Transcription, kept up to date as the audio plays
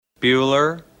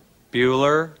Bueller,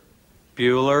 Bueller,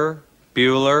 Bueller,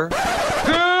 Bueller.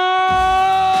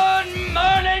 Good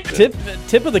morning.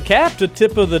 Tip of the cap to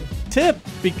tip of the tip.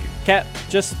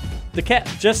 Cats. The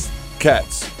cat's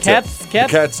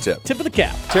tip. Tip of the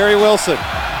cap. Terry Wilson.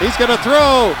 He's going to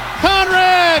throw.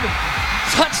 Conrad.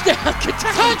 Touchdown,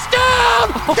 Kentucky. Touchdown,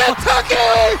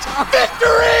 Kentucky.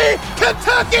 Victory,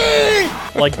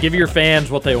 Kentucky. Like, give your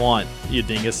fans what they want, you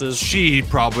dinguses. She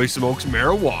probably smokes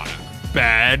marijuana.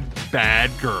 Bad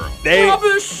girl.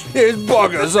 Rubbish! There's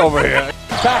buggers over here.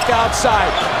 Back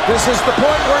outside. This is the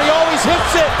point where he always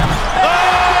hits it.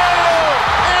 Oh!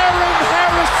 Aaron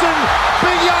Harrison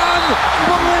beyond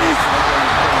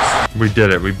belief. We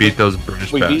did it. We beat those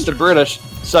British We beat bastards. the British.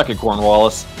 Suck it,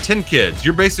 Cornwallis. 10 kids.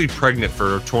 You're basically pregnant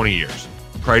for 20 years.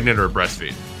 Pregnant or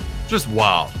breastfeed. Just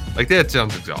wild. Like, that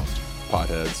sounds exhausting.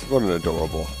 Potheads. What an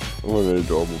adorable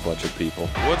bunch of people.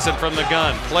 Woodson from the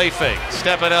gun, play fake,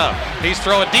 step it up. He's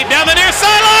throwing deep down the near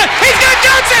sideline. He's got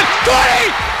Johnson.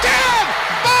 20, 10,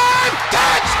 5,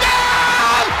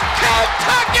 touchdown,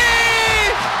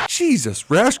 Kentucky! Jesus,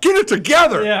 Rash, get it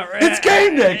together. Yeah, Rash. It's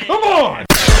game day. Come on.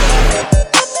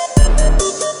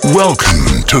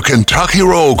 Welcome to Kentucky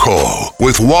Roll Call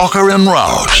with Walker and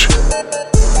Roush.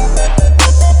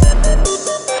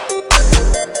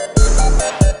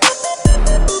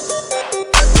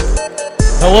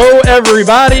 Hello,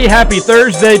 everybody. Happy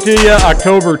Thursday to you,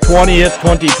 October 20th,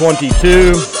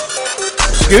 2022.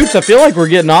 Scoots, I feel like we're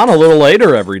getting on a little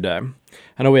later every day.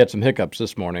 I know we had some hiccups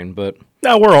this morning, but...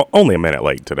 No, we're only a minute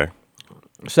late today.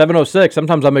 7:06.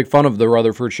 Sometimes I make fun of the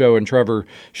Rutherford show and Trevor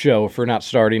show for not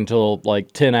starting till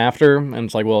like 10 after. And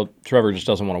it's like, well, Trevor just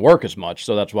doesn't want to work as much,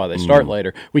 so that's why they start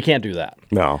later. We can't do that.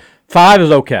 No. 5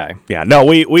 is okay. Yeah, no,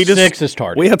 we just... 6 is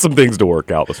tardy. We had some things to work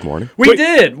out this morning. We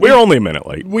did. We're only a minute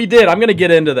late. We did. I'm going to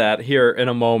get into that here in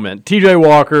a moment. TJ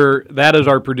Walker, that is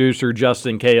our producer,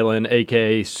 Justin Kalen,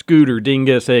 a.k.a. Scooter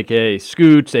Dingus, a.k.a.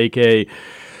 Scoots, a.k.a.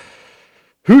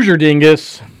 Hoosier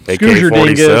Dingus, Scooter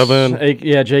AK-47. Dingus,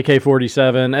 yeah,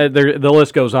 JK-47. The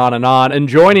list goes on. And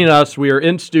joining us, we are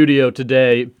in studio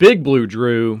today, Big Blue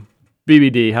Drew.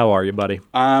 BBD, how are you, buddy?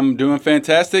 I'm doing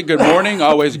fantastic. Good morning.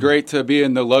 Always great to be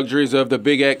in the luxuries of the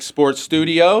Big X Sports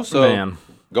Studio. So, Man.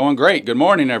 Going great. Good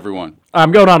morning, everyone.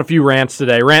 I'm going on a few rants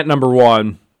today. Rant number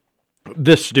 1,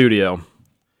 this studio.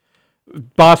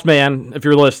 Boss man, if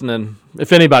you're listening,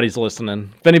 if anybody's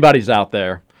listening, if anybody's out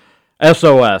there,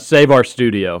 SOS, save our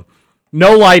studio.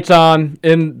 No lights on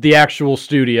in the actual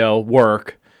studio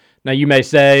work. Now, you may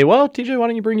say, well, TJ, why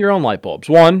don't you bring your own light bulbs?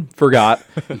 1, forgot.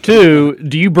 2,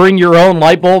 do you bring your own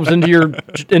light bulbs into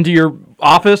your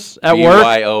office at work?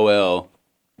 BYOL.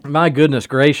 My goodness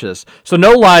gracious. So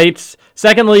no lights.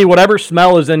 Secondly, whatever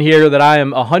smell is in here that I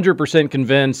am 100%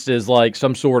 convinced is like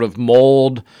some sort of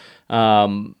mold,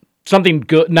 something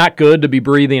good, not good to be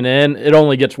breathing in. It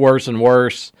only gets worse and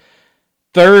worse.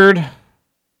 Third,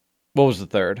 what was the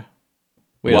third?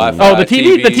 Wi-Fi, the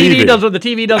TV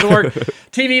doesn't work.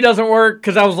 TV doesn't work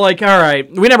because I was like, all right,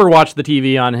 we never watch the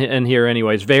TV in here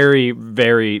anyways. Very,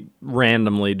 very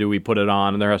randomly do we put it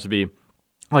on, and there has to be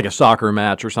like a soccer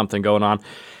match or something going on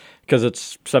because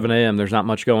it's 7 a.m. There's not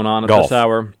much going on at this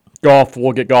hour. Golf,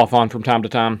 we'll get golf on from time to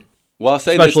time. Well, I'll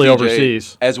say especially this, TJ,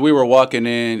 overseas. As we were walking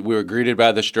in, we were greeted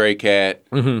by the stray cat.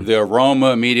 Mm-hmm. The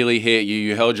aroma immediately hit you.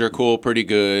 You held your cool pretty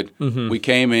good. Mm-hmm. We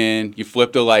came in. You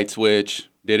flipped the light switch.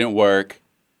 Didn't work.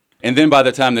 And then by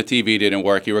the time the TV didn't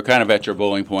work, you were kind of at your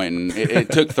bowling point, and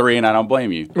it took 3, and I don't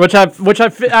blame you.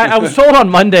 I was told on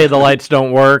Monday the lights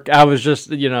don't work. I was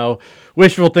just,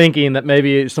 wishful thinking that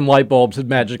maybe some light bulbs had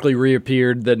magically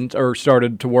reappeared or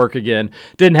started to work again.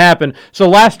 Didn't happen. So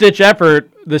last-ditch effort,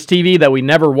 this TV that we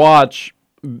never watch,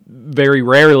 very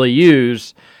rarely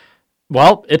use,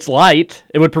 well, it's light.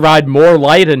 It would provide more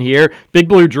light in here. Big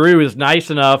Blue Drew is nice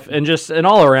enough and just an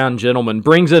all-around gentleman.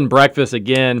 Brings in breakfast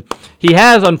again. He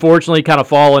has, unfortunately, kind of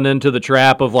fallen into the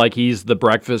trap of, like, he's the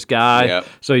breakfast guy, Yep.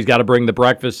 So he's got to bring the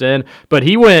breakfast in. But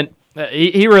he went...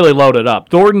 He really loaded up.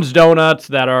 Thornton's donuts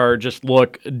that are just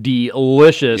look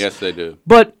delicious. Yes, they do.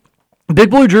 But Big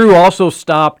Blue Drew also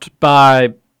stopped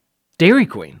by Dairy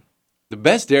Queen. The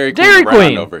best Dairy Queen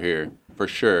around over here, for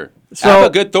sure. So, I have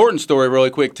a good Thornton story really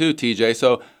quick, too, TJ.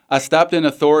 So I stopped into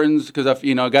Thornton's because I've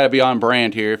got to be on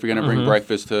brand here if you're going to bring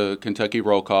breakfast to Kentucky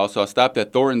Roll Call. So I stopped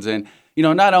at Thornton's, and,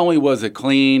 not only was it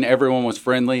clean, everyone was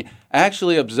friendly. I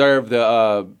actually observed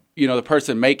the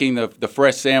person making the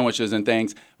fresh sandwiches and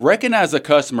things, recognize the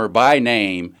customer by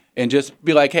name and just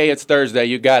be like, hey, it's Thursday,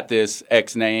 you got this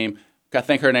X name. I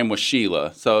think her name was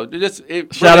Sheila. So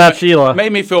Shout out Sheila.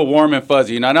 Made me feel warm and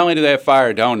fuzzy. Not only do they have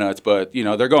fire donuts, but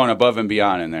they're going above and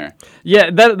beyond in there. Yeah,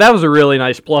 that was a really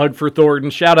nice plug for Thornton.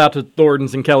 Shout out to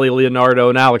Thornton's and Kelly Leonardo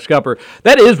and Alex Cupper.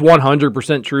 That is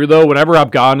 100% true though. Whenever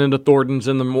I've gone into Thornton's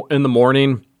in the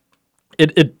morning,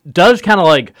 it does kind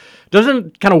of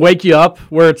doesn't kind of wake you up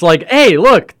where it's like, hey,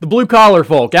 look, the blue collar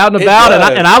folk out and about,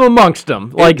 and I'm amongst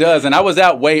them. It does, and I was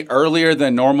out way earlier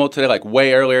than normal today, like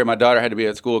way earlier. My daughter had to be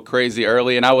at school crazy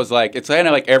early, and I was like, it's kind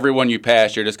of like everyone you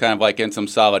pass, you're just kind of like in some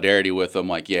solidarity with them.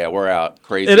 Like, yeah, we're out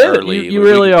crazy early. You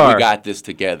really are. We got this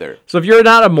together. So if you're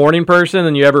not a morning person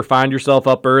and you ever find yourself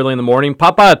up early in the morning,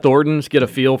 pop by at Thornton's, get a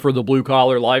feel for the blue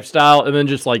collar lifestyle, and then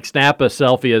just snap a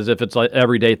selfie as if it's like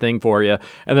everyday thing for you,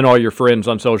 and then all your friends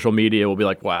on social media will be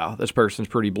like, wow, this person's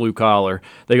pretty blue collar.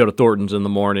 They go to Thornton's in the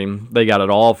morning. They got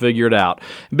it all figured out.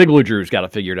 Big Blue Drew's got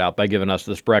it figured out by giving us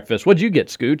this breakfast. What'd you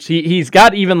get, Scoots? He's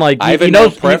got even he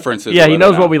knows preferences. He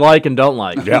knows what we like and don't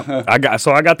like. Yeah, I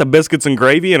got the biscuits and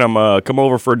gravy, and I'm come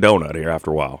over for a donut here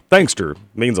after a while. Thanks, Drew.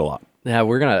 Means a lot. Yeah,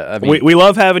 we're gonna. We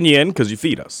love having you in because you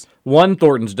feed us. One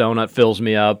Thornton's donut fills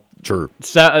me up. True.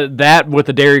 So, that with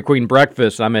the Dairy Queen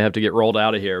breakfast, I may have to get rolled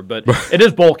out of here. But it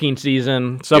is bulking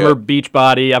season. Summer beach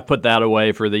body. I've put that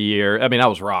away for the year. I mean, I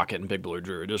was rocking Big Blue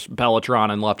Drew, just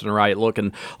Pelotron and left and right,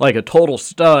 looking like a total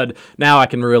stud. Now I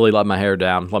can really let my hair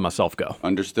down, let myself go.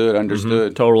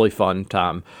 Understood. Totally fun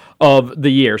time of the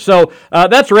year. So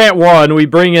that's rant one. We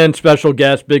bring in special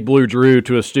guest Big Blue Drew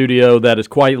to a studio that is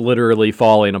quite literally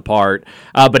falling apart,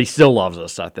 but he still loves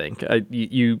us, I think.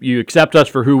 You accept us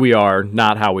for who we are,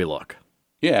 not how we look.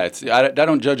 Yeah, I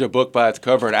don't judge a book by its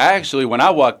cover. And when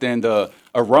I walked in, the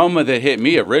aroma that hit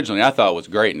me originally, I thought was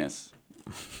greatness.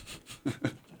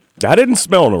 I didn't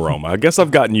smell an aroma. I guess I've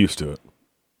gotten used to it.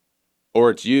 Or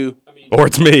it's you. Or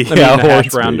it's me. Yeah,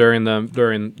 horse brown during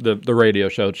the radio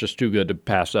show. It's just too good to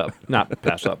pass up. Not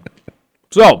pass up.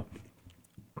 So,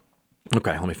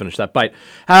 okay, let me finish that bite.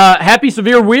 Happy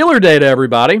Severe Wheeler Day to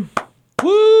everybody.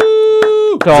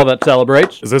 Woo! To all that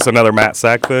celebrates. Is this another Matt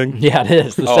Sack thing? Yeah, it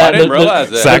is. I didn't realize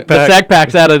that. Sack pack. The Sack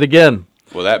Pack's at it again.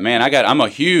 Well, I'm a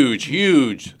huge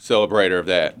celebrator of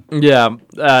that.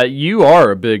 Yeah, you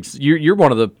are a big. You're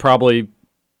one of the probably.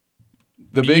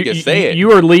 The biggest, say it.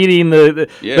 You are leading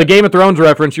the Game of Thrones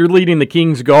reference. You're leading the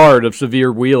King's Guard of Severe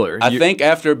Wheelers. I think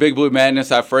after Big Blue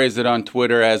Madness, I phrased it on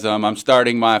Twitter as I'm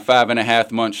starting my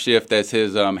 5.5 month shift as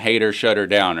his hater shutter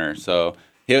downer. So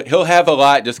he'll have a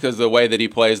lot just because of the way that he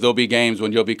plays. There'll be games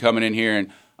when you'll be coming in here and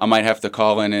I might have to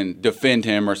call in and defend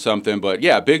him or something. But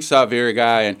yeah, big Severe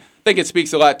guy, and I think it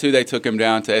speaks a lot too. They took him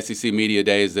down to SEC Media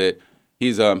Days that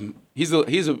he's a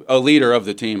leader of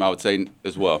the team, I would say,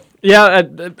 as well. Yeah,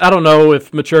 I don't know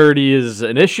if maturity is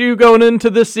an issue going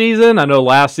into this season. I know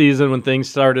last season when things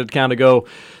started to kind of go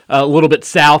a little bit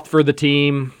south for the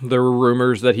team, there were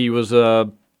rumors that he was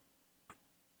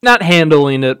not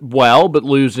handling it well, but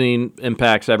losing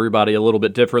impacts everybody a little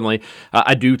bit differently.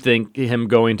 I do think him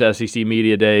going to SEC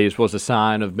Media Days was a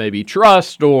sign of maybe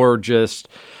trust or just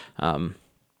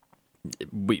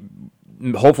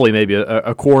hopefully maybe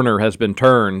a corner has been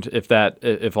turned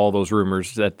if all those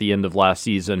rumors at the end of last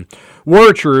season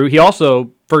were true. He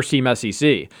also first team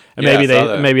SEC, and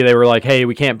maybe they were like, hey,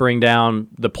 we can't bring down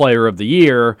the player of the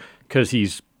year because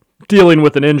he's dealing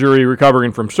with an injury,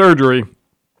 recovering from surgery.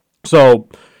 So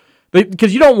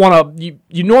because you don't want to,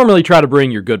 you normally try to bring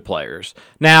your good players.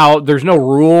 Now, there's no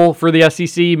rule for the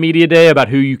SEC Media Day about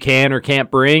who you can or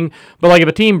can't bring, but like if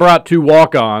a team brought 2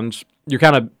 walk-ons, you're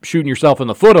kind of shooting yourself in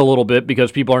the foot a little bit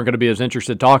because people aren't going to be as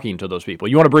interested talking to those people.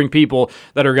 You want to bring people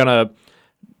that are going to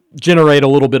generate a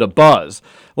little bit of buzz.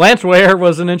 Lance Ware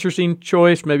was an interesting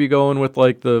choice, maybe going with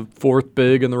like the 4th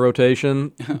big in the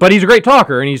rotation. But he's a great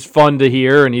talker, and he's fun to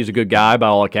hear, and he's a good guy by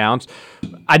all accounts.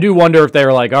 I do wonder if they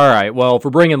were like, all right, well, if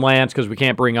we're bringing Lance because we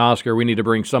can't bring Oscar, we need to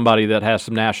bring somebody that has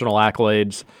some national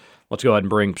accolades. Let's go ahead and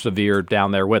bring Severe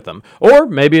down there with them. Or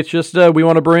maybe it's just we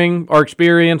want to bring our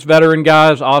experienced veteran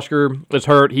guys. Oscar is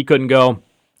hurt. He couldn't go.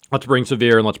 Let's bring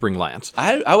Severe and let's bring Lance.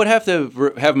 I would have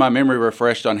to have my memory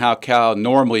refreshed on how Cal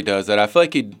normally does that. I feel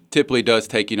like he typically does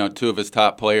take, 2 of his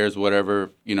top players,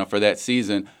 whatever, for that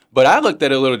season. But I looked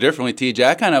at it a little differently, TJ.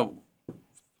 I kind of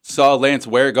saw Lance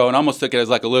Ware go and almost took it as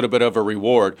like a little bit of a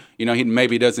reward. He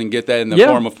maybe doesn't get that in the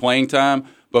form of playing time.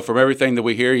 But from everything that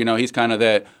we hear, he's kind of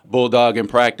that bulldog in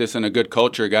practice and a good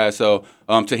culture guy. So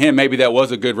to him, maybe that was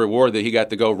a good reward that he got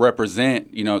to go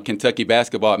represent, Kentucky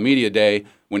basketball at Media Day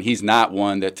when he's not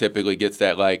one that typically gets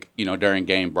that during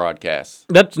game broadcasts.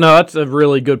 That's a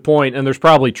really good point, and there's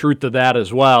probably truth to that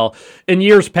as well. In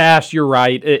years past, you're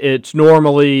right. It's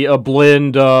normally a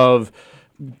blend of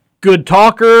good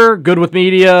talker, good with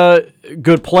media,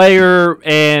 good player,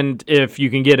 and if you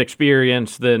can get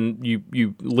experience, then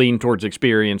you lean towards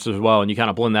experience as well, and you kind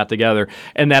of blend that together.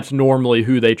 And that's normally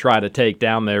who they try to take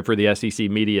down there for the SEC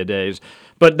Media Days.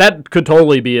 But that could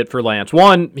totally be it for Lance.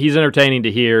 One, he's entertaining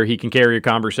to hear. He can carry a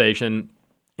conversation.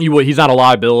 He's not a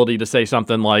liability to say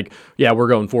something like, yeah, we're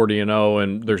going 40-0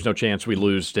 and there's no chance we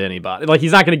lose to anybody. Like,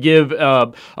 he's not going to give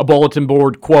a bulletin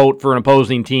board quote for an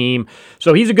opposing team.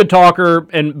 So he's a good talker,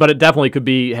 but it definitely could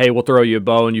be, hey, we'll throw you a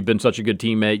bone. You've been such a good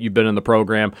teammate. You've been in the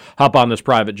program. Hop on this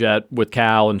private jet with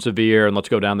Cal and Sevier, and let's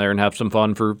go down there and have some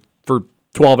fun for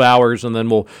 12 hours, and then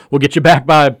we'll get you back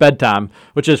by bedtime,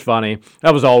 which is funny.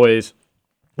 That was always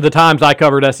the times I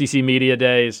covered SEC Media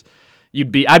Days.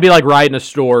 I'd be like writing a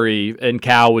story, and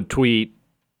Cal would tweet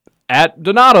at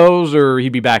Donato's, or he'd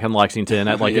be back in Lexington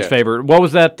at his favorite. What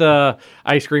was that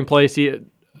ice cream place?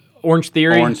 Orange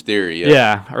Theory. Orange Theory. Yeah.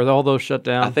 Yeah. Are all those shut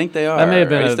down? I think they are. That may have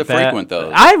been I used to frequent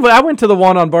those. I went to the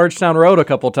one on Bardstown Road a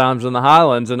couple times in the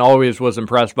Highlands, and always was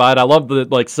impressed by it. I love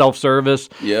the self-service.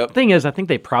 Yep. Thing is, I think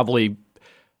they probably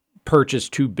purchase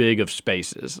too big of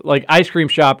spaces. Like, ice cream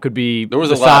shop could be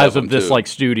the size of this like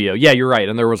studio. Yeah, you're right,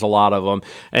 and there was a lot of them.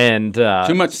 And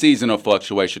too much seasonal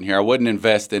fluctuation here. I wouldn't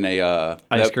invest in the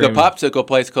popsicle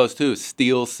place close too.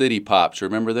 Steel City Pops.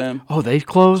 Remember them? Oh, they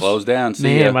closed? Closed down.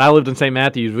 Man, when I lived in St.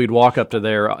 Matthews, we'd walk up to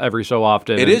there every so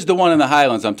often. It is the one in the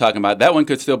Highlands I'm talking about. That one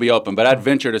could still be open, but I'd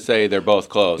venture to say they're both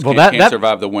closed. Well, can't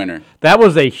survive the winter. That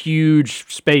was a huge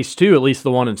space too, at least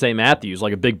the one in St. Matthews,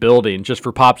 like a big building just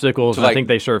for popsicles. So I think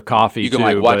they serve coffee too. You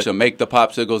can watch them make the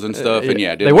popsicles and stuff, and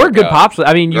they were good popsicles.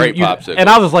 I mean, great popsicles. And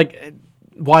I was like,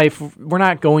 wife, we're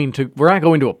not going to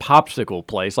a popsicle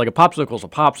place. Like, a popsicle's a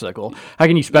popsicle. How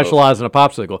can you specialize in a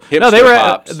popsicle? No,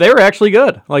 they were actually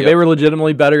good. Like, they were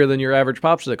legitimately better than your average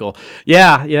popsicle.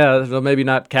 Yeah. So maybe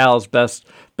not Cal's best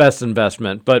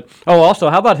investment, but also,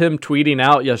 how about him tweeting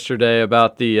out yesterday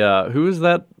about the who is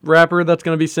that rapper that's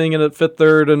going to be singing at Fifth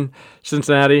Third in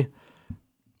Cincinnati?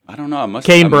 I don't know.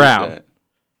 Kane Brown.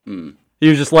 He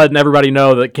was just letting everybody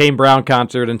know that Kane Brown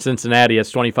concert in Cincinnati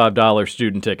has $25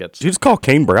 student tickets. Did you just call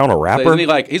Kane Brown a rapper? So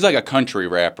isn't he's like a country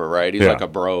rapper, right? He's like a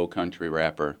bro country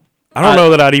rapper. I don't know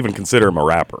that I'd even consider him a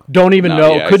rapper. Don't even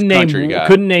know. Yeah,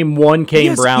 couldn't name one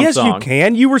Kane Brown song. Yes, you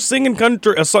can. You were singing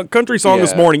country song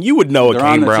this morning. You would know a Kane Brown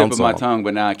song. They're on the tip of my tongue,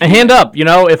 but now I can't. And hand up.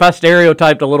 If I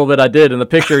stereotyped a little bit, I did. In the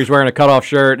picture, he's wearing a cutoff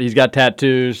shirt. He's got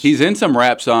tattoos. He's in some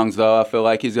rap songs, though. I feel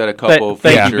like he's got a couple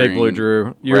Thank you, Big Blue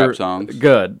Drew. Rap songs.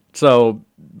 Good. So,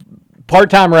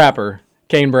 part-time rapper,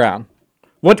 Kane Brown.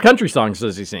 What country songs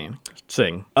does he sing?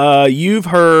 You've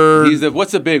heard...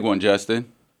 What's the big one,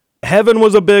 Justin? Heaven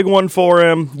was a big one for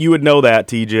him. You would know that,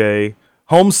 TJ.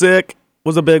 Homesick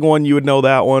was a big one. You would know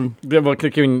that one.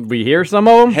 Can we hear some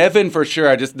of them? Heaven for sure.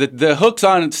 I just the hooks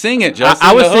on. Sing it, Justin.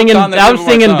 I was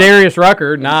singing Darius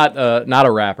Rucker, not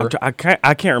a rapper. I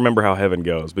can't remember how Heaven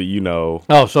goes, but you know.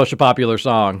 Oh, such a popular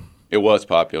song. It was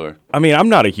popular. I mean, I'm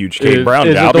not a huge Kane Brown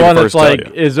guy. Is it the one that's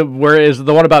like? Is it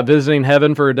the one about visiting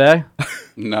heaven for a day?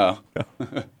 No.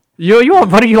 What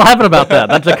are you laughing about that?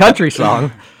 That's a country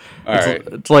song. All right.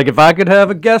 It's like, if I could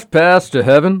have a guest pass to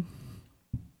heaven.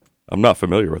 I'm not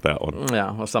familiar with that one.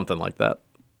 Yeah, well, something like that.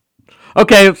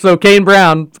 Okay, so Kane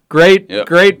Brown, great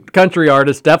country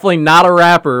artist. Definitely not a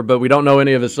rapper, but we don't know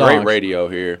any of his songs. Great radio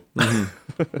here.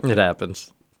 It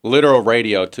happens. Literal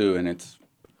radio, too, and it's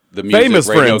the music. Famous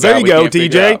Friends. There you go,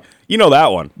 TJ. You know that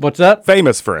one. What's that?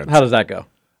 Famous Friends. How does that go?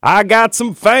 I got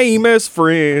some famous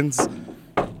friends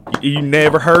you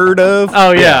never heard of.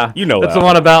 Oh, yeah. You know that's the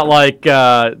one about, like,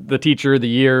 the teacher of the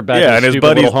year back in his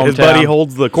buddy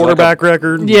holds the quarterback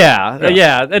record. Yeah.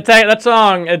 That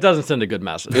song, it doesn't send a good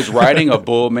message. Is riding a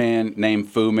bull man named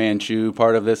Fu Manchu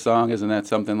part of this song? Isn't that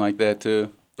something like that,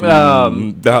 too?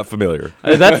 Not familiar.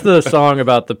 That's the song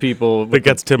about the people. I think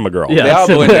that's Tim McGraw. Yeah,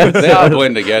 they all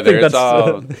blend together. It's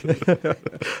all.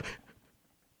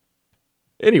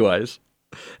 Anyways.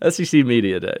 SEC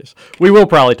Media Days. We will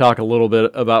probably talk a little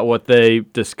bit about what they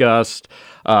discussed.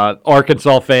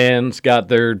 Arkansas fans got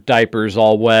their diapers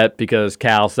all wet because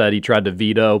Cal said he tried to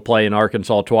veto playing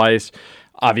Arkansas twice.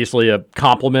 Obviously a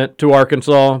compliment to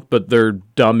Arkansas, but their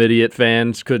dumb idiot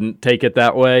fans couldn't take it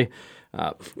that way.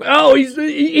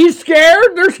 He's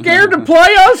scared? They're scared to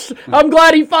play us? I'm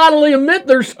glad he finally admit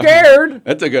they're scared.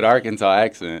 That's a good Arkansas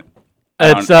accent.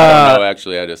 I don't know,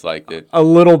 actually. I just liked it. A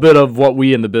little bit of what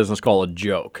we in the business call a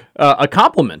joke. A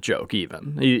compliment joke,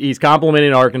 even. He's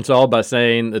complimenting Arkansas by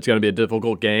saying it's going to be a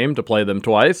difficult game to play them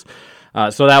twice.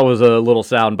 So that was a little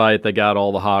soundbite that got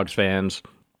all the Hogs fans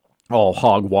all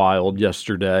hog wild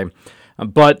yesterday.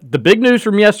 But the big news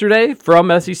from yesterday from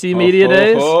SEC Media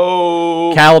Days,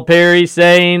 Calipari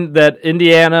saying that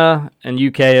Indiana and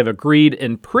UK have agreed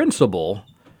in principle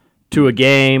to a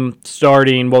game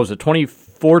starting,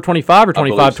 24-25 or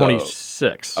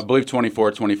 25-26? I believe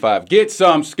 24-25. Get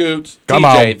some, Scoots. Come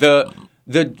TJ,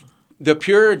 on. The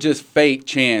pure just fate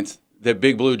chance that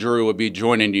Big Blue Drew would be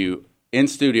joining you in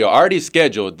studio, already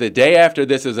scheduled the day after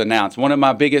this is announced. One of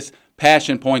my biggest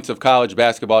passion points of college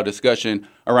basketball discussion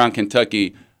around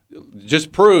Kentucky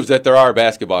just proves that there are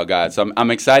basketball guys. So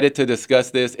I'm excited to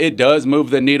discuss this. It does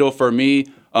move the needle for me,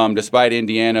 despite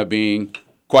Indiana being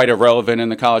quite irrelevant in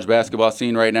the college basketball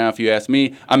scene right now, if you ask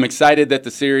me. I'm excited that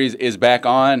the series is back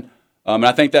on, and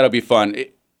I think that'll be fun.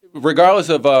 Regardless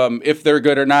of if they're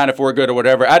good or not, if we're good or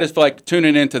whatever, I just feel like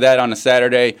tuning into that on a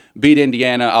Saturday, beat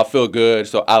Indiana, I'll feel good,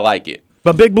 so I like it.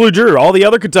 But Big Blue Drew, all the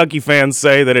other Kentucky fans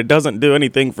say that it doesn't do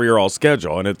anything for your all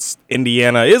schedule, and it's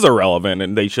Indiana is irrelevant,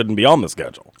 and they shouldn't be on the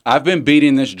schedule. I've been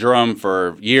beating this drum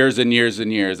for years and years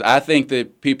and years. I think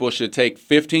that people should take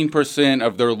 15%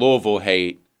 of their Louisville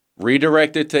hate,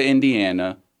 redirect it to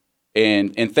Indiana,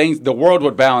 and things, the world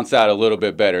would balance out a little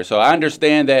bit better. So I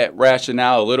understand that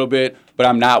rationale a little bit, but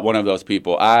I'm not one of those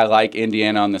people. I like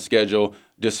Indiana on the schedule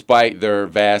despite their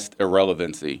vast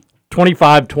irrelevancy.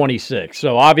 25-26.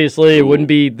 So obviously it wouldn't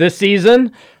be this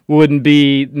season, wouldn't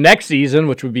be next season,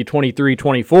 which would be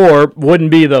 23-24, wouldn't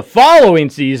be the following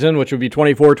season, which would be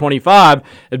 24-25.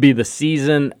 It'd be the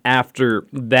season after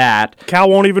that. Cal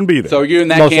won't even be there. So you're in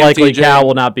that Most camp, likely TJ? Cal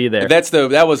will not be there.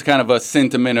 That was kind of a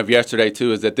sentiment of yesterday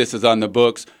too, is that this is on the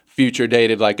books, future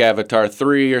dated like Avatar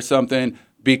 3 or something,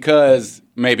 because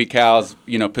maybe Cal's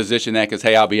position that because,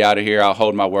 hey, I'll be out of here, I'll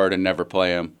hold my word and never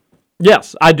play him.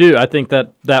 Yes, I do. I think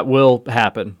that will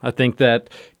happen. I think that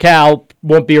Cal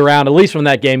won't be around, at least when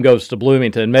that game goes to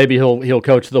Bloomington. Maybe he'll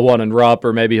coach the one in Rupp,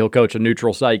 or maybe he'll coach a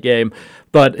neutral site game,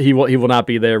 but he will not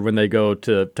be there when they go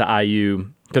to IU,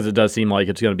 because it does seem like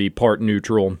it's going to be part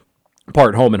neutral,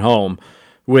 part home and home,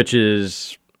 which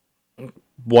is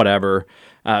whatever.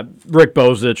 Rick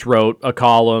Bozich wrote a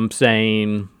column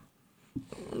saying,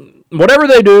 whatever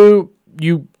they do,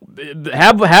 you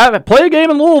have play a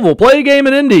game in Louisville, play a game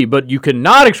in Indy, but you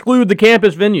cannot exclude the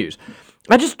campus venues.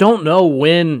 I just don't know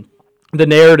when the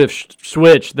narrative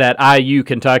switch that IU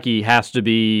Kentucky has to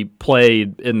be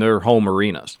played in their home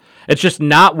arenas. It's just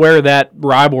not where that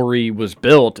rivalry was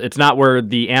built. It's not where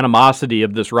the animosity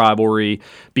of this rivalry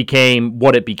became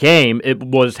what it became.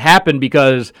 It happened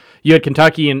because you had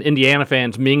Kentucky and Indiana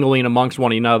fans mingling amongst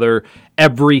one another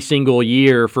every single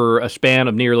year for a span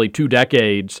of nearly 2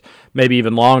 decades, maybe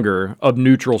even longer, of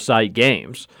neutral site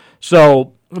games.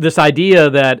 So this idea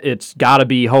that it's got to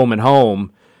be home and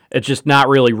home, it's just not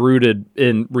really rooted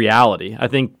in reality. I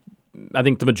think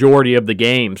the majority of the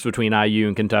games between IU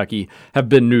and Kentucky have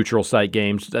been neutral site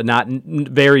games. Not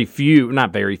very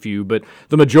few, but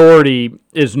the majority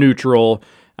is neutral.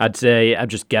 I'd say, I'm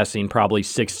just guessing, probably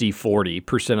 60-40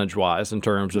 percentage-wise in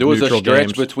terms of neutral games. There was a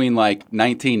stretch between like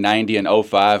 1990 and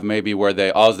 05 maybe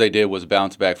where all they did was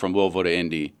bounce back from Louisville to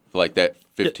Indy for like that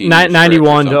 15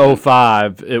 91 to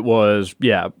 05, it was,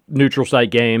 neutral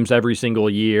site games every single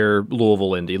year,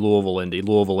 Louisville, Indy, Louisville, Indy,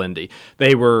 Louisville, Indy.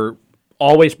 They were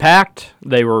always packed.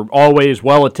 They were always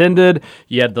well attended.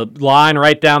 You had the line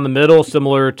right down the middle,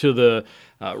 similar to the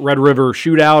Red River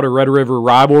shootout or Red River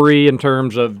rivalry in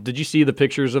terms of, did you see the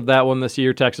pictures of that one this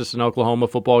year, Texas and Oklahoma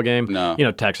football game?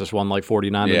 No. Texas won like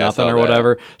 49-0 or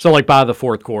whatever. So like by the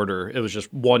fourth quarter, it was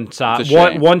just one side.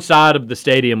 Shame. One side of the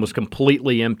stadium was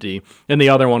completely empty, and the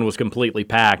other one was completely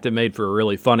packed. It made for a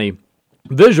really funny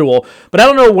visual, but I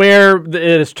don't know where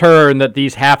it has turned that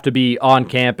these have to be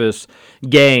on-campus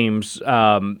games.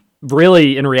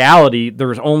 Really, in reality, there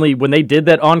was only, when they did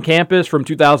that on campus from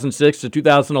 2006 to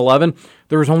 2011,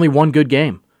 there was only one good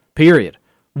game, period.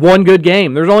 One good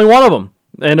game. There's only one of them,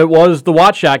 and it was the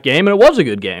Watch Shot game, and it was a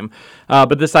good game.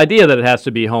 But this idea that it has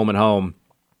to be home and home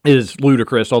is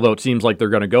ludicrous, although it seems like they're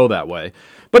going to go that way.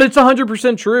 But it's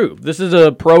 100% true. This is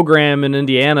a program in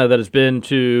Indiana that has been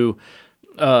to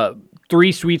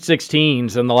 3 Sweet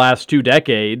 16s in the last 2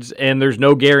 decades, and there's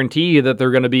no guarantee that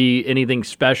they're going to be anything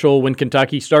special when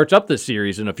Kentucky starts up this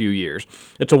series in a few years.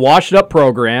 It's a washed-up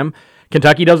program.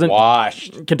 Kentucky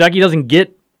doesn't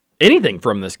get anything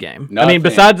from this game. Nothing. I mean,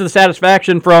 besides the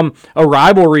satisfaction from a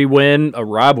rivalry win,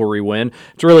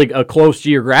 it's really a close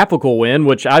geographical win,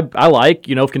 which I like.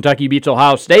 If Kentucky beats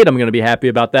Ohio State, I'm going to be happy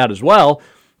about that as well.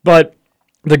 But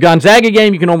the Gonzaga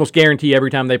game, you can almost guarantee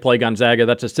every time they play Gonzaga,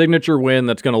 that's a signature win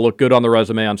that's going to look good on the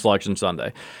resume on Selection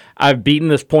Sunday. I've beaten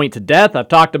this point to death. I've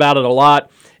talked about it a lot.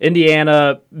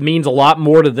 Indiana means a lot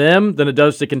more to them than it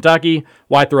does to Kentucky.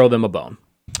 Why throw them a bone?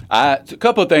 A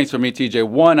couple of things for me, TJ.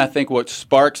 One, I think what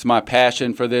sparks my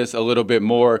passion for this a little bit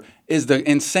more is the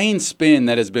insane spin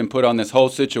that has been put on this whole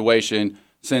situation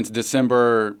since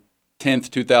December 10th,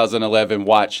 2011,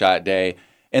 Watt Shot Day.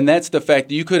 And that's the fact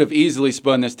that you could have easily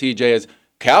spun this, TJ, as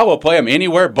Cal will play him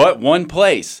anywhere but one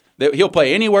place. He'll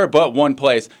play anywhere but one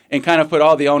place, and kind of put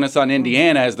all the onus on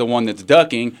Indiana as the one that's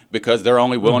ducking because they're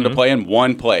only willing to play in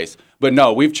one place. But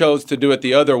no, we've chose to do it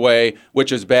the other way,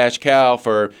 which is bash Cal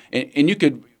for, and you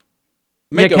could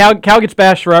make Cal gets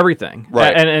bashed for everything.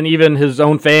 Right. And even his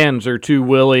own fans are too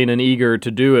willing and eager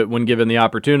to do it when given the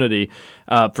opportunity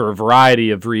for a variety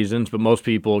of reasons. But most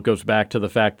people, it goes back to the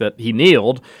fact that he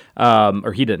kneeled,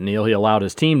 or he didn't kneel, he allowed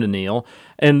his team to kneel,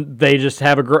 and they just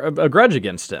have a grudge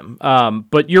against him.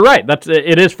 But you're right.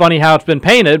 It is funny how it's been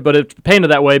painted, but it's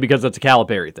painted that way because it's a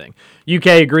Calipari thing.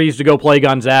 UK agrees to go play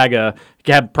Gonzaga,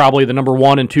 have probably the number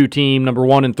 1 and 2 team, number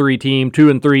 1 and 3 team, 2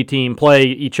 and 3 team play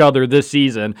each other this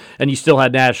season, and you still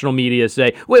had national media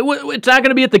say, wait, it's not going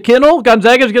to be at the Kennel?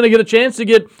 Gonzaga's going to get a chance to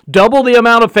get double the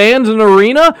amount of fans in the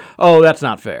arena? Oh, that's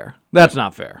not fair. That's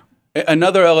not fair.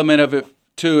 Another element of it,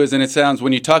 too, is, and it sounds,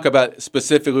 when you talk about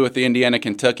specifically with the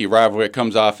Indiana-Kentucky rivalry, it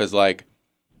comes off as like,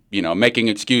 making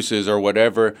excuses or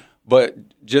whatever.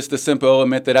 But just the simple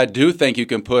element that I do think you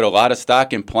can put a lot of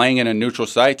stock in playing in a neutral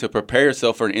site to prepare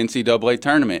yourself for an NCAA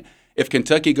tournament. If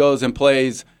Kentucky goes and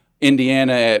plays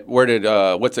Indiana at,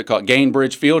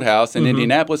 Gainbridge Fieldhouse in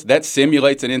Indianapolis, that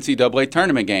simulates an NCAA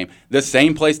tournament game, the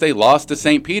same place they lost to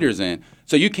St. Peter's in.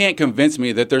 So you can't convince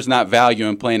me that there's not value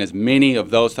in playing as many of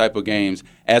those type of games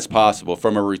as possible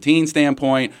from a routine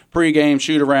standpoint, pregame,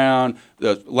 shoot around,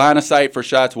 the line of sight for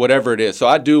shots, whatever it is. So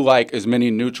I do like as many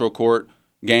neutral court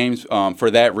games for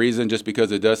that reason, just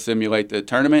because it does simulate the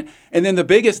tournament. And then the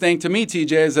biggest thing to me,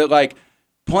 TJ, is that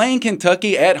playing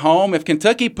Kentucky at home, if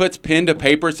Kentucky puts pen to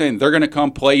paper saying they're going to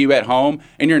come play you at home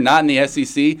and you're not in the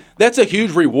SEC, that's a huge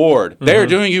reward. Mm-hmm. They're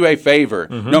doing you a favor.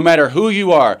 Mm-hmm. No matter who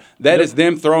you are, that is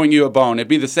them throwing you a bone. It'd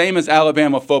be the same as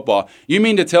Alabama football. You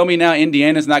mean to tell me now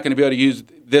Indiana's not going to be able to use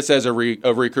this as a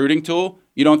recruiting tool?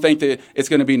 You don't think that it's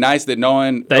going to be nice that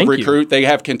knowing they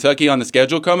have Kentucky on the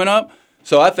schedule coming up?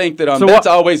 So I think that that's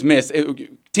always missed.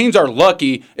 Teams are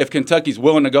lucky if Kentucky's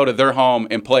willing to go to their home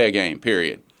and play a game,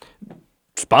 period.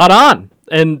 Spot on.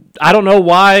 And I don't know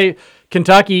why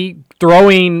Kentucky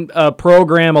throwing a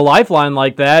program a lifeline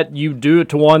like that, you do it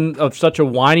to one of such a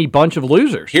whiny bunch of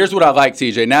losers. Here's what I like,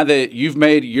 TJ. Now that you've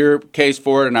made your case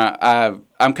for it, and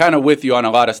I'm kind of with you on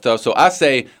a lot of stuff, so I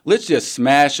say let's just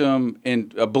smash them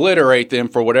and obliterate them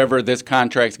for whatever this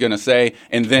contract's going to say,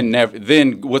 and then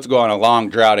let's go on a long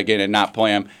drought again and not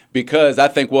play them, because I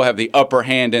think we'll have the upper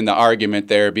hand in the argument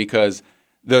there, because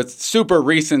the super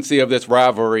recency of this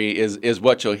rivalry is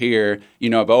what you'll hear,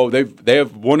 they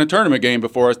have won a tournament game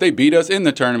before us. They beat us in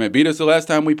the tournament, beat us the last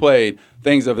time we played,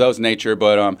 things of those nature.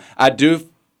 But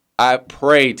I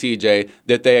pray, TJ,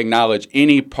 that they acknowledge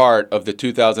any part of the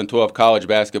 2012 college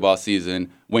basketball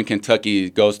season when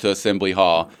Kentucky goes to Assembly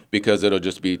Hall, because it'll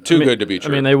just be too good to be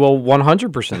true. I mean, they will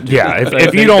 100%. Yeah,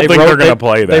 if you don't think they're going to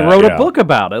play that. They wrote a book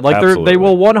about it. They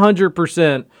will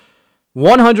 100%.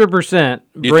 100%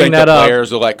 bring that up.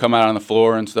 Players will come out on the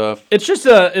floor and stuff. It's just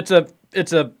it's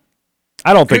a.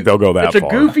 I don't think they'll go that far. It's a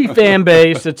goofy fan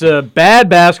base. It's a bad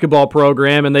basketball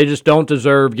program, and they just don't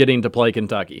deserve getting to play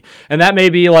Kentucky. And that may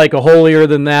be like a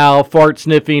holier-than-thou,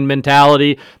 fart-sniffing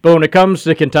mentality, but when it comes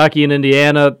to Kentucky and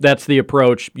Indiana, that's the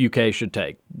approach UK should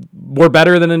take. We're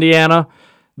better than Indiana.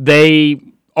 They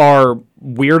are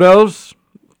weirdos.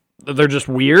 They're just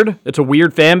weird. It's a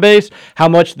weird fan base. How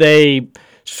much they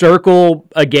circle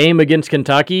a game against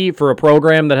Kentucky for a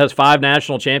program that has 5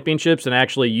 national championships and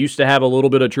actually used to have a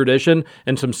little bit of tradition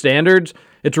and some standards.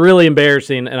 It's really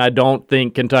embarrassing, and I don't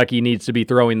think Kentucky needs to be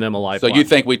throwing them a lifeline. So you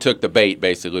think we took the bait,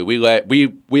 basically?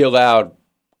 We allowed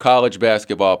college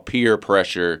basketball peer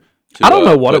pressure to I don't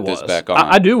know what it was. Back on.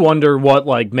 I do wonder what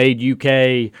made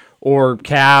UK or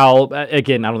Cal.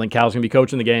 Again, I don't think Cal's going to be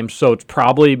coaching the game, so it's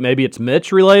probably maybe it's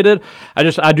Mitch related.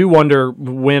 I do wonder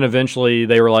when eventually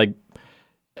they were like,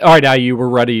 all right, IU, we're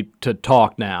ready to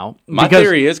talk now. My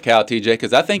theory is, Cal, TJ,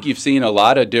 because I think you've seen a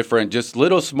lot of different, just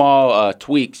little small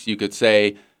tweaks, you could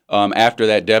say, after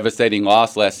that devastating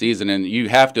loss last season. And you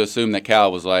have to assume that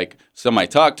Cal was like, somebody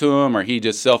talked to him, or he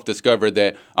just self-discovered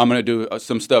that I'm going to do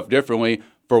some stuff differently.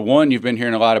 For one, you've been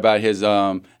hearing a lot about his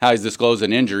how he's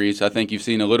disclosing injuries. I think you've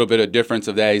seen a little bit of difference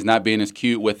of that. He's not being as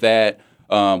cute with that.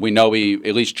 We know he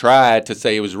at least tried to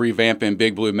say he was revamping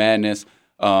Big Blue Madness,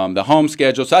 the home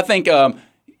schedule. So I think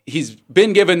he's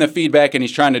been given the feedback and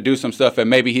he's trying to do some stuff, and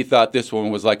maybe he thought this one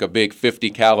was like a big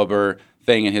 50 caliber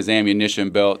thing in his ammunition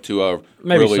belt to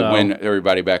Maybe really so. win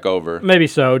everybody back over. Maybe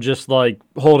so. Just like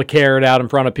hold a carrot out in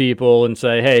front of people and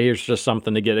say, "Hey, here's just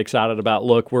something to get excited about.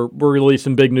 Look, we're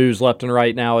releasing big news left and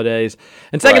right nowadays."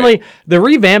 And secondly, the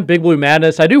revamped Big Blue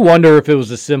Madness. I do wonder if it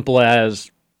was as simple as,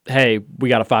 "Hey, we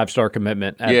got a 5-star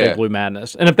commitment at Big Blue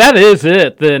Madness." And if that is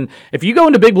it, then if you go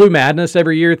into Big Blue Madness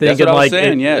every year thinking like,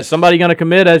 is somebody going to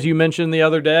commit, as you mentioned the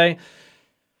other day?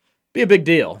 Be a big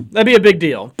deal. That'd be a big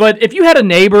deal. But if you had a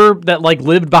neighbor that like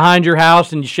lived behind your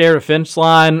house and you shared a fence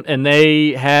line and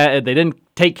they didn't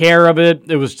take care of it,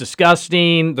 it was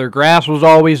disgusting, their grass was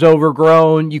always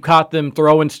overgrown, you caught them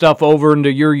throwing stuff over into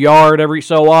your yard every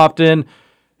so often,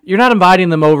 you're not inviting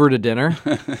them over to dinner.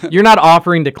 You're not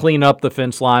offering to clean up the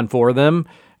fence line for them.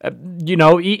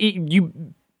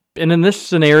 And in this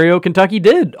scenario, Kentucky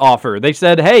did offer. They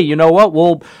said, "Hey, you know what?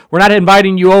 We're not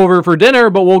inviting you over for dinner,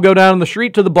 but we'll go down the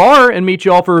street to the bar and meet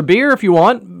you all for a beer if you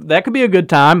want. That could be a good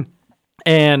time."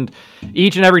 And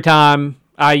each and every time,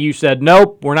 IU said,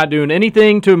 "Nope, we're not doing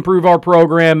anything to improve our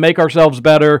program, make ourselves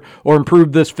better, or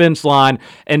improve this fence line."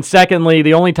 And secondly,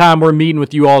 the only time we're meeting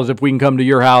with you all is if we can come to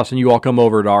your house and you all come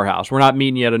over to our house. We're not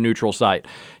meeting you at a neutral site.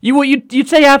 You'd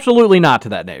say absolutely not to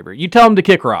that neighbor. You tell them to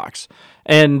kick rocks.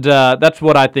 And that's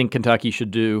what I think Kentucky should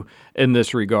do in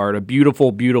this regard. A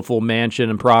beautiful, beautiful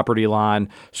mansion and property line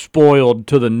spoiled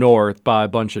to the north by a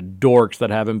bunch of dorks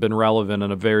that haven't been relevant in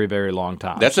a very, very long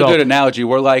time. That's a good analogy.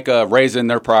 We're like raising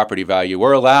their property value.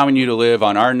 We're allowing you to live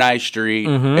on our nice street,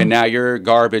 and now your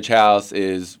garbage house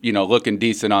is, looking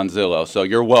decent on Zillow. So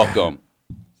you're welcome.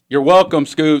 You're welcome,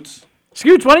 Scoots.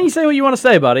 Scoots, why don't you say what you want to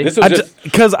say, buddy?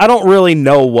 Because I don't really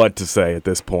know what to say at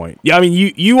this point. Yeah, I mean,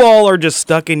 you all are just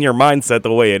stuck in your mindset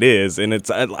the way it is, and it's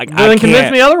like then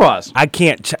convince me otherwise. I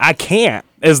can't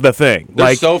is the thing.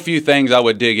 There's so few things I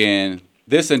would dig in.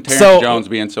 This and Terrence Jones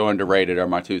being so underrated are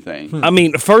my two things. I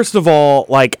mean, first of all,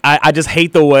 I just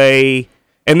hate the way,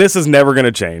 and this is never going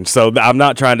to change. So I'm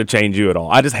not trying to change you at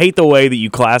all. I just hate the way that you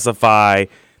classify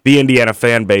the Indiana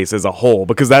fan base as a whole,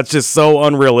 because that's just so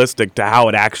unrealistic to how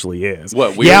it actually is.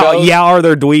 What, weirdos? Yeah, are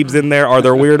there dweebs in there? Are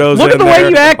there weirdos in there? Look at the way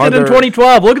you acted in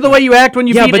 2012. Look at the way you act when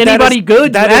you beat anybody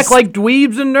good. You act like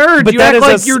dweebs and nerds. But you act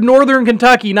like you're Northern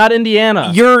Kentucky, not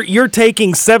Indiana. You're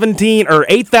taking 17 or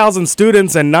 8,000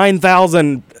 students and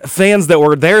 9,000 fans that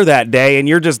were there that day, and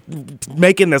you're just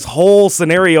making this whole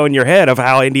scenario in your head of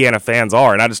how Indiana fans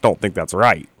are, and I just don't think that's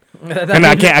right. And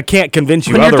I can't convince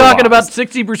you otherwise. When you're talking about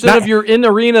 60% of your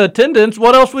in-arena attendance,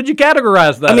 what else would you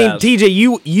categorize that as?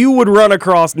 TJ, you would run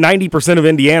across 90% of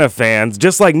Indiana fans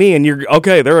just like me, and you're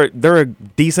okay. They're a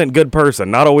decent, good person,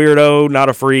 not a weirdo, not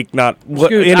a freak, not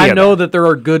Scoot, I know that there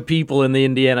are good people in the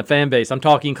Indiana fan base. I'm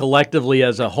talking collectively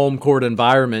as a home court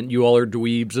environment. You all are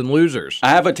dweebs and losers. I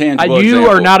have a tangible You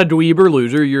example. are not a dweeb or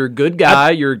loser. You're a good guy.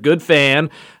 You're a good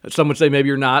fan. Some would say maybe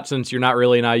you're not, since you're not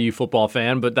really an IU football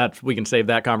fan, but we can save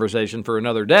that conversation for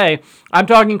another day. I'm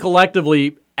talking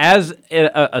collectively as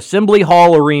a Assembly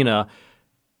Hall arena,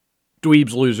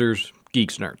 dweebs, losers,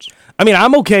 geeks, nerds. I mean,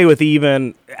 I'm okay with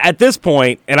even at this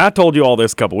point, and I told you all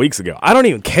this a couple weeks ago. I don't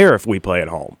even care if we play at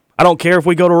home. I don't care if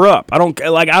we go to Rupp. I don't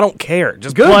care.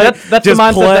 Just good. Play, that's just the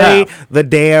mindset play the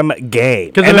damn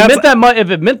game. Because if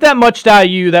it meant that much to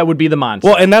IU, that would be the mindset.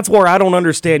 Well, and that's where I don't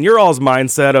understand your all's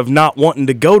mindset of not wanting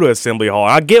to go to Assembly Hall.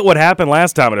 I get what happened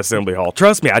last time at Assembly Hall.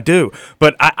 Trust me, I do.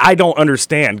 But I don't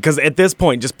understand, because at this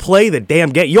point, just play the damn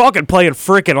game. Y'all can play in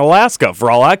frickin' Alaska for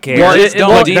all I care.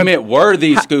 Don't deem it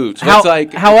worthy, Scoots.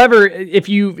 However, if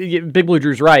Big Blue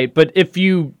Drew's right, but if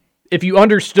you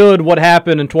understood what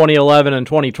happened in 2011 and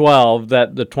 2012,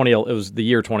 it was the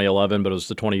year 2011, but it was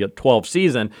the 2012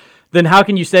 season, then how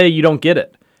can you say you don't get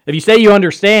it? If you say you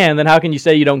understand, then how can you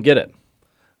say you don't get it?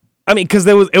 I mean, because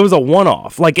it was a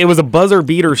one-off. It was a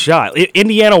buzzer-beater shot.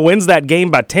 Indiana wins that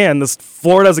game by 10. The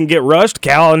floor doesn't get rushed.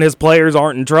 Cal and his players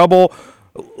aren't in trouble.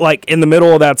 In the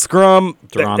middle of that scrum,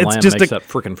 Deron Lamb makes that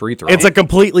freaking free throw. It's a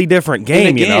completely different game.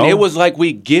 And again, it was like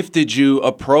we gifted you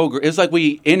a program. It's like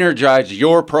we energized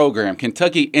your program.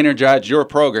 Kentucky energized your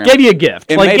program. Gave you a gift.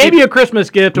 Gave you a Christmas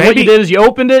gift. And what you did is you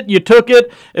opened it, you took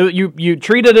it, you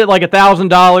treated it like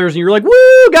 $1,000, and you're like,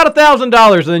 woo, got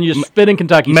 $1,000, and then you spit in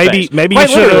Kentucky's face. Maybe quite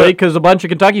you should have, because a bunch of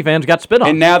Kentucky fans got spit on.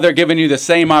 And now they're giving you the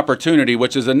same opportunity,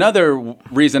 which is another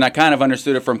reason I kind of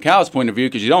understood it from Cal's point of view,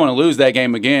 because you don't want to lose that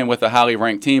game again with a highly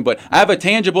ranked team. But I have a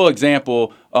tangible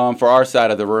example for our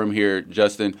side of the room here,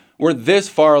 Justin. We're this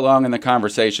far along in the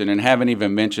conversation and haven't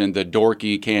even mentioned the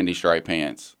dorky candy stripe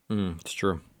pants. It's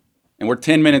true. And we're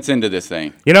 10 minutes into this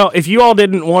thing. If you all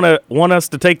didn't want us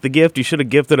to take the gift, you should have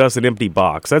gifted us an empty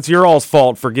box. That's your all's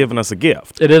fault for giving us a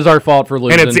gift. It is our fault for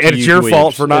losing. And it's your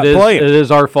fault for not playing. It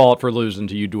is our fault for losing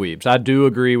to you dweebs. I do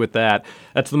agree with that.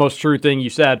 That's the most true thing you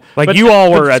said. Like, but, you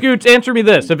all were but at- Scoots, answer me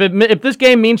this. If this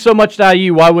game means so much to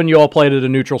IU, why wouldn't you all play it at a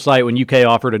neutral site when UK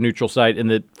offered a neutral site in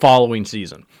the following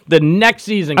season? The next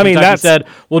season, Kentucky said,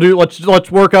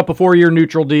 let's work up a 4-year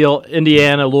neutral deal,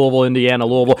 Indiana,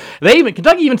 Louisville.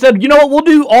 Kentucky even said, you know what,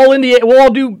 we'll all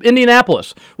do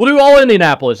Indianapolis. We'll do all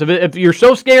Indianapolis. If you're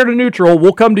so scared of neutral,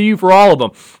 we'll come to you for all of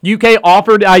them. UK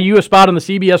offered IU a spot in the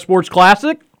CBS Sports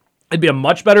Classic. It'd be a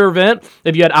much better event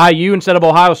if you had IU instead of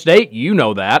Ohio State. You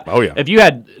know that. Oh, yeah. If you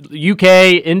had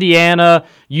UK, Indiana,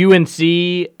 UNC,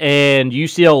 and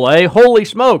UCLA, holy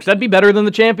smokes, that'd be better than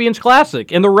the Champions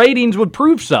Classic. And the ratings would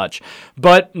prove such.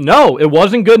 But no, it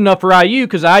wasn't good enough for IU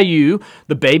because IU,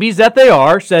 the babies that they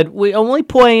are, said, we only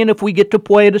playing if we get to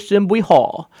play at Assembly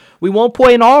Hall. We won't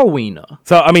play in our arena.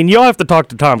 So, I mean, you'll have to talk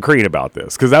to Tom Crean about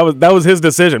this because that was his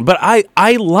decision. But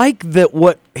I like that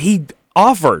what he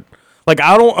offered. Like,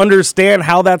 I don't understand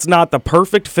how that's not the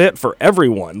perfect fit for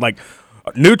everyone. Like,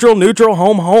 neutral,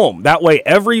 home. That way,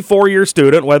 every 4-year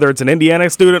student, whether it's an Indiana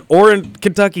student or a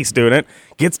Kentucky student,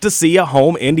 gets to see a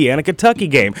home Indiana-Kentucky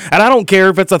game. And I don't care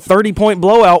if it's a 30-point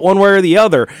blowout one way or the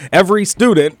other. Every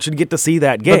student should get to see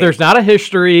that game. But there's not a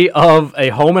history of a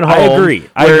home and home. I agree.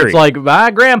 It's like my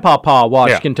grandpapa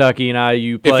watched Kentucky and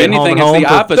IU play home and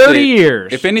home for 30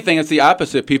 years. If anything, it's the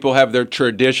opposite. People have their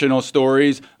traditional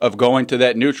stories of going to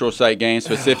that neutral site game.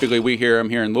 Specifically, we hear them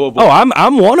here in Louisville. Oh,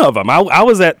 I'm one of them. I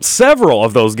was at several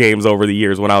of those games over the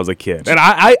years when I was a kid. And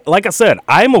I like I said,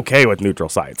 I'm okay with neutral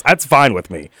sites. That's fine with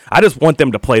me. I just want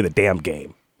them to play the damn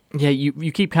game. Yeah,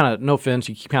 you keep kind of, no offense,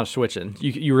 you keep kind of switching.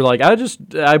 You were like,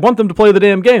 I want them to play the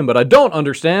damn game, but I don't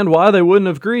understand why they wouldn't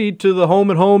have agreed to the home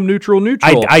and home neutral.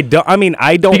 I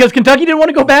don't. Because Kentucky didn't want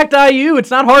to go back to IU.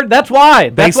 It's not hard. That's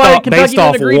why. That's why Kentucky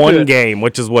didn't agree to it. Based off one game,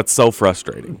 which is what's so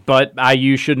frustrating. But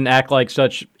IU shouldn't act like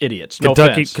such idiots. No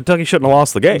offense. Kentucky shouldn't have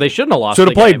lost the game. They shouldn't have lost the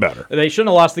game. Should have played better. They shouldn't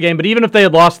have lost the game, but even if they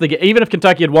had lost the game, even if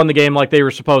Kentucky had won the game like they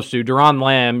were supposed to, Duron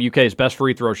Lamb, UK's best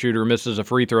free throw shooter, misses a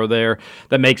free throw there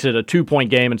that makes it a 2-point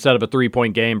game instead of a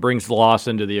 3-point game, brings the loss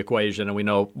into the equation, and we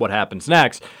know what happens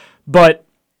next. But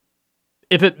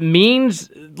if it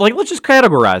means, like, let's just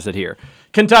categorize it here.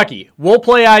 Kentucky, we'll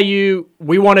play IU.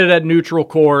 We want it at neutral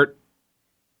court.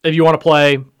 If you want to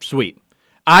play, sweet.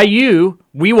 IU,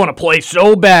 we want to play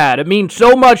so bad. It means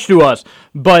so much to us,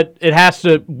 but it has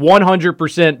to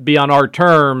 100% be on our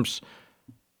terms.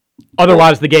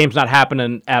 Otherwise, the game's not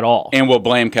happening at all. And we'll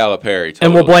blame Calipari. Totally.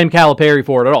 And we'll blame Calipari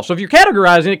for it at all. So if you're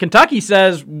categorizing it, Kentucky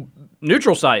says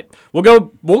neutral site.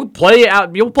 We'll play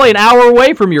out. You'll play an hour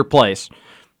away from your place.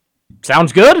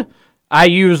 Sounds good.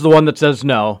 IU is the one that says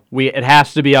no. It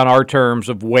has to be on our terms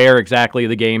of where exactly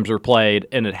the games are played,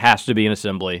 and it has to be in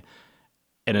Assembly,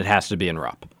 and it has to be in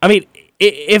Rupp. I mean,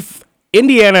 if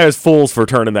Indiana is fools for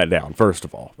turning that down, first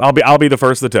of all, I'll be the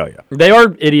first to tell you they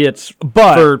are idiots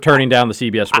for turning down the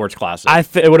CBS Sports Classic.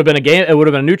 It would have been a game. It would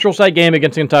have been a neutral site game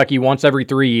against Kentucky once every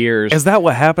 3 years. Is that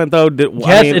what happened though?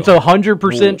 Yes, it's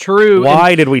 100% true.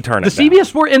 Why did we turn it down? The CBS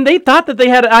Sport, and they thought that they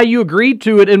had IU agreed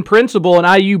to it in principle,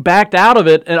 and IU backed out of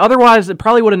it, and otherwise it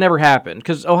probably would have never happened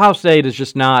because Ohio State is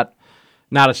just not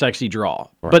a sexy draw.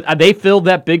 Right. But they filled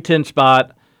that Big Ten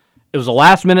spot. It was a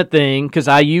last-minute thing because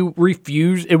IU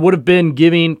refused. It would have been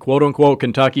giving, quote-unquote,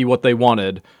 Kentucky what they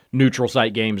wanted, neutral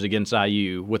site games against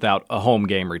IU without a home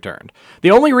game returned.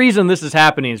 The only reason this is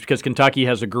happening is because Kentucky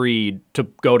has agreed to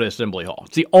go to Assembly Hall.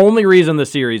 It's the only reason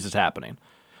this series is happening.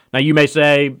 Now, you may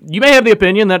have the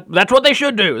opinion that that's what they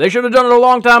should do. They should have done it a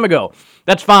long time ago.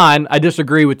 That's fine. I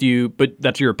disagree with you, but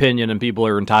that's your opinion, and people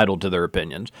are entitled to their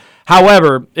opinions.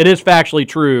 However, it is factually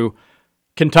true.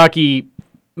 Kentucky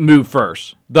move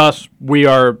first. Thus, we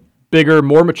are bigger,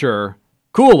 more mature,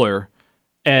 cooler,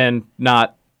 and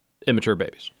not immature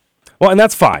babies. Well, and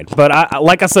that's fine. But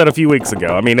like I said a few weeks ago,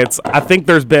 I mean, I think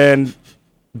there's been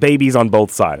babies on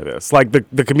both sides of this. Like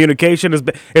the communication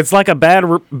it's like a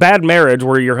bad marriage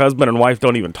where your husband and wife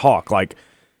don't even talk. Like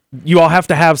you all have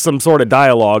to have some sort of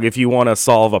dialogue if you want to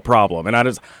solve a problem. And I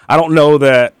don't know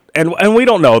that. And we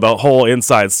don't know the whole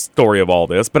inside story of all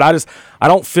this, but I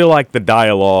don't feel like the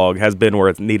dialogue has been where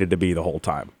it needed to be the whole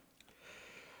time.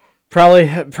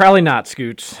 Probably not,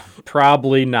 Scoots.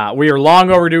 Probably not. We are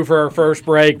long overdue for our first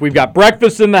break. We've got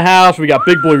breakfast in the house. We got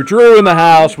Big Blue Drew in the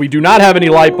house. We do not have any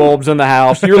light bulbs in the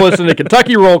house. You're listening to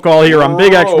Kentucky Roll Call here on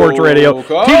Big X Sports Radio.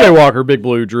 TJ Walker, Big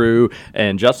Blue Drew,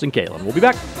 and Justin Kalen. We'll be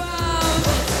back.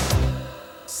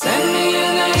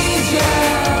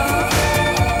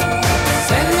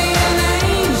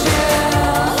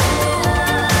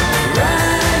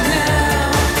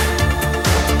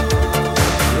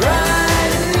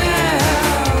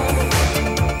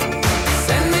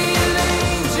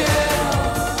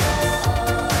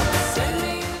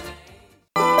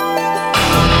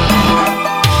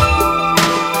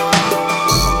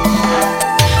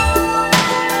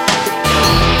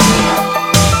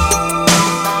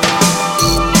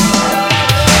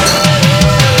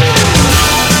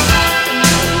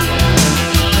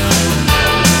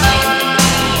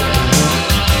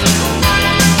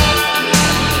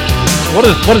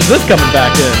 What is this coming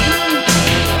back in?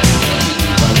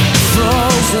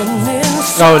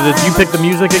 Oh, did you pick the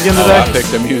music again today? I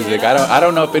picked the music. I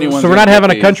don't know if anyone's. So we're not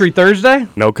having a Country Thursday?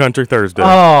 No Country Thursday. Oh,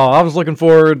 I was looking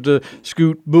forward to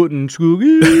Scoot Bootin'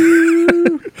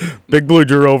 Scoogie. Big Blue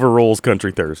Drew overrules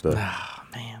Country Thursday.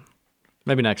 Man,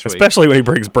 maybe next week. Especially when he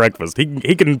brings breakfast. He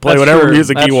can play That's whatever true.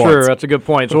 music he wants. That's true. That's a good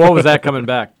point. So what was that coming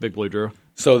back, Big Blue Drew?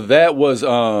 So that was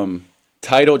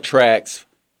title tracks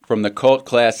from the cult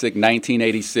classic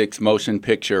 1986 motion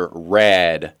picture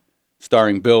Rad,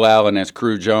 starring Bill Allen as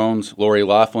Crew Jones. Lori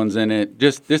Loughlin's in it.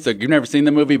 You've never seen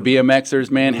the movie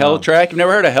BMXers, man? No. Hell Track? You've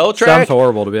never heard of Hell Track? Sounds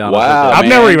horrible, to be honest. Wow, I've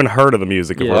never even heard of the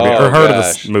music or heard of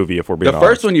this movie, if we're being honest. The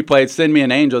first one you played, Send Me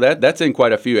an Angel, that's in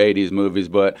quite a few 80s movies,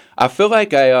 but I feel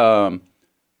like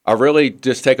I really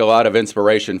just take a lot of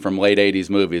inspiration from late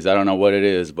 80s movies. I don't know what it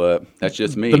is, but that's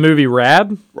just me. The movie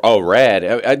Rad? Oh, Rad.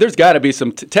 There's got to be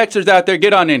some texters out there.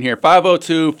 Get on in here.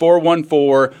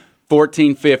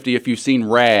 502-414-1450 if you've seen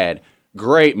Rad.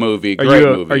 Great movie.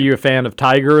 Are you a fan of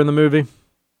Tiger in the movie?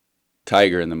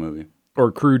 Tiger in the movie.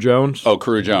 Or Crew Jones? Oh,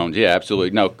 Crew Jones. Yeah,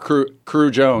 absolutely. No,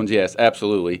 Crew Jones. Yes,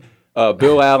 absolutely.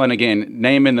 Bill Allen, again,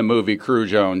 name in the movie Crew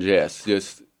Jones. Yes.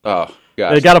 Just, oh,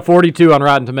 gosh. They got a 42 on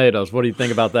Rotten Tomatoes. What do you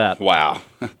think about that? Wow.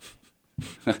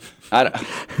 Out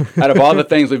of all the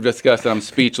things we've discussed, I'm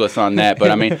speechless on that.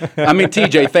 But I mean,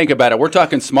 TJ, think about it. We're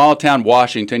talking small town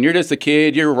Washington. You're just a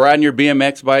kid. You're riding your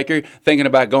BMX bike. You're thinking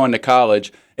about going to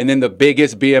college. And then the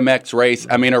biggest BMX race,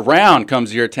 around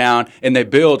comes to your town, and they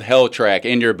build Hell Track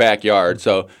in your backyard.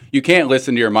 So you can't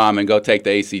listen to your mom and go take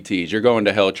the ACTs. You're going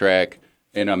to Hell Track,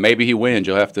 and maybe he wins.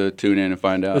 You'll have to tune in and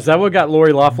find out. Is that what got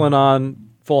Lori Loughlin on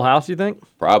Full House, you think?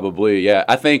 Probably, yeah.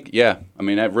 I think, yeah.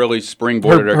 That really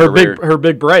springboarded her career. Her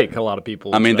big break, a lot of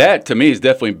people. That to me is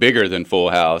definitely bigger than Full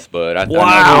House, but I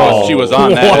know she was on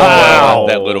that as well,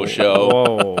 that little show.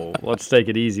 Whoa, let's take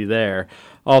it easy there.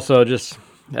 Also, just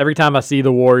every time I see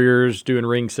the Warriors doing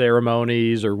ring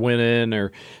ceremonies or winning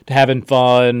or having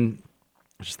fun,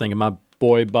 I just think of my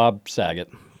boy Bob Saget,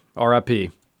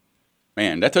 R.I.P.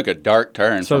 Man, that took a dark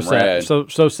turn so from sad. Rad.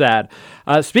 So sad.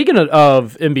 Speaking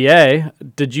of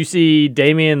NBA, did you see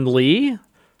Damian Lee,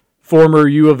 former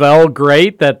U of L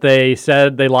great that they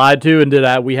said they lied to and did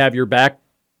a "We Have Your Back"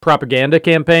 propaganda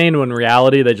campaign when in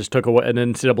reality they just took an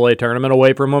NCAA tournament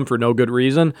away from him for no good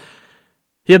reason?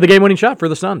 He had the game-winning shot for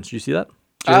the Suns. Did you see that?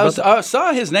 I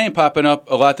saw his name popping up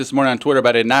a lot this morning on Twitter,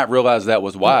 but I did not realize that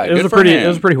was why. It was a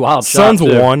pretty wild shot. Suns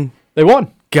won. They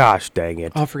won. Gosh dang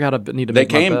it! Oh, I forgot I need to. They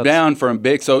make my came bets. down from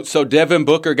big. So Devin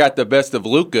Booker got the best of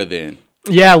Luka then.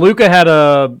 Yeah, Luka had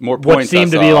More what points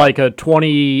seemed to be like a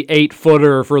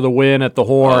 28-footer for the win at the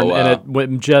Horn, and it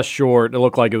went just short. It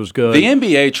looked like it was good. The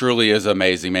NBA truly is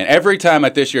amazing, man. Every time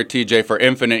at this year, TJ, for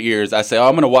infinite years, I say,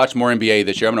 I'm going to watch more NBA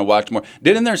this year. I'm going to watch more.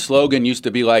 Didn't their slogan used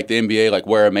to be like the NBA, like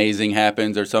where amazing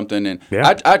happens or something? And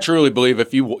yeah. I truly believe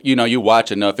if you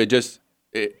watch enough,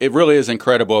 it really is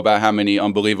incredible about how many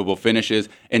unbelievable finishes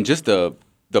and just the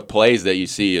plays that you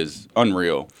see is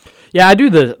unreal. Yeah, I do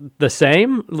the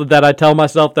same, that I tell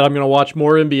myself that I'm going to watch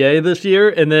more NBA this year,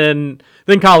 and then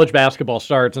college basketball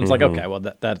starts, and it's like, okay, well,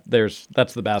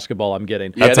 that's the basketball I'm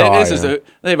getting. Yeah,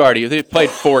 they've played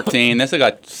 14. This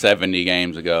got 70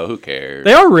 games ago. Who cares?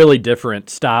 They are really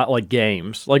different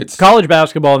games. College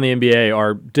basketball and the NBA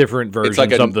are different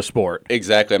versions of the sport.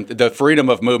 Exactly. The freedom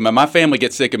of movement. My family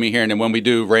gets sick of me hearing, and when we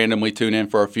do randomly tune in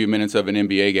for a few minutes of an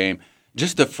NBA game,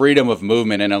 just the freedom of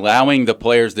movement and allowing the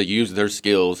players to use their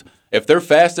skills. If they're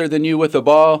faster than you with the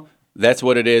ball, that's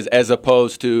what it is, as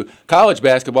opposed to college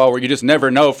basketball where you just never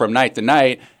know from night to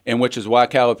night, and which is why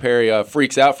Calipari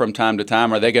freaks out from time to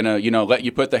time. Are they going to, let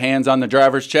you put the hands on the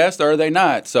driver's chest, or are they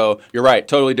not? So you're right,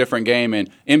 totally different game, and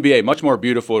NBA, much more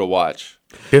beautiful to watch.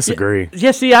 Disagree.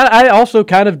 Yeah, see, I also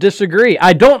kind of disagree.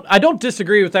 I don't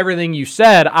disagree with everything you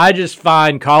said. I just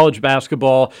find college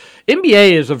basketball,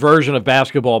 NBA is a version of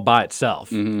basketball by itself.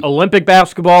 Mm-hmm. Olympic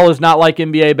basketball is not like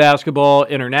NBA basketball.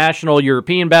 International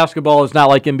European basketball is not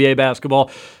like NBA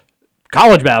basketball.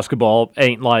 College basketball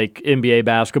ain't like NBA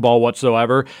basketball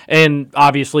whatsoever. And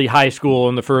obviously high school,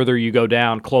 and the further you go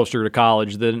down closer to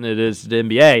college than it is to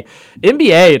NBA.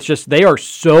 NBA, it's just they are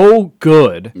so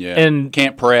good. Yeah. And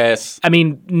can't press.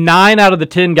 9 out of the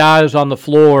 10 guys on the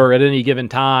floor at any given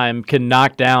time can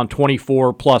knock down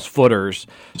 24-plus footers.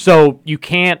 So you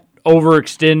can't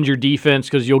overextend your defense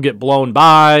because you'll get blown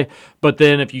by. But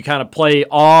then if you kind of play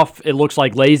off, it looks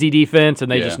like lazy defense,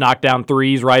 and they just knock down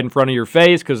threes right in front of your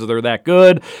face because they're that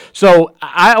good. So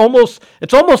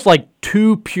it's almost like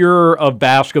too pure of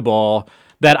basketball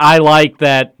that I like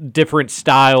that different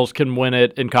styles can win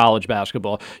it in college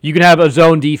basketball. You can have a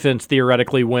zone defense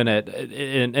theoretically win it,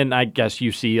 and I guess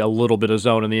you see a little bit of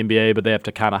zone in the NBA, but they have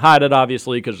to kind of hide it,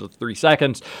 obviously, because it's 3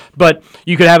 seconds. But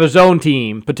you could have a zone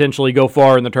team potentially go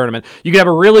far in the tournament. You could have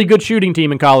a really good shooting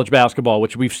team in college basketball,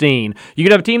 which we've seen. You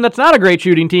could have a team that's not a great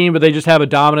shooting team, but they just have a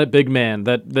dominant big man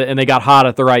and they got hot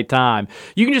at the right time.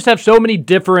 You can just have so many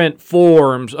different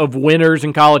forms of winners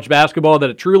in college basketball that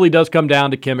it truly does come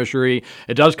down to chemistry.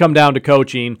 It does come down to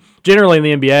coaching. Generally in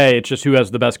the NBA, it's just who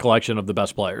has the best collection of the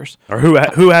best players. Or who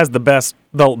has the best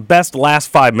last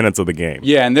 5 minutes of the game.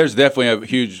 Yeah, and there's definitely a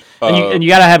huge... and you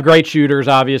got to have great shooters,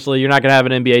 obviously. You're not going to have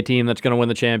an NBA team that's going to win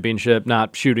the championship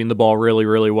not shooting the ball really,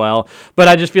 really well. But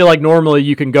I just feel like normally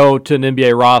you can go to an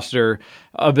NBA roster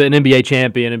of an NBA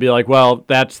champion and be like, well,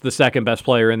 that's the second best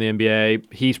player in the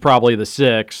NBA. He's probably the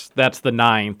 6th. That's the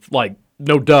 9th. Like,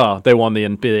 no duh, they won the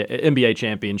NBA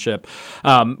championship.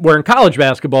 Where in college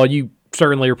basketball, you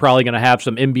certainly are probably going to have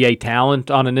some NBA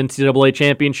talent on an NCAA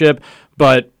championship,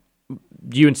 but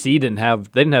UNC didn't have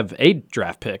a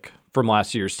draft pick from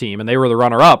last year's team, and they were the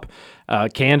runner-up.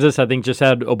 Kansas, I think, just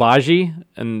had Obaji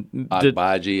and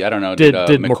Obaji. I don't know. Did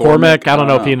McCormick? I don't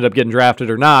know if he ended up getting drafted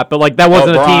or not. But like that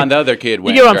wasn't a team. The other kid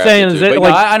went. You get what I'm saying? Is that,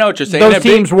 like, I know what you're saying. Those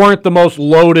teams weren't the most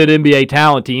loaded NBA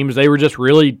talent teams. They were just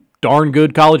really darn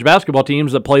good college basketball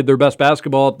teams that played their best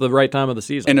basketball at the right time of the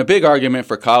season. And a big argument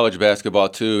for college basketball,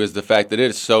 too, is the fact that it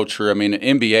is so true. I mean,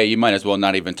 NBA, you might as well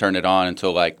not even turn it on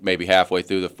until like maybe halfway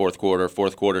through the fourth quarter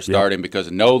starting,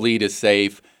 because no lead is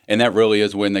safe. And that really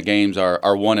is when the games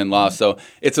are won and lost. So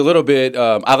it's a little bit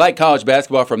I like college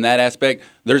basketball from that aspect.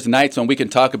 There's nights when we can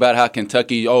talk about how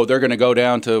Kentucky, they're going to go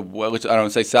down to, I don't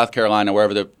say South Carolina,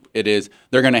 wherever it is.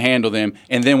 They're going to handle them.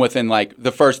 And then within like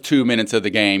the first 2 minutes of the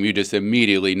game, you just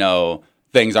immediately know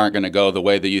things aren't going to go the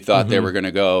way that you thought they were going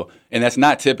to go. And that's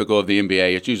not typical of the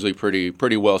NBA. It's usually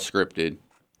pretty well scripted.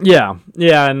 Yeah,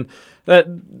 and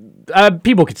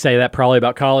people could say that probably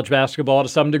about college basketball to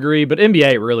some degree, but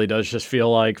NBA really does just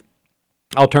feel like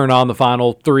I'll turn on the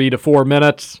final 3 to 4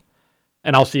 minutes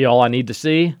and I'll see all I need to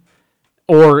see,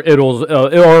 or it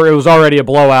was already a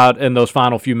blowout and those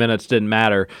final few minutes didn't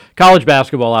matter. College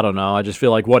basketball, I don't know. I just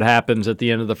feel like what happens at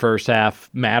the end of the first half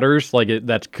matters. Like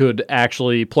that could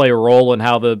actually play a role in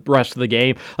how the rest of the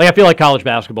game. Like I feel like college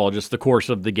basketball, just the course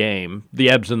of the game,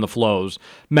 the ebbs and the flows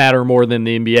matter more than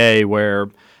the NBA, where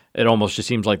it almost just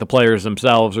seems like the players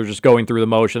themselves are just going through the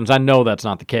motions. I know that's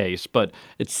not the case, but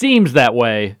it seems that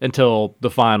way until the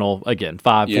final, again,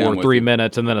 5, 4, 3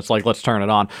 minutes, and then it's like, let's turn it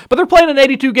on. But they're playing an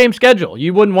 82-game schedule.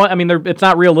 You wouldn't want, it's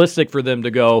not realistic for them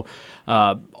to go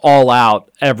all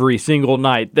out every single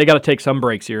night. They got to take some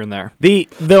breaks here and there.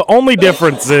 The only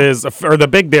difference is, or the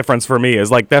big difference for me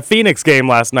is, like that Phoenix game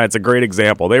last night's a great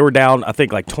example. They were down, I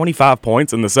think, like 25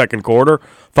 points in the second quarter.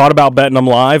 Thought about betting them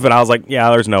live, and I was like, yeah,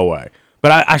 there's no way.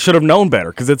 But I should have known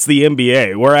better because it's the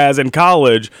NBA. Whereas in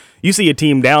college, you see a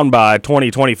team down by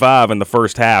 20, 25 in the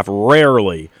first half.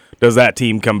 Rarely does that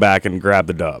team come back and grab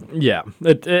the dub. Yeah.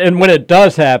 And when it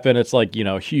does happen, it's like,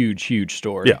 huge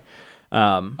story. Yeah.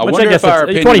 I guess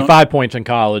 25 points in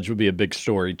college would be a big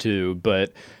story too,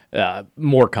 but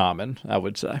more common, I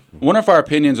would say. I wonder if our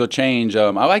opinions will change. I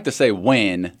like to say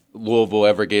when Louisville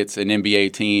ever gets an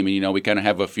NBA team. And, we kind of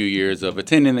have a few years of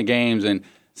attending the games and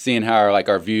seeing how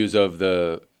our views of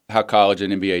how college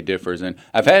and NBA differs. And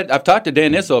I've talked to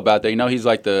Dan Issel about that. He's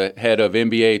like the head of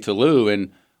NBA to Lou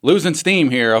and losing steam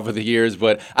here over the years.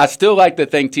 But I still like to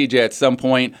think, TJ, at some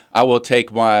point I will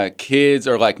take my kids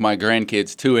or like my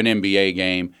grandkids to an NBA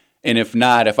game. And if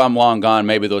not, if I'm long gone,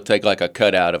 maybe they'll take like a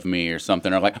cutout of me or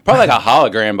something, or probably like a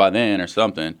hologram by then or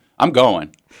something. I'm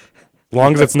going. As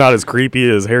long as it's not as creepy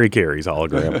as Harry Carey's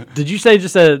hologram. Did you say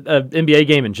just a NBA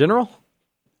game in general?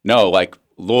 No, like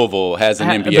Louisville has an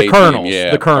NBA the Colonels, team.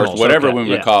 Yeah, the Colonels. Or whatever we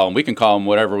would call them. We can call them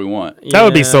whatever we want. That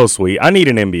would be so sweet. I need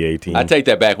an NBA team. I take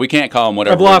that back. We can't call them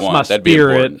whatever we want.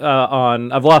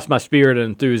 I've lost my spirit and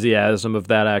enthusiasm of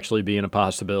that actually being a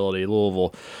possibility.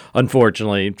 Louisville,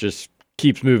 unfortunately, just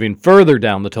keeps moving further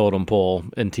down the totem pole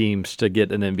in teams to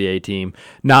get an NBA team.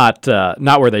 Not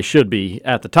where they should be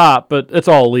at the top, but it's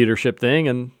all a leadership thing.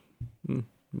 And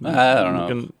I don't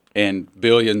know. And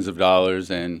billions of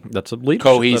dollars and that's a leadership,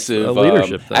 cohesive that's a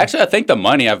leadership thing. Actually, I think the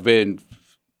money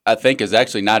is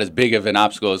actually not as big of an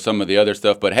obstacle as some of the other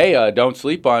stuff. But hey, don't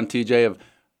sleep on TJ of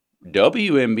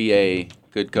WNBA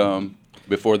could come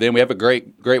before then. We have a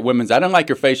great women's. I don't like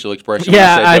your facial expression.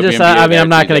 Yeah, I'm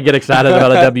not going to get excited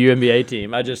about a WNBA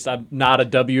team. I'm not a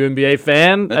WNBA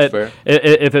fan. That's fair.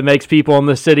 If it makes people in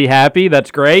the city happy,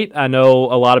 that's great. I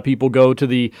know a lot of people go to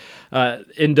the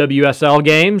NWSL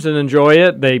games and enjoy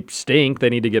it. They stink. They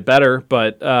need to get better.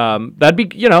 But that'd be,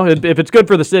 if it's good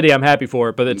for the city, I'm happy for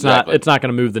it. But it's not going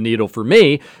to move the needle for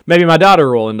me. Maybe my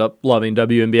daughter will end up loving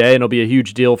WNBA, and it'll be a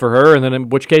huge deal for her. And then in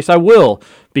which case I will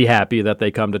be happy that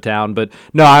they come to town. But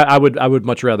no, I would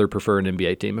much rather prefer an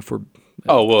NBA team if we're.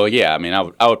 Oh well, yeah. I mean,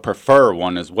 I would prefer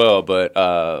one as well, but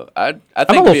I think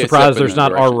I'm a little surprised there's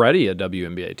not already a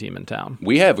WNBA team in town.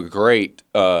 We have a great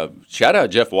shout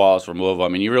out Jeff Wallace from Louisville. I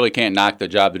mean, you really can't knock the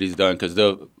job that he's done because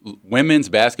the women's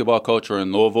basketball culture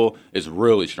in Louisville is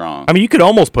really strong. I mean, you could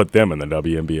almost put them in the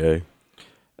WNBA.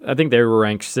 I think they were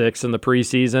ranked 6th in the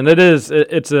preseason.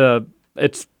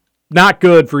 It's not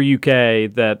good for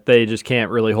UK that they just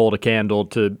can't really hold a candle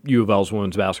to U of L's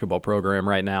women's basketball program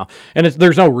right now. And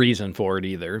there's no reason for it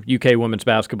either. UK women's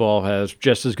basketball has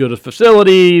just as good as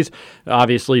facilities,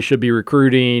 obviously should be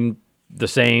recruiting the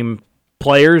same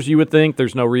players, you would think.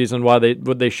 There's no reason why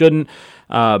they shouldn't.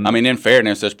 I mean, in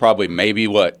fairness, there's probably maybe,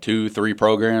 2-3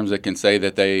 programs that can say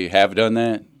that they have done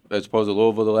that. As opposed to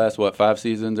Louisville the last 5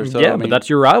 seasons or so. Yeah, but that's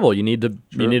your rival. You need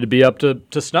to be up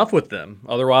to snuff with them.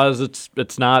 Otherwise,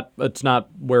 it's not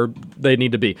where they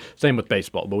need to be. Same with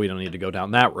baseball, but we don't need to go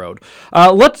down that road.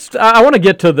 I want to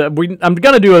get to I'm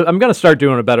gonna start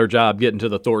doing a better job getting to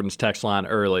the Thornton's text line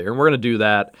earlier, and we're gonna do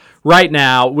that right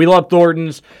now. We love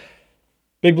Thornton's.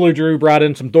 Big Blue Drew brought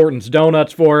in some Thornton's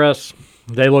donuts for us.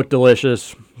 They look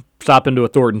delicious. Stop into a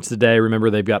Thornton's today. Remember,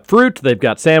 they've got fruit, they've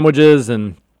got sandwiches,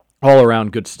 and all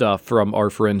around good stuff from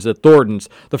our friends at Thornton's.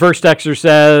 The first texter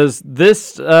says,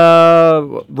 this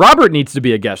Robert needs to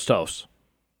be a guest host.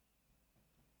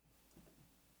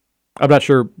 I'm not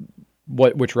sure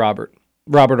which Robert.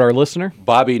 Robert, our listener?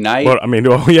 Bobby Knight? Well,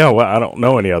 I don't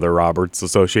know any other Roberts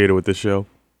associated with this show.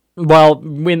 Well,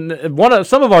 when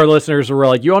some of our listeners were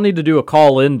like, you all need to do a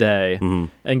call-in day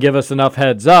and give us enough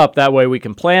heads up. That way we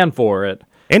can plan for it.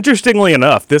 Interestingly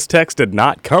enough, this text did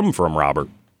not come from Robert.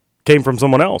 Came from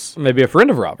someone else. Maybe a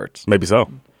friend of Robert's. Maybe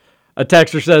so. A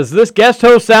texter says, this guest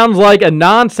host sounds like a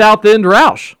non-South End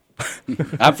Roush.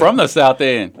 I'm from the South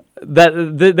End. I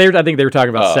think they were talking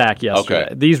about SAC yesterday.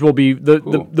 Okay. These will be,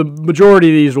 the majority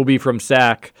of these will be from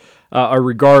SAC, or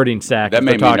regarding SAC. That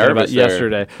made me nervous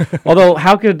yesterday. Although,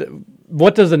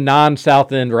 what does a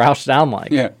non-South End Roush sound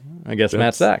like? Yeah. I guess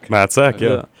Matt Sack. Matt Sack,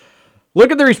 yeah. Look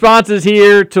at the responses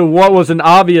here to what was an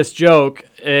obvious joke,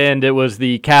 and it was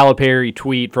the Calipari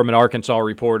tweet from an Arkansas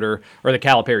reporter, or the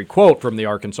Calipari quote from the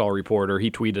Arkansas reporter.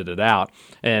 He tweeted it out,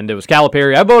 and it was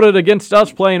Calipari, I voted against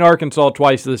us playing Arkansas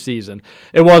twice this season.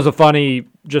 It was a funny,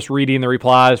 just reading the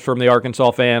replies from the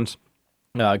Arkansas fans.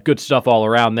 Good stuff all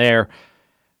around there.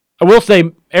 I will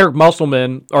say, Eric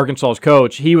Musselman, Arkansas's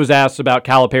coach, he was asked about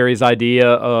Calipari's idea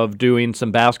of doing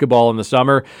some basketball in the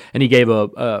summer, and he gave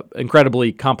a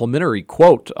incredibly complimentary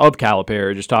quote of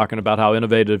Calipari, just talking about how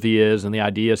innovative he is and the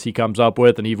ideas he comes up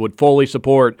with, and he would fully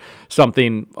support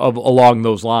something along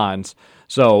those lines.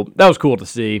 So that was cool to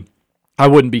see. I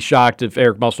wouldn't be shocked if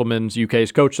Eric Musselman's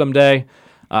UK's coach someday.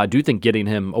 I do think getting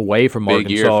him away from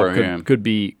Arkansas could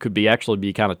be actually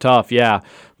be kind of tough, yeah.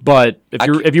 But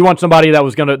if you want somebody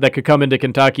that could come into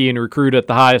Kentucky and recruit at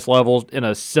the highest levels in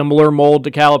a similar mold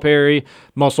to Calipari,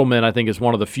 Musselman I think is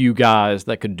one of the few guys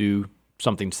that could do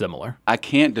something similar. I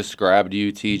can't describe to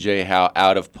you, TJ, how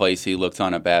out of place he looks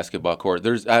on a basketball court.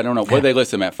 I don't know where they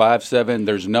list him at 5'7".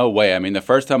 There's no way. I mean, the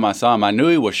first time I saw him, I knew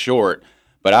he was short,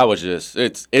 but I was just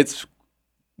it's.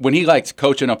 When he likes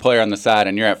coaching a player on the side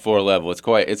and you're at floor level,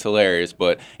 it's hilarious.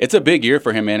 But it's a big year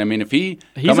for him, man. I mean, if he's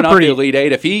coming off the Elite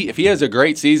Eight, if he has a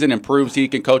great season and proves he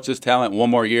can coach this talent one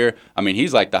more year, I mean,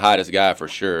 he's like the hottest guy for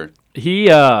sure.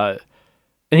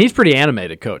 And he's pretty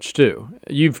animated coach, too.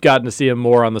 You've gotten to see him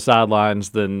more on the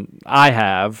sidelines than I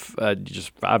have.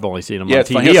 I've only seen him on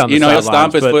TV on the sidelines. He'll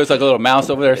stomp his foot. It's like a little mouse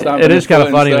over there stomping It is kind of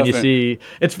funny when you see.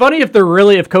 It's funny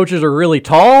if coaches are really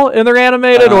tall and they're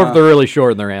animated, or if they're really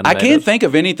short and they're animated. I can't think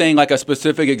of anything like a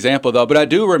specific example, though, but I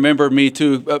do remember me,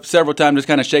 too, several times just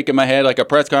kind of shaking my head, like a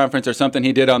press conference or something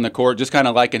he did on the court, just kind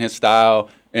of liking his style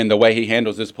and the way he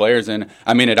handles his players. And,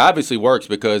 I mean, it obviously works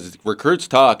because recruits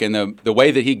talk, and the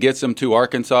way that he gets them to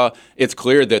Arkansas, it's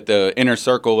clear that the inner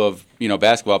circle of,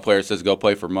 basketball players says go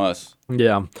play for Muss.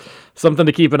 Yeah. Something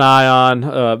to keep an eye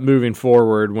on moving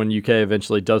forward when UK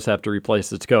eventually does have to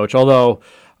replace its coach. Although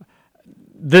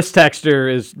this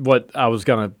texter is what I was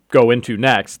going to go into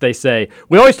next. They say,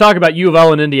 we always talk about U of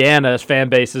L and Indiana as fan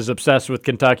bases obsessed with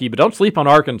Kentucky, but don't sleep on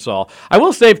Arkansas. I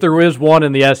will say if there is one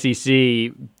in the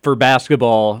SEC for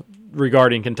basketball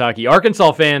regarding Kentucky,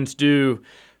 Arkansas fans you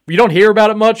don't hear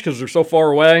about it much because they're so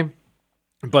far away,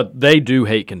 but they do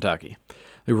hate Kentucky.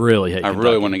 They really hate Kentucky. I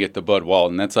really want to get to Bud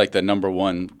Walton. That's like the number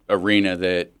one arena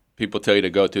that people tell you to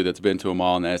go to that's been to them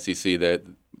all in the SEC that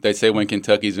they say when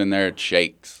Kentucky's in there, it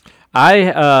shakes.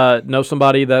 I know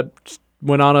somebody that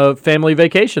went on a family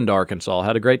vacation to Arkansas,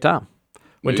 had a great time.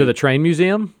 Went to the train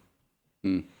museum.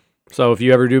 So if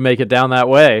you ever do make it down that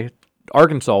way,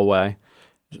 Arkansas way,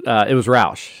 it was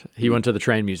Roush. He went to the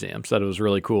train museum, said it was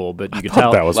really cool, but you could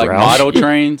tell that was like Roush. model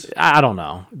trains. I don't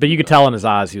know, but you could tell in his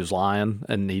eyes he was lying,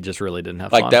 and he just really didn't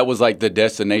have Like fun. that was like the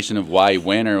destination of why he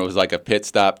went, or it was like a pit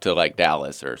stop to like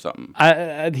Dallas or something.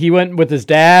 He went with his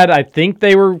dad. I think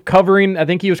he was covering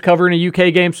a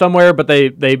UK game somewhere, but they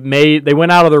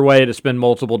went out of their way to spend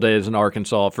multiple days in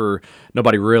Arkansas for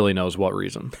nobody really knows what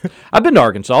reason. I've been to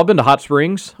Arkansas. I've been to Hot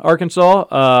Springs,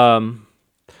 Arkansas.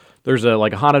 There's a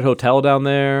haunted hotel down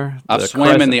there. I've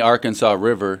swam in the Arkansas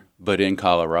River, but in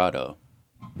Colorado.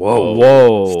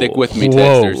 Whoa. Stick with me, Whoa.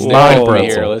 texters. Stick Whoa. with me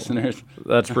here, listeners.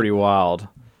 That's pretty wild.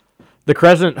 The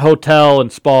Crescent Hotel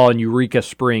and Spa in Eureka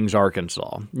Springs,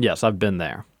 Arkansas. Yes, I've been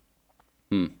there.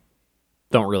 Don't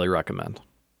really recommend.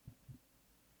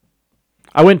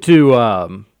 I went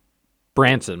to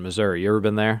Branson, Missouri. You ever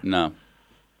been there? No.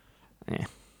 Yeah.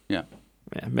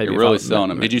 Yeah, maybe you're really selling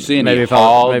them. Did you see any if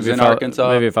hogs in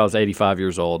Arkansas? Maybe if I was 85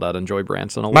 years old, I'd enjoy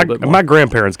Branson a little bit more. My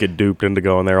grandparents get duped into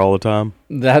going there all the time.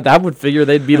 That would figure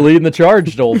they'd be leading the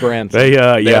charge to old Branson. They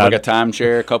have like a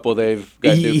timeshare. A couple they've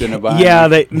got duped into buying. Yeah,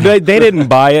 they didn't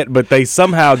buy it, but they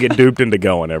somehow get duped into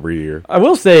going every year. I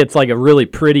will say it's like a really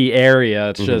pretty area.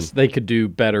 It's just they could do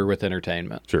better with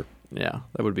entertainment. Sure. Yeah,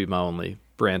 that would be my only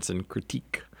Branson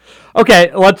critique.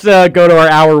 Okay, let's go to our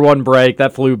hour one break.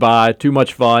 That flew by. Too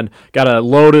much fun. Got a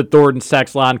loaded Thornton's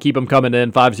text line. Keep them coming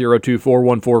in.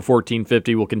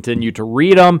 502-414-1450. We'll continue to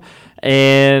read them.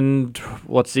 And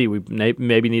let's see. We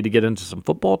maybe need to get into some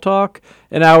football talk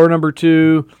in hour number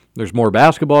 2. There's more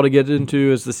basketball to get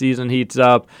into as the season heats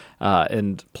up.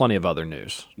 And plenty of other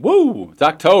news. Woo! It's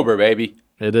October, baby.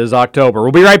 It is October.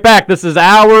 We'll be right back. This is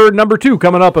hour number 2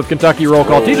 coming up of Kentucky Roll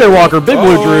Call. TJ Walker, Big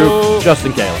Blue Drew,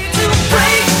 Justin Kalen.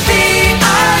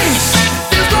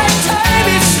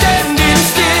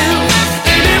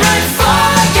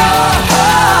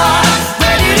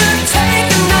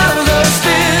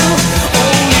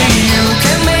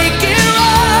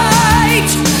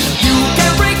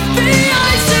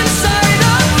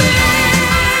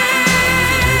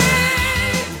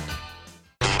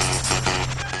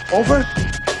 Over?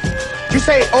 You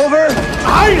say over?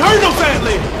 I ain't heard no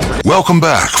family. Welcome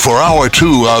back for hour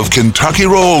 2 of Kentucky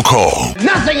Roll Call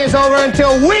Nothing is over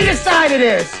until we decide it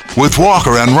is. with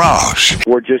Walker and Roush.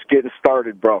 We're just getting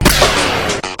started, bro.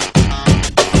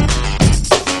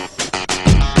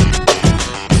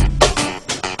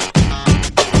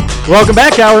 Welcome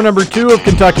back. Hour number 2 of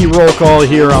Kentucky Roll Call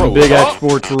here on Big X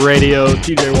Sports Radio.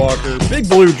 TJ Walker, Big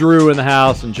Blue Drew in the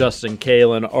house, and Justin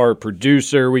Kalen, our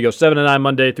producer. We go 7 to 9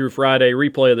 Monday through Friday.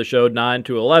 Replay of the show 9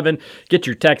 to 11. Get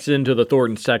your texts into the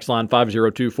Thornton's text line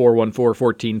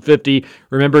 502-414-1450.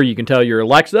 Remember, you can tell your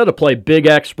Alexa to play Big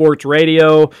X Sports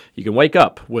Radio. You can wake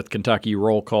up with Kentucky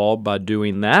Roll Call by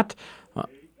doing that.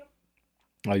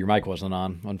 Oh, your mic wasn't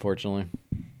on, unfortunately.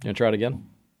 You want to try it again?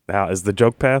 Now, is the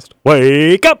joke passed?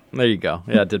 Wake up! There you go.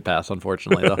 Yeah, it did pass,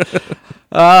 unfortunately, though.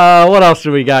 What else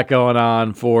do we got going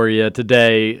on for you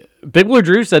today? Big Blue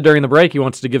Drew said during the break he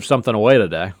wants to give something away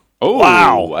today. Oh,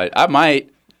 wow. I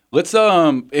might. Let's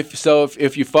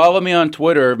if you follow me on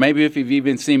Twitter, maybe if you've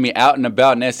even seen me out and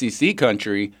about in SEC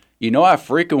country, you know I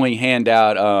frequently hand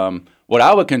out what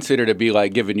I would consider to be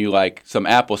like giving you like some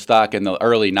Apple stock in the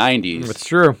early 90s. It's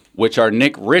true. Which are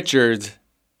Nick Richards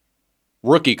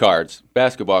rookie cards,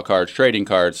 basketball cards, trading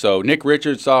cards. So Nick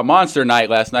Richards saw a monster night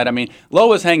last night. I mean,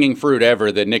 lowest hanging fruit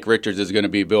ever that Nick Richards is going to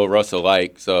be Bill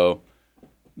Russell-like. So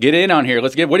get in on here.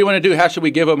 What do you want to do? How should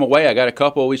we give them away? I got a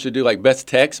couple. We should do like best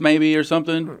text maybe or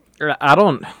something.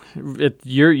 However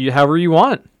you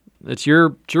want. It's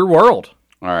your world.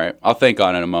 All right. I'll think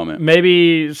on it in a moment.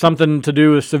 Maybe something to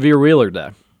do with Severe Wheeler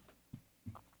Day.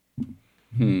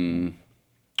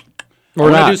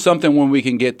 We're going to do something when we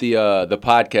can get the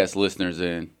podcast listeners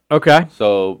in. Okay.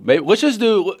 So maybe, let's just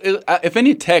do, if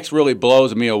any text really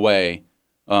blows me away,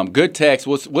 good text,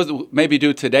 we'll maybe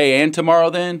do today and tomorrow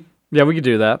then. Yeah, we could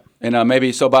do that. And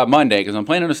maybe so by Monday, because I'm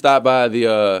planning to stop by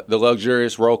the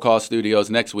luxurious Roll Call Studios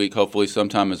next week, hopefully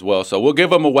sometime as well. So we'll give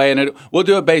them away, and we'll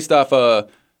do it based off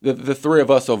the three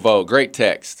of us will vote. Great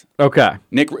text. Okay.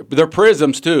 They're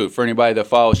prisms, too, for anybody that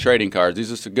follows trading cards.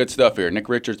 These are some good stuff here. Nick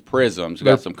Richards prisms. We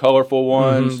got some colorful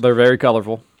ones. They're very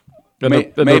colorful.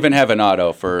 May even have an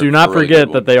auto for. Do not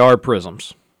forget that they are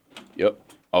prisms. Yep.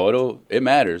 Oh, it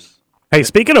matters. Hey,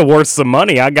 speaking of worth some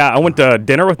money, I went to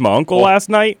dinner with my uncle last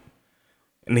night,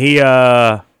 and he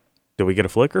did Did we get a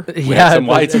flicker? Yeah, some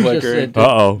lights it's flickering.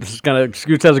 Uh-oh.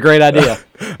 Scoots has a great idea.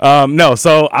 No,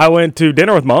 so I went to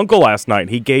dinner with my uncle last night.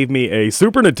 He gave me a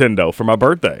Super Nintendo for my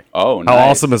birthday. Oh, nice. How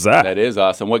awesome is that? That is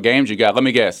awesome. What games you got? Let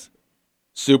me guess.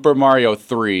 Super Mario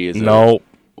 3 is No.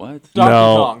 What?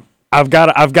 Kong. I've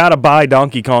got to buy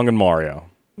Donkey Kong and Mario.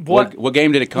 What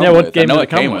game did it come Yeah, with? what game I know did it it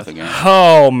come came with? with a game.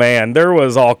 Oh man, there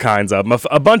was all kinds of them.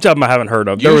 A bunch of them I haven't heard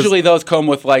of. Usually those come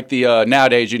with like the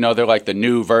nowadays, they're like the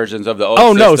new versions of the old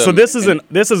Oh no, system. so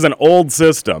this is an old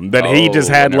system that he just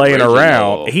had an laying original.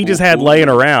 around. He just had laying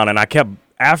around, and I kept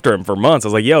after him for months. I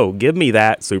was like, "Yo, give me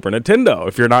that Super Nintendo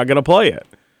if you're not gonna play it."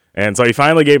 And so he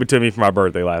finally gave it to me for my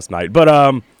birthday last night. But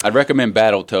I'd recommend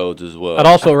Battletoads as well. I'd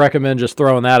also recommend just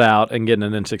throwing that out and getting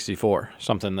an N64,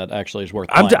 something that actually is worth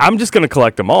playing. I'm just gonna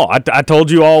collect them all. I told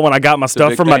you all when I got my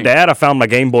stuff from my dad. I found my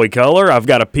Game Boy Color.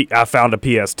 I found a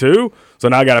PS2. So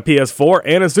now I got a PS4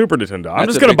 and a Super Nintendo. I'm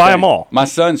just gonna buy them all. My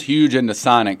son's huge into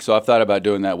Sonic, so I've thought about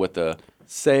doing that with the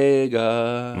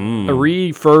Sega. A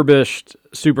refurbished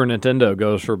Super Nintendo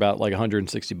goes for about like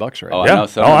 $160 right Oh, now. I know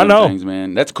some of them things,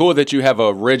 man. That's cool that you have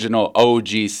an original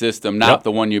OG system, not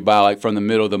the one you buy like from the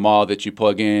middle of the mall that you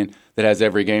plug in that has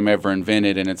every game ever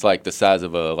invented, and it's like the size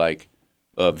of a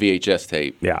VHS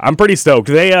tape. Yeah, I'm pretty stoked.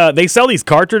 They sell these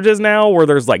cartridges now where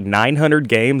there's like 900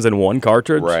 games in one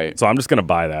cartridge. Right. So I'm just gonna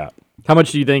buy that. How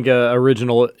much do you think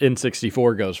original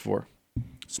N64 goes for?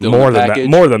 Still more than that.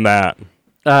 More than that.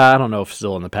 I don't know if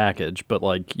still in the package, but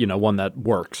like, one that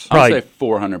works. I'd say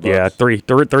 $400. Yeah, three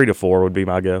to four would be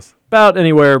my guess. About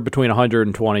anywhere between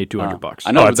 $120,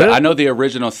 $200. I know the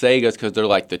original Segas because they're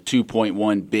like the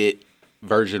 2.1 bit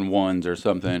version ones or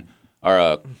something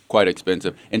are quite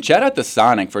expensive. And shout out to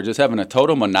Sonic for just having a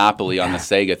total monopoly on the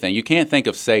Sega thing. You can't think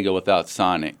of Sega without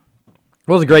Sonic.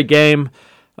 It was a great game.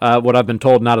 What I've been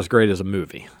told, not as great as a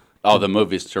movie. Oh, the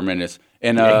movie's tremendous.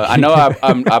 And I know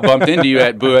I bumped into you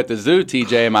at Boo at the Zoo,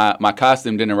 TJ. My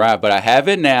costume didn't arrive, but I have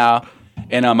it now.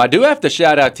 And I do have to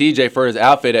shout out TJ for his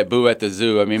outfit at Boo at the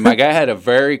Zoo. I mean, my guy had a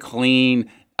very clean,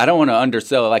 I don't want to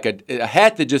undersell it, like a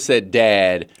hat that just said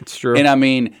Dad. It's true. And I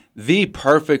mean, the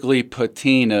perfectly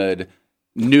patinaed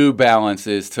New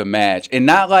Balances to match. And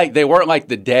they weren't like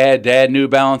the dad New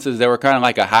Balances. They were kind of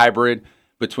like a hybrid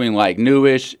between like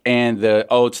newish and the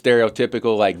old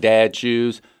stereotypical like dad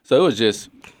shoes. So it was just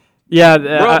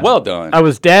well done. I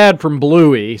was Dad from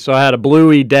Bluey, so I had a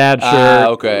Bluey Dad shirt.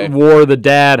 Okay. Wore the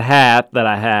Dad hat that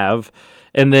I have.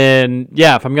 And then,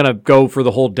 if I'm going to go for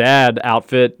the whole Dad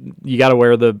outfit, you got to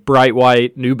wear the bright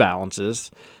white New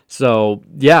Balances. So,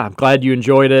 I'm glad you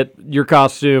enjoyed it. Your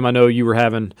costume, I know you were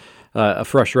having a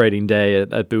frustrating day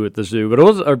at Boo at the Zoo, but it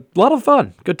was a lot of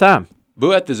fun. Good time.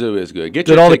 Boo at the Zoo is good.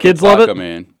 Did all the kids love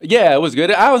it? Yeah, it was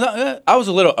good. I was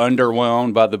a little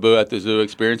underwhelmed by the Boo at the Zoo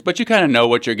experience, but you kind of know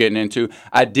what you're getting into.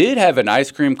 I did have an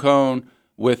ice cream cone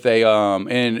with a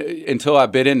and until I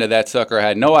bit into that sucker, I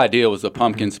had no idea it was a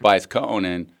pumpkin spice cone,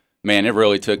 and man, it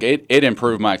really took it. It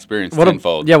improved my experience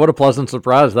tenfold. What a pleasant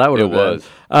surprise that would have been.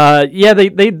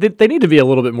 They need to be a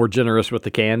little bit more generous with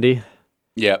the candy.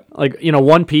 Yep. Like,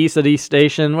 one piece at each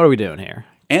station. What are we doing here?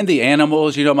 And the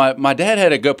animals, my dad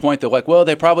had a good point that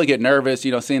they probably get nervous,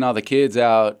 seeing all the kids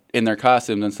out in their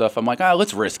costumes and stuff. I'm like,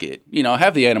 let's risk it.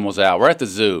 Have the animals out. We're at the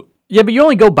zoo. Yeah, but you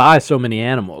only go by so many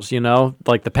animals,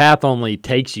 Like the path only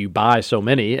takes you by so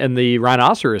many, and the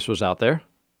rhinoceros was out there.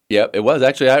 Yep, it was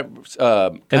actually out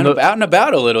and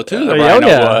about a little too. The rhino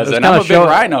was, and I'm a big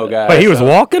rhino guy. But he was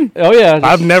walking. Oh yeah,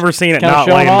 I've never seen it not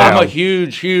laying down. I'm a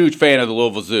huge fan of the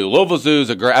Louisville Zoo. Louisville Zoo's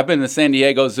I've been to the San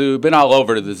Diego Zoo, been all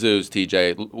over to the zoos.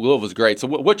 TJ, Louisville's great. So,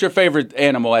 what's your favorite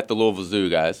animal at the Louisville Zoo,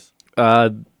 guys?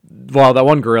 That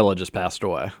one gorilla just passed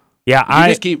away. Yeah, I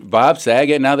just keep Bob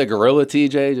Saget now the gorilla.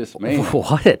 TJ, just man.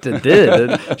 What it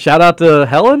did? Shout out to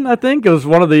Helen. I think it was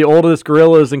one of the oldest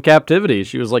gorillas in captivity.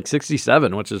 She was like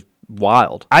 67, which is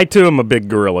wild. I too am a big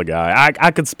gorilla guy. I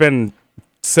could spend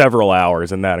several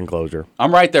hours in that enclosure.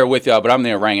 I'm right there with y'all, but I'm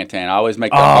the orangutan. I always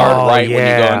make the hard right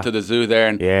when you go into the zoo there,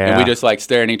 and we just like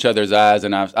stare in each other's eyes.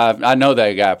 And I know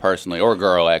that guy personally, or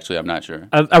girl actually. I'm not sure.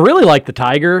 I really like the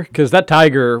tiger because that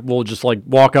tiger will just like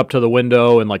walk up to the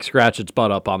window and like scratch its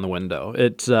butt up on the window.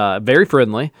 It's very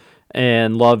friendly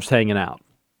and loves hanging out.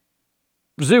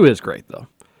 Zoo is great though.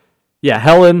 Yeah,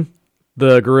 Helen,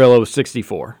 the gorilla, was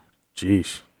 64.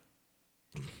 Jeez,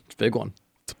 it's a big one.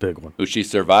 It's a big one. Who she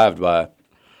survived by.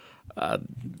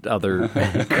 Other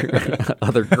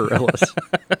gorillas.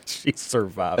 She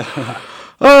survived.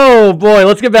 Oh, boy.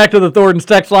 Let's get back to the Thornton's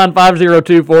text line,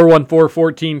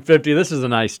 502-414-1450. This is a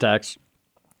nice text.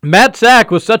 Matt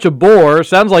Sack was such a bore.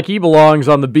 Sounds like he belongs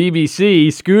on the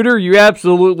BBC. Scooter, you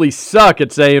absolutely suck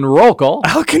at saying roll call.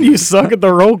 How can you suck at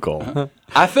the roll call?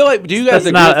 I feel like, do you guys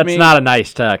agree with me? That's not a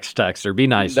nice texter. Be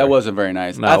nice. That wasn't very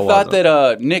nice. No, I it thought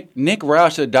wasn't. that Nick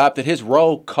Roush adopted his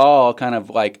roll call kind of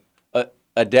like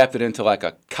adapted into like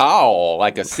a call,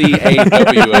 like a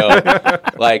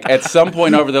CAWL, like at some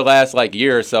point over the last like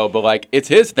year or so. But like it's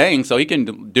his thing, so he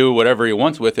can do whatever he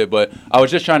wants with it. But I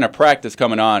was just trying to practice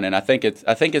coming on, and I think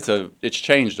it's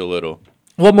changed a little.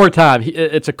 One more time.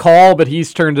 It's a call, but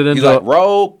he's turned it into He's like,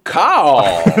 roll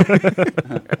call.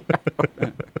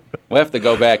 We'll have to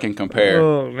go back and compare.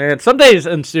 Oh, man. Some days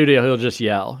in studio, he'll just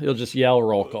yell. He'll just yell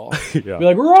roll call. Yeah. Be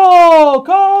like, roll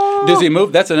call! Does he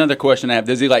move? That's another question I have.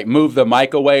 Does he like move the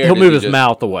mic away? Or He'll does move he his just...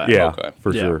 mouth away. Yeah, Okay.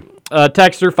 for sure.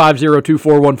 Texter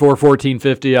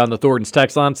 502-414-1450 on the Thornton's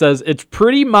text line says, it's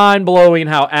pretty mind-blowing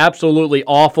how absolutely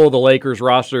awful the Lakers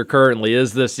roster currently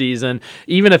is this season.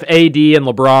 Even if AD and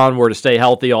LeBron were to stay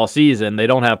healthy all season, they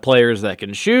don't have players that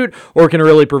can shoot or can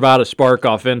really provide a spark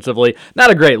offensively.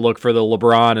 Not a great look for the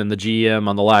LeBron and the GM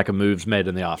on the lack of moves made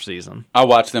in the offseason. I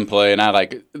watch them play, and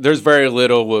there's very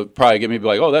little would probably get me to be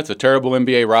like, oh, that's a terrible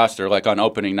NBA roster, like on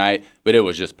opening night, but it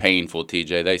was just painful,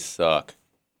 TJ. They suck.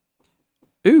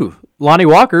 Ooh, Lonnie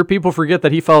Walker, people forget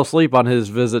that he fell asleep on his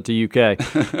visit to UK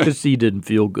because he didn't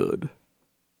feel good.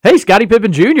 Hey, Scottie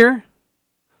Pippen Jr.,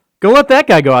 go let that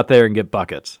guy go out there and get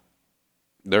buckets.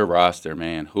 Their roster,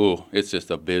 man, it's just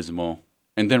abysmal.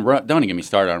 And then don't even get me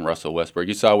started on Russell Westbrook.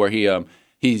 You saw where he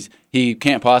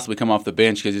can't possibly come off the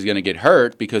bench because he's going to get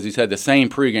hurt because he's had the same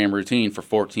pregame routine for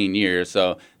 14 years.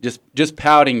 So just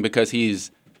pouting because he's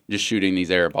just shooting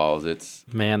these air balls. He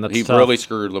tough. really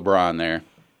screwed LeBron there.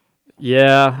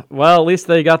 Yeah, well, at least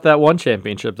they got that one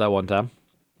championship that one time.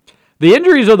 The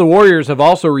injuries of the Warriors have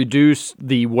also reduced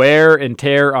the wear and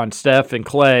tear on Steph and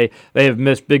Clay. They have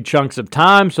missed big chunks of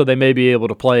time, so they may be able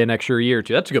to play an extra year or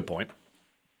two. That's a good point.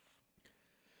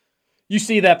 You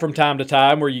see that from time to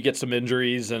time where you get some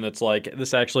injuries, and it's like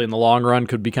this actually in the long run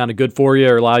could be kind of good for you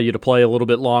or allow you to play a little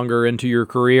bit longer into your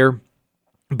career.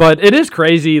 But it is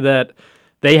crazy that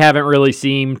they haven't really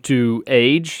seemed to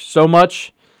age so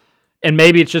much. And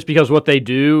maybe it's just because what they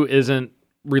do isn't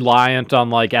reliant on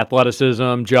like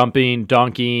athleticism, jumping,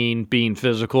 dunking, being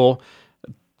physical.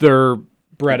 Their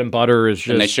bread and butter is just...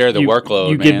 And they share the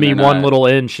workload, You man. give me one little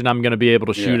inch and I'm going to be able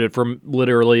to shoot Yeah. it from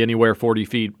literally anywhere 40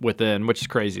 feet within, which is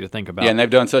crazy to think about. Yeah, and they've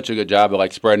done such a good job of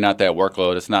like spreading out that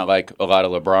workload. It's not like a lot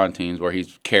of LeBron teams where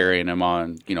he's carrying them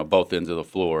on, both ends of the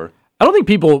floor. I don't think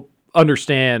people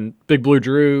understand Big Blue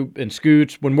Drew and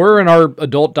Scoots. When we're in our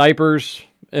adult diapers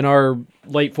in our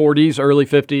late 40s, early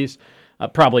 50s,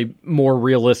 probably more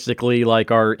realistically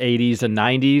like our 80s and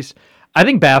 90s, I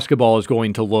think basketball is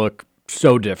going to look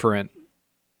so different.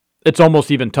 It's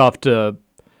almost even tough to...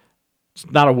 It's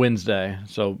not a Wednesday,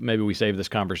 so maybe we save this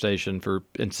conversation for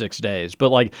in 6 days. But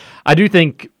like, I do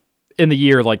think in the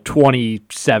year like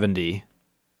 2070,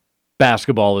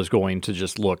 basketball is going to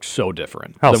just look so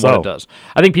different than what it does.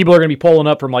 I think people are going to be pulling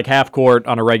up from like half court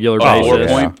on a regular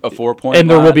basis. A 4 point and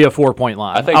line. there will be a 4-point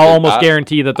line. I think I'll almost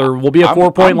guarantee that there will be a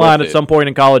 4-point line at some point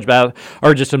in college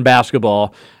or just in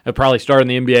basketball. It'll probably start in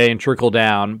the NBA and trickle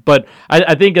down. But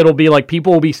I think it'll be like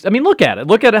people will be... I mean, look at it.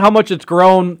 Look at how much it's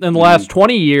grown in the last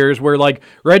 20 years where like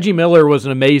Reggie Miller was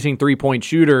an amazing 3-point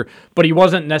shooter, but he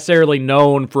wasn't necessarily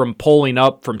known from pulling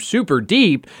up from super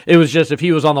deep. It was just if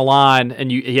he was on the line and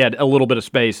he had a little bit of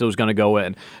space, it was going to go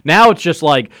in. Now it's just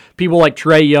like people like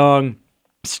Trae Young,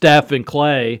 Steph, and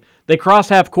Clay, they cross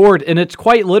half court, and it's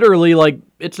quite literally like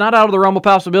it's not out of the realm of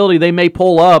possibility. They may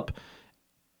pull up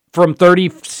from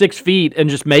 36 feet and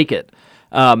just make it.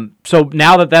 So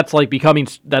now that's like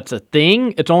that's a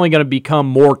thing, it's only going to become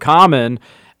more common,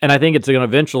 and I think it's going to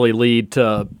eventually lead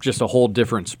to just a whole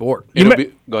different sport.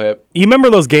 Go ahead. You remember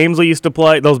those games we used to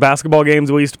play, those basketball games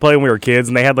we used to play when we were kids,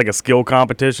 and they had like a skill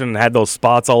competition and had those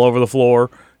spots all over the floor,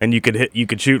 and you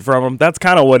could shoot from them? That's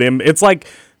kind of what it's like.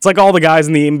 It's like all the guys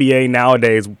in the NBA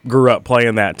nowadays grew up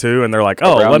playing that too, and they're like,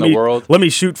 oh, let me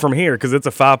shoot from here because it's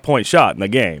a 5-point shot in the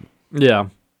game. Yeah.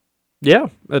 Yeah,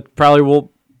 it probably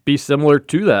will be similar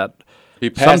to that. Be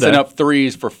passing up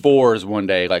threes for fours one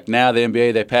day. Like now the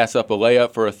NBA, they pass up a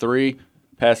layup for a three.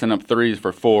 Passing up threes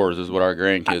for fours is what our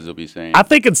grandkids will be saying. I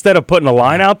think instead of putting a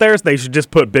line out there, they should just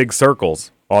put big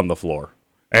circles on the floor.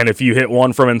 And if you hit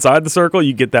one from inside the circle,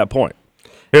 you get that point.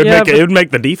 It would make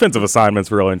the defensive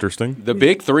assignments real interesting. The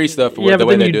big three stuff, the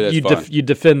way they do that's fun. You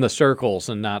defend the circles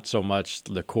and not so much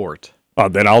the court.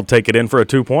 Then I'll take it in for a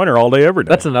 2-pointer all day, every day.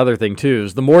 That's another thing, too,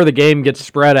 is the more the game gets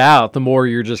spread out, the more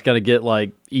you're just going to get,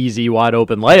 like, easy,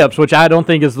 wide-open layups, which I don't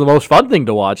think is the most fun thing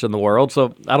to watch in the world.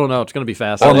 So, I don't know. It's going to be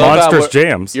fascinating. Or monstrous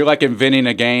jams. You're, like, inventing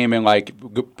a game and, like,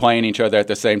 playing each other at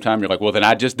the same time. You're like, well, then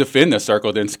I just defend the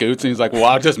circle, then Scoots. And he's like, well,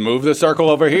 I'll just move the circle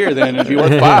over here, then, if you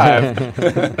work 5.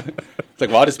 It's like,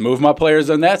 well, I'll just move my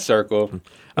players in that circle.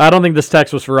 I don't think this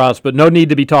text was for us, but no need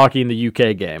to be talking the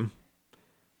UK game.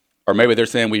 Or maybe they're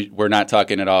saying we're not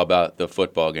talking at all about the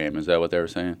football game. Is that what they were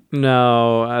saying?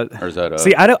 No. Or is that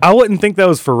See, I wouldn't think that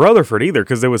was for Rutherford either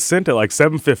because it was sent at like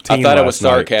 7:15. I thought it was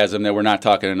sarcasm that we're not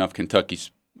talking enough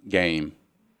Kentucky's game.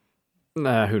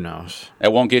 Who knows?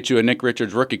 That won't get you a Nick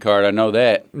Richards rookie card. I know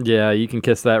that. Yeah, you can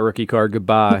kiss that rookie card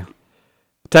goodbye.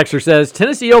 Texter says,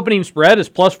 Tennessee opening spread is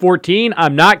plus 14.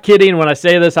 I'm not kidding when I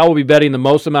say this. I will be betting the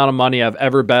most amount of money I've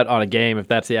ever bet on a game if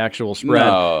that's the actual spread.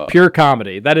 No. Pure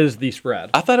comedy. That is the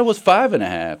spread. I thought it was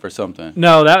 5.5 or something.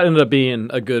 No, that ended up being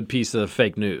a good piece of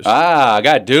fake news. I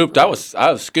got duped. I was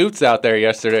Scoots out there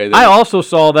yesterday. I also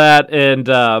saw that, and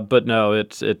but no,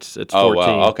 it's 14. Oh,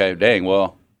 wow. Okay, dang.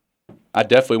 Well, I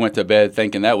definitely went to bed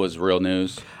thinking that was real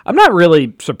news. I'm not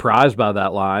really surprised by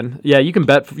that line. Yeah, you can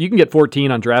get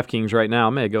 14 on DraftKings right now. I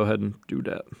may go ahead and do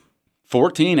that.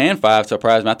 14 and 5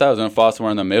 surprised me. I thought it was going to fall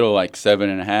somewhere in the middle, like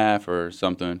 7.5 or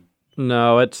something.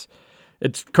 No, it's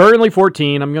currently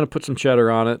 14. I'm going to put some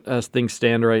cheddar on it as things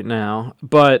stand right now.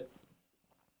 But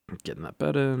getting that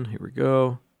bet in. Here we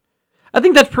go. I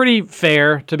think that's pretty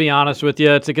fair, to be honest with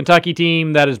you. It's a Kentucky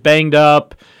team that is banged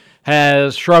up,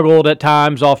 has struggled at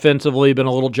times offensively, been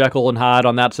a little Jekyll and Hyde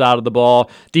on that side of the ball.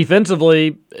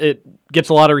 Defensively, it gets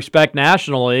a lot of respect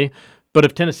nationally, but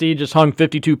if Tennessee just hung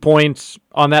 52 points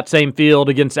on that same field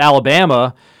against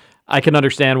Alabama, I can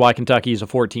understand why Kentucky's a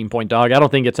 14-point dog. I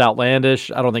don't think it's outlandish.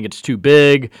 I don't think it's too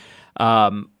big. I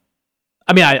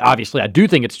do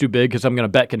think it's too big because I'm going to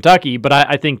bet Kentucky, but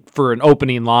I think for an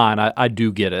opening line, I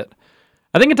do get it.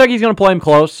 I think Kentucky's going to play them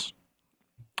close.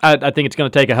 I think it's going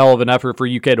to take a hell of an effort for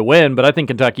UK to win, but I think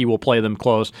Kentucky will play them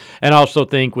close. And I also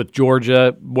think with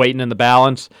Georgia waiting in the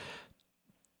balance,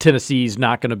 Tennessee's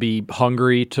not going to be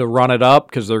hungry to run it up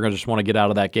because they're going to just want to get out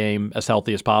of that game as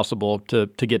healthy as possible to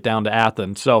get down to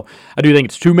Athens. So I do think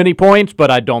it's too many points,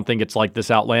 but I don't think it's like this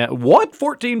outland. What?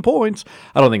 14 points?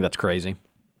 I don't think that's crazy.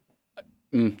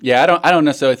 Yeah, I don't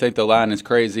necessarily think the line is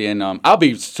crazy, and I'll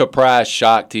be surprised,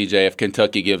 shocked, TJ, if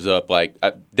Kentucky gives up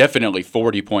definitely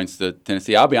 40 points to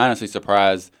Tennessee. I'll be honestly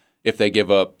surprised if they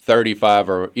give up 35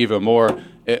 or even more,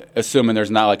 assuming there's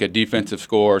not like a defensive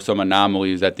score or some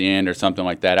anomalies at the end or something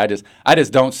like that. I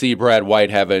just don't see Brad White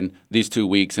having these 2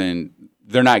 weeks, and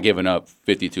they're not giving up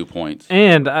 52 points.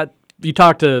 And you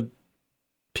talk to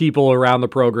people around the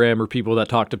program or people that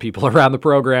talk to people around the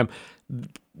program,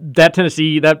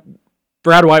 that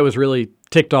Brad White was really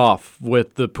ticked off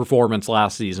with the performance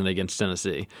last season against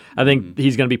Tennessee. I think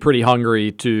he's going to be pretty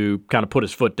hungry to kind of put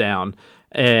his foot down.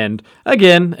 And,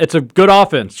 again, it's a good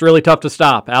offense. It's really tough to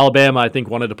stop. Alabama, I think,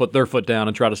 wanted to put their foot down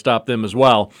and try to stop them as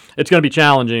well. It's going to be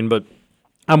challenging, but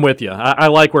I'm with you. I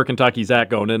like where Kentucky's at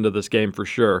going into this game for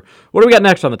sure. What do we got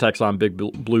next on the text line, Big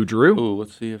Blue Drew? Ooh,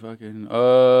 let's see if I can.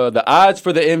 The odds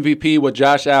for the MVP with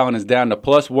Josh Allen is down to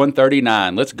plus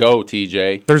 139. Let's go,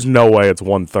 TJ. There's no way it's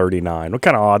 139. What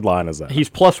kind of odd line is that? He's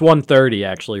plus 130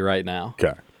 actually right now.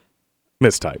 Okay.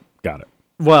 Mistype. Got it.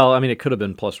 Well, I mean, it could have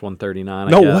been plus 139.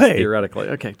 No I guess, way. Theoretically.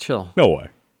 Okay, chill. No way.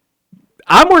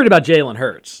 I'm worried about Jalen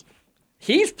Hurts.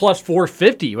 He's plus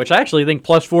 450, which I actually think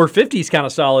plus 450 is kind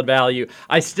of solid value.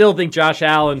 I still think Josh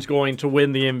Allen's going to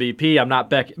win the MVP. I'm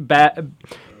not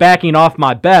backing off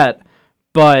my bet,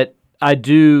 but I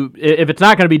do. If it's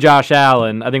not going to be Josh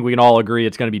Allen, I think we can all agree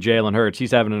it's going to be Jalen Hurts.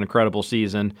 He's having an incredible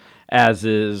season, as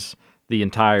is the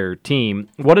entire team.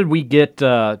 What did we get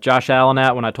Josh Allen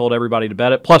at when I told everybody to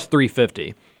bet it? Plus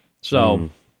 350. So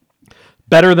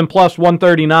better than plus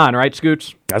 139, right,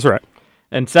 Scoots? That's right.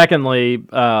 And secondly,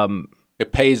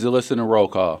 it pays to listen to roll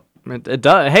call. It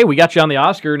does. Hey, we got you on the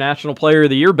Oscar National Player of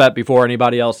the Year bet before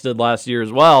anybody else did last year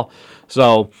as well.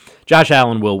 So Josh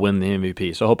Allen will win the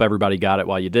MVP. So I hope everybody got it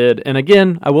while you did. And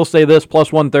again, I will say this,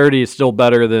 plus 130 is still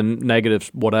better than negative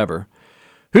whatever.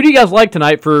 Who do you guys like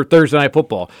tonight for Thursday Night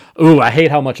Football? Ooh, I hate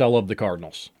how much I love the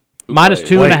Cardinals. Minus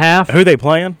 2.5. Who are they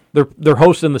playing? They're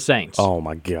hosting the Saints. Oh,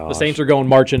 my God. The Saints are going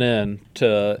marching in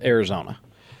to Arizona.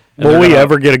 Will we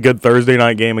ever get a good Thursday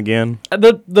night game again?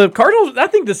 The Cardinals, I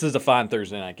think this is a fine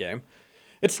Thursday night game.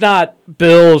 It's not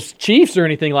Bills, Chiefs, or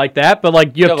anything like that, but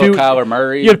like you have two Kyler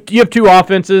Murray. You have two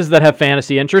offenses that have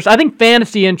fantasy interest. I think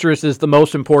fantasy interest is the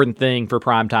most important thing for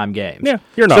primetime games. Yeah,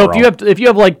 you're not so wrong. if you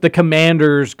have like the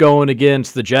Commanders going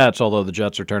against the Jets, although the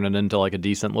Jets are turning into like a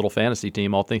decent little fantasy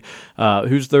team, I'll think.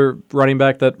 Who's their running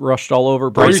back that rushed all over?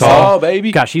 Breece Hall,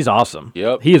 baby. Gosh, he's awesome.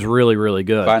 Yep, he is really, really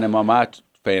good. Find him on my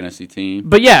fantasy team.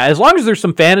 But yeah, as long as there's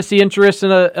some fantasy interest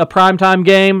in a primetime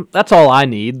game, that's all I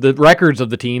need. The records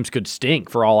of the teams could stink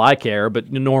for all I care,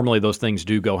 but normally those things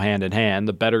do go hand in hand.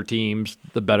 The better teams,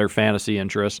 the better fantasy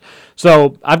interest.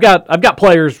 So I've got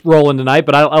players rolling tonight,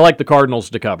 but I like the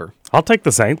Cardinals to cover. I'll take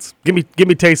the Saints. Give me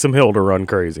Taysom Hill to run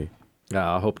crazy.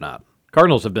 I hope not.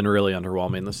 Cardinals have been really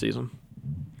underwhelming this season.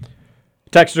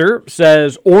 Texter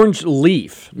says Orange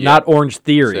Leaf, not Orange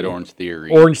Theory. Said Orange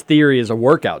Theory. Orange Theory is a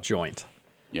workout joint.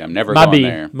 Yeah, I'm never going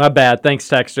there. My bad. Thanks,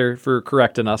 Texter, for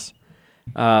correcting us.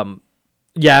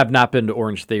 Yeah, I've not been to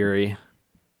Orange Theory.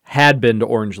 Had been to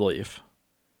Orange Leaf.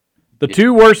 The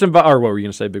two worst or what were you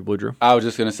going to say, Big Blue Drew? I was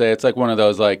just going to say, it's like one of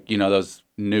those, like, those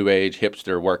new age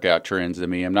hipster workout trends to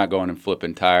me. I'm not going and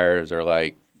flipping tires or,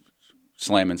 like,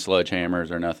 slamming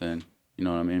sledgehammers or nothing. You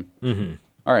know what I mean? Mm-hmm.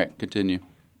 All right, continue.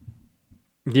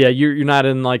 Yeah, you're not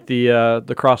in, like, the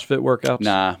CrossFit workouts?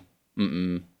 Nah.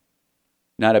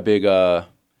 Not a big,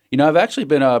 I've actually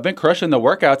been crushing the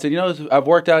workouts. And, I've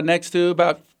worked out next to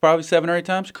about probably 7 or 8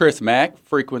 times. Chris Mack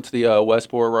frequents the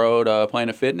Westport Road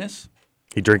Planet Fitness.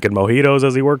 He drinking mojitos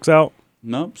as he works out?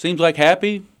 No, seems like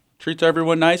happy. Treats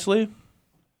everyone nicely.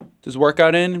 Just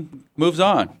workout in, moves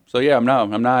on. So, yeah, I'm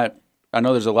not. I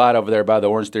know there's a lot over there by the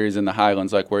Orange Theories in the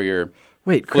Highlands, like where you're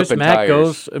Wait, Chris flipping Mack tires.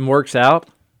 goes and works out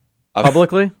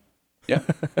publicly? Yeah.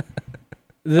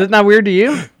 Is it not weird to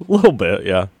you? A little bit,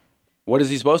 yeah. What is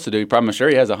he supposed to do? I'm sure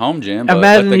he has a home gym. But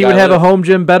Imagine he would have a home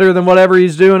gym better than whatever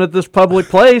he's doing at this public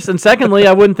place. And secondly,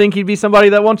 I wouldn't think he'd be somebody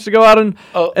that wants to go out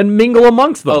and mingle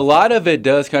amongst them. A lot of it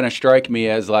does kind of strike me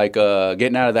as like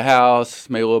getting out of the house,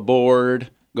 maybe a little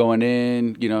bored, going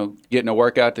in, getting a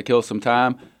workout to kill some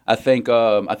time. I think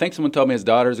someone told me his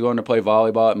daughter's going to play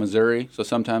volleyball at Missouri, so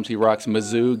sometimes he rocks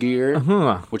Mizzou gear,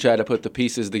 which I had to put the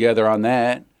pieces together on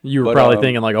that. You were probably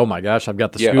thinking like, oh my gosh, I've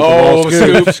got the scoop.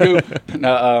 Oh, scoop.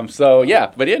 No, so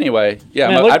yeah, but anyway, yeah,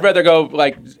 man, I'd rather go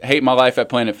hate my life at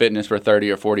Planet Fitness for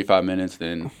 30 or 45 minutes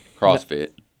than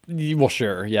CrossFit. Well,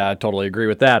 sure. Yeah, I totally agree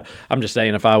with that. I'm just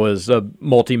saying if I was a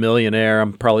multimillionaire,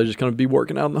 I'm probably just going to be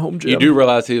working out in the home gym. You do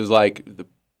realize he was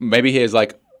maybe he has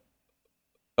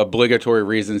obligatory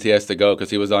reasons he has to go because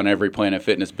he was on every Planet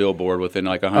Fitness billboard within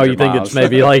 100 miles. Oh, you think it's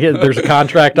maybe like there's a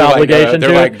contract obligation they're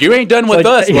to like, you ain't done with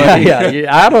us, buddy.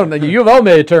 Yeah. I don't know. U of O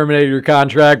may have terminated your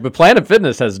contract, but Planet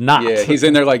Fitness has not. Yeah, he's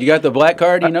in there like, you got the black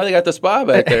card? They got the spa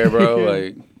back there,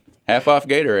 bro. Half off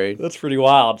Gatorade. That's pretty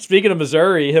wild. Speaking of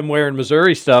Missouri, him wearing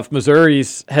Missouri stuff,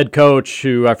 Missouri's head coach,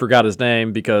 who I forgot his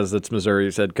name because it's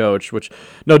Missouri's head coach, which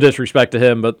no disrespect to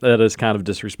him, but that is kind of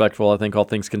disrespectful, I think, all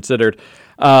things considered.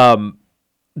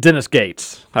 Dennis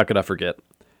Gates. How could I forget?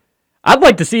 I'd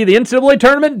like to see the NCAA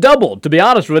tournament doubled, to be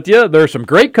honest with you. There are some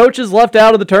great coaches left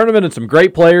out of the tournament and some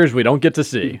great players we don't get to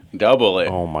see. Double it.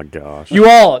 Oh, my gosh.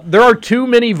 There are too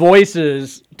many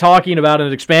voices talking about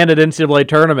an expanded NCAA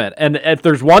tournament. And if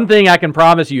there's one thing I can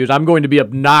promise you is I'm going to be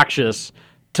obnoxious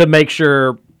to make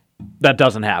sure that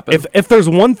doesn't happen. If there's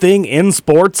one thing in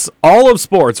sports, all of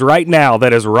sports right now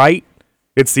that is right,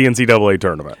 it's the NCAA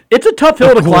tournament. It's a tough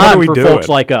hill to climb for folks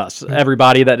like us,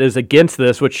 everybody that is against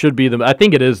this, which should be I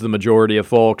think it is the majority of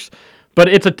folks. But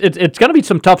it's going to be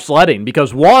some tough sledding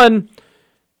because, one,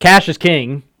 cash is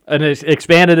king. An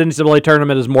expanded NCAA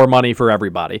tournament is more money for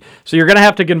everybody. So you're going to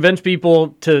have to convince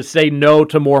people to say no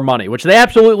to more money, which they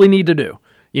absolutely need to do.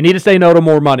 You need to say no to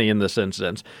more money in this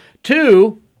instance.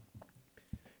 2,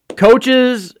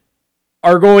 coaches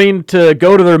are going to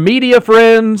go to their media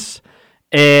friends,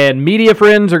 and media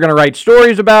friends are going to write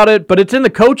stories about it, but it's in the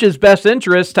coach's best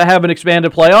interest to have an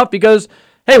expanded playoff because,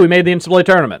 hey, we made the NCAA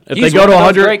tournament. If He's they go to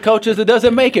 100 great coaches that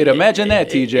doesn't make it. Imagine that,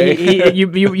 TJ.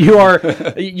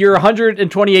 You're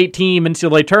 128 team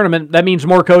NCAA tournament. That means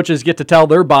more coaches get to tell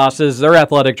their bosses, their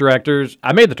athletic directors,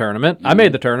 I made the tournament. I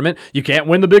made the tournament. You can't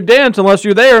win the big dance unless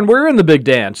you're there, and we're in the big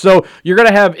dance. So you're going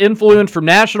to have influence from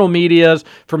national medias,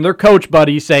 from their coach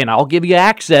buddies saying, I'll give you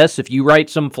access if you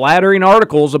write some flattering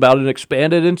articles about an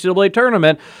expanded NCAA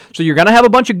tournament. So you're going to have a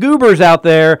bunch of goobers out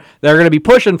there that are going to be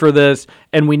pushing for this,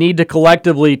 and we need to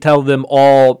collectively tell them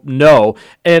all no.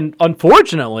 And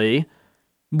unfortunately,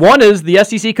 one is the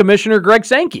SEC Commissioner Greg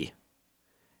Sankey.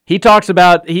 He talks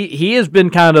about, he has been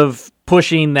kind of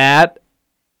pushing that.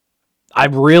 I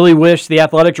really wish the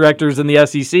athletic directors in the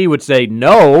SEC would say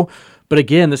no, But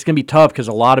again, this is going to be tough because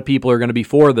a lot of people are going to be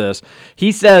for this.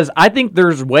 He says, I think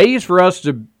there's ways for us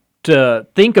to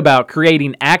think about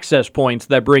creating access points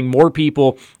that bring more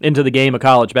people into the game of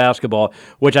college basketball,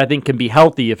 which I think can be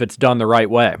healthy if it's done the right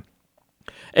way.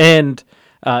 And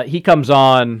he comes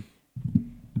on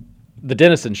the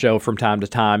Dennison Show from time to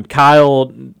time. Kyle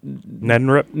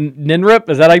Neddenriep,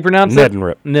 is that how you pronounce it?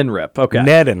 Neddenriep, okay.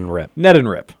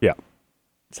 Neddenriep. Yeah.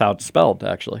 That's how it's spelled,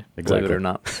 actually. Exactly. Believe it or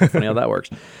not. Funny how that works.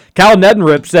 Kyle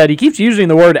Neddenriep said he keeps using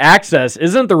the word access.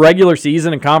 Isn't the regular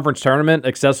season and conference tournament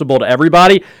accessible to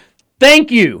everybody? Thank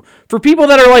you. For people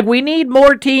that are like, we need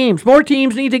more teams. More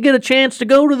teams need to get a chance to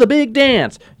go to the big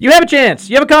dance. You have a chance.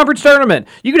 You have a conference tournament.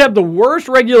 You could have the worst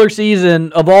regular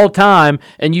season of all time,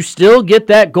 and you still get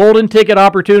that golden ticket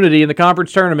opportunity in the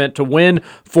conference tournament to win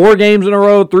 4 games in a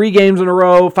row, 3 games in a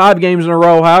row, 5 games in a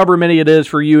row, however many it is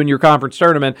for you in your conference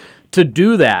tournament to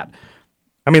do that.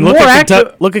 I mean, look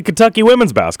at Kentucky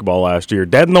women's basketball last year.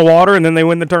 Dead in the water, and then they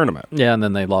win the tournament. Yeah, and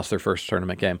then they lost their first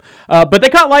tournament game. But they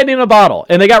caught lightning in a bottle,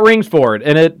 and they got rings for it,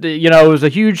 and it was a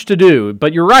huge to-do.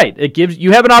 But you're right.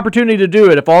 You have an opportunity to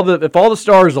do it if all the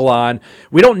stars align.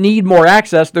 We don't need more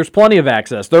access. There's plenty of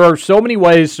access. There are so many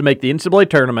ways to make the NCAA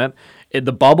tournament. In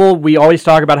the bubble, we always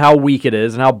talk about how weak it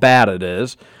is and how bad it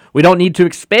is. We don't need to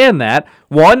expand that.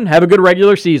 1, have a good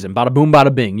regular season. Bada boom,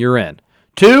 bada bing, you're in.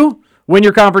 2, win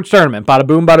your conference tournament. Bada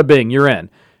boom, bada bing, you're in.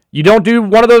 You don't do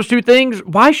one of those 2 things,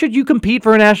 why should you compete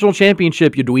for a national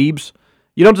championship, you dweebs?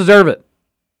 You don't deserve it.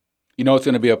 You know it's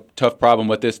going to be a tough problem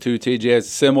with this too, TJ. It's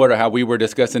similar to how we were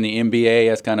discussing the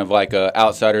NBA as kind of like an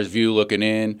outsider's view looking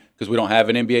in because we don't have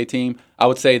an NBA team. I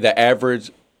would say the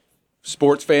average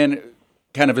sports fan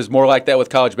kind of is more like that with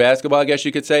college basketball, I guess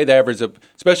you could say. The average,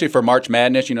 especially for March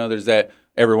Madness, there's that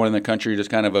everyone in the country just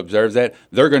kind of observes that.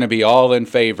 They're going to be all in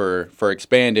favor for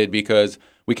expanded because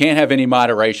we can't have any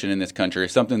moderation in this country.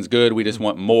 If something's good, we just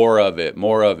want more of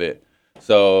it.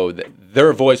 So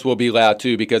their voice will be loud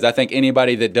too because I think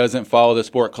anybody that doesn't follow the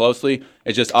sport closely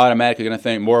is just automatically going to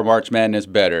think more March Madness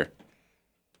better.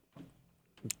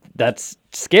 That's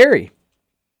scary.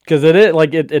 Because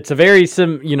it's a very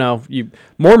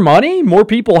more money, more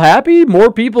people happy,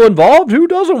 more people involved. Who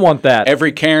doesn't want that?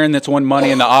 Every Karen that's won money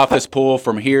in the office pool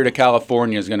from here to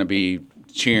California is going to be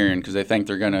cheering because they think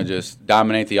they're going to just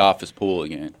dominate the office pool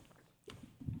again.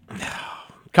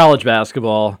 College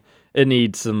basketball, it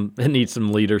needs some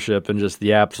leadership in just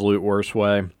the absolute worst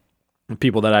way.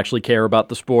 People that actually care about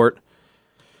the sport.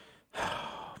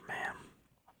 Oh man.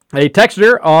 Hey,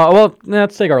 texter.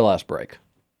 Let's take our last break.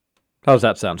 How's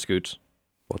that sound, Scoots?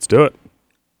 Let's do it.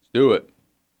 Let's do it.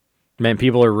 Man,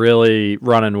 people are really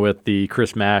running with the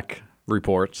Chris Mack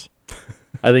reports.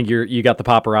 I think you got the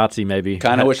paparazzi maybe.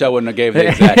 Kind of wish I wouldn't have gave the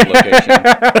exact location.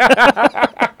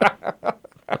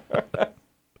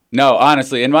 No,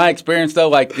 honestly, in my experience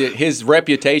though, his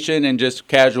reputation and just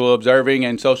casual observing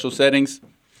and social settings,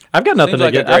 I've got nothing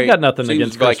against Chris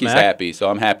Seems like he's happy, so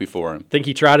I'm happy for him. Think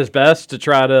he tried his best to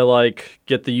try to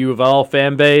get the U of L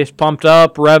fan base pumped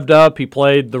up, revved up. He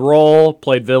played the role,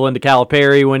 played villain to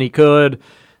Calipari when he could.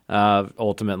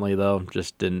 Ultimately, though,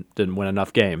 just didn't win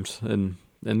enough games. And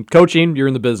coaching, you're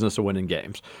in the business of winning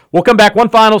games. We'll come back. One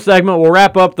final segment. We'll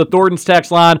wrap up the Thornton's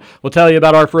text line. We'll tell you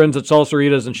about our friends at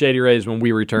Salsaritas and Shady Rays when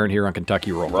we return here on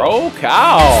Kentucky Roll. Roll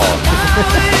Cow.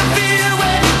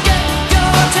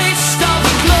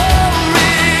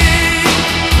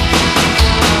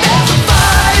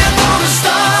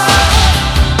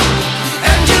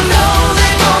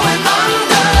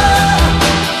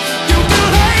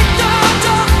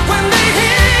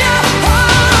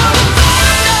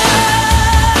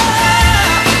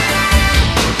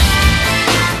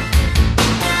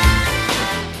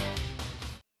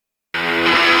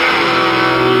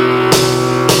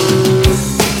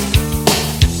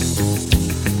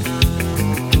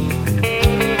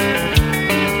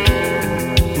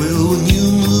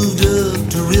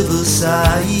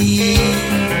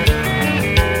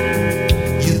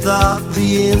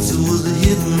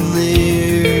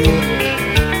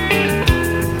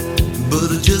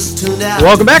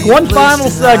 Welcome back. One final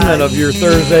segment of your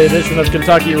Thursday edition of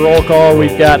Kentucky Roll Call.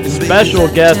 We've got special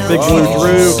guest Big Blue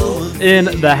Drew in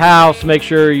the house. Make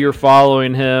sure you're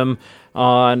following him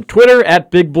on Twitter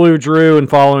at Big Blue Drew and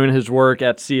following his work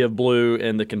at Sea of Blue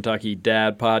and the Kentucky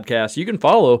Dad Podcast. You can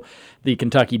follow the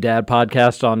Kentucky Dad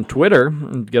Podcast on Twitter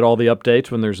and get all the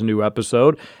updates when there's a new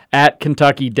episode at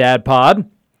Kentucky Dad Pod.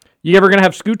 You ever going to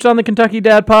have Scoots on the Kentucky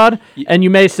Dad Pod? And you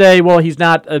may say, well, he's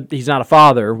not a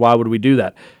father. Why would we do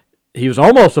that? He was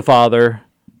almost a father.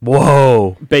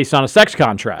 Whoa. Based on a sex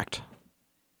contract.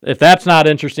 If that's not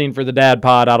interesting for the dad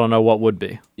pod, I don't know what would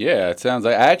be. Yeah, it sounds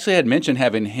like I actually had mentioned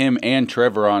having him and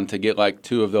Trevor on to get like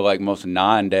two of the like most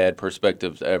non-dad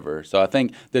perspectives ever. So I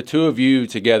think the two of you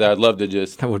together, I'd love to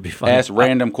just that would be fun. Ask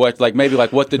random questions, like maybe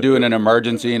like what to do in an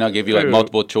emergency, and I'll give you like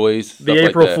multiple choice. The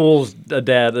April Fool's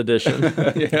dad edition.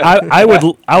 Yeah.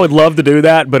 I would love to do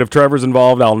that, but if Trevor's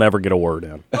involved, I'll never get a word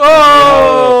in.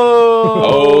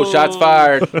 Oh, shots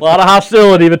fired. A lot of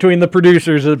hostility between the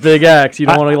producers at Big X. You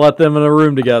don't want to let them in a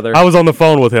room together. I was on the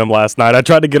phone with him last night. I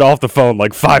tried to get off the phone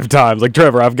like 5 times. Like,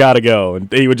 Trevor, I've got to go.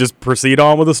 And he would just proceed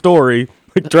on with the story.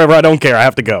 Like, Trevor, I don't care. I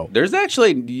have to go. There's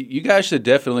actually, you guys should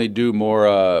definitely do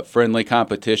more friendly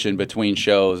competition between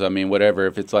shows. I mean, whatever.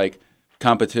 If it's like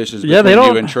competitions between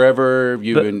you and Trevor,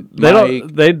 and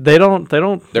Mike.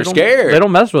 They're scared. They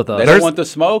don't mess with us. They don't want the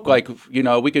smoke. Like,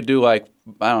 we could do like,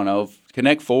 I don't know,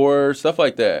 Connect Four, stuff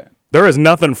like that. There is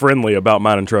nothing friendly about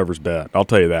mine and Trevor's bet. I'll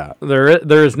tell you that.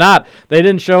 There is not. They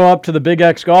didn't show up to the Big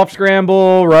X Golf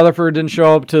Scramble. Rutherford didn't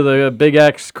show up to the Big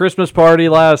X Christmas party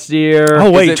last year.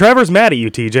 Oh, wait. Trevor's mad at you,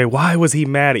 TJ. Why was he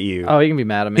mad at you? Oh, he can be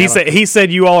mad at me. He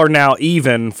said you all are now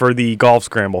even for the Golf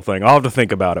Scramble thing. I'll have to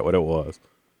think about it, what it was.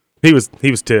 He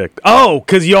was ticked. Oh,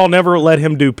 because y'all never let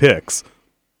him do picks.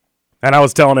 And I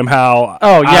was telling him how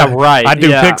right. I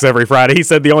do picks every Friday. He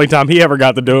said the only time he ever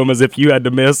got to do them is if you had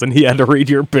to miss and he had to read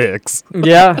your picks.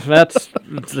 Yeah,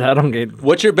 I don't get.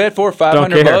 What's your bet for?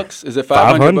 $500? Is it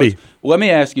 $500? Let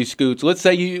me ask you, Scoots. Let's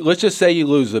just say you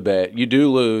lose the bet. You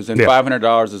do lose, and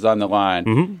 $500 is on the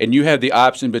line, and you have the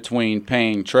option between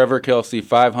paying Trevor Kelsey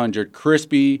 $500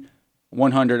 crispy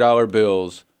 $100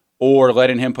 bills, or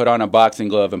letting him put on a boxing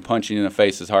glove and punch you in the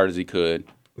face as hard as he could.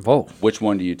 Whoa! Which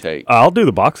one do you take? I'll do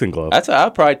the boxing glove.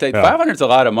 I'll probably take $500. Is a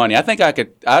lot of money. I think I'd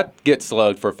get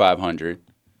slugged for $500.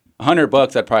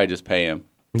 $100, I'd probably just pay him.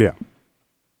 Yeah,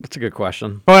 that's a good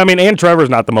question. Well, I mean, and Trevor's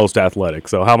not the most athletic,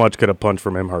 so how much could a punch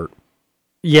from him hurt?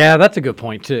 Yeah, that's a good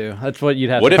point too. That's what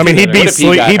you'd have. I mean, he'd be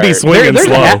swinging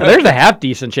slow. There's a half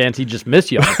decent chance he'd just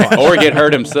miss you on the punch. Or get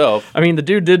hurt himself. I mean, the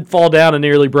dude did fall down and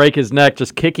nearly break his neck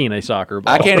just kicking a soccer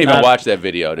ball. I can't even watch that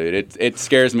video, dude. It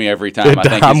scares me every time. I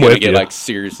think he's going to get like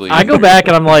seriously. I go back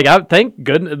and I'm like, thank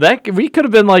goodness that we could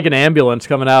have been like an ambulance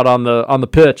coming out on the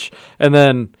pitch, and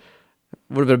then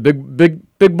would have been a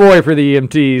big boy for the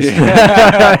EMTs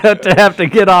to have to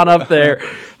get on up there.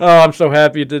 Oh, I'm so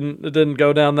happy it didn't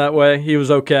go down that way. He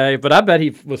was okay, but I bet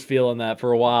he was feeling that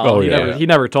for a while. Oh, He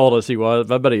never told us he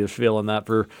was. I bet he was feeling that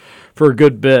for a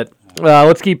good bit.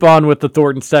 Let's keep on with the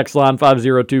Thornton's text line,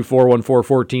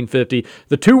 502-414-1450.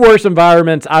 The two worst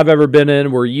environments I've ever been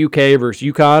in were UK versus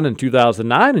UConn in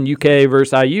 2009 and UK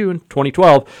versus IU in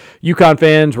 2012. UConn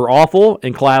fans were awful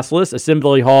and classless.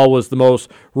 Assembly Hall was the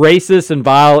most racist and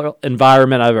vile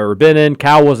environment I've ever been in.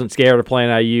 Cal wasn't scared of playing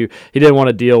IU. He didn't want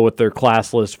to deal with their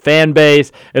classless fan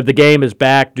base. If the game is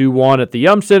back, do one at the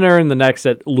Yum Center and the next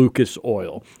at Lucas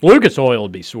Oil. Lucas Oil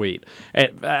would be sweet.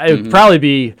 It would probably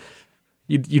be...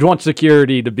 You'd want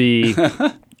security to be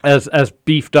as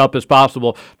beefed up as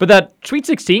possible. But that Sweet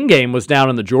 16 game was down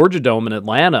in the Georgia Dome in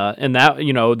Atlanta, and that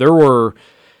there were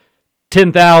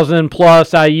 10,000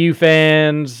 plus IU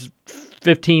fans,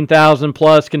 15,000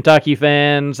 plus Kentucky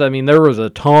fans. I mean, there was a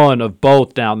ton of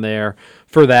both down there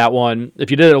for that one.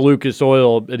 If you did it at Lucas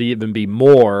Oil, it'd even be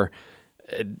more.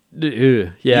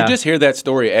 Yeah. You just hear that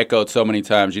story echoed so many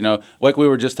times. Like we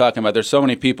were just talking about, there's so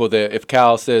many people that if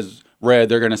Cal says red,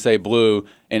 they're going to say blue,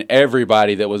 and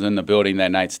everybody that was in the building that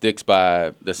night sticks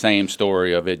by the same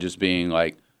story of it just being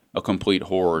like a complete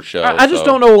horror show. I just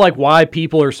don't know why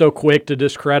people are so quick to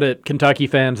discredit Kentucky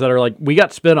fans that are like, we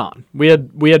got spit on. We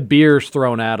had beers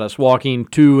thrown at us walking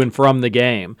to and from the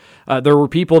game. There were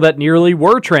people that nearly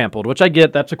were trampled, which I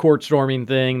get. That's a court storming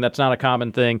thing. That's not a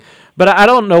common thing. But I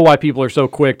don't know why people are so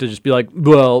quick to just be like,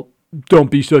 well, don't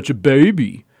be such a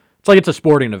baby. It's like it's a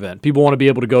sporting event. People want to be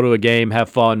able to go to a game, have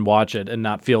fun, watch it, and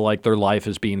not feel like their life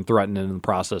is being threatened in the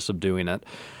process of doing it.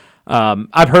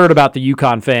 I've heard about the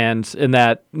UConn fans in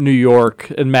that New York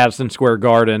in Madison Square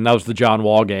Garden. That was the John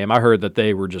Wall game. I heard that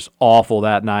they were just awful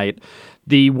that night.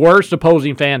 The worst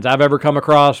opposing fans I've ever come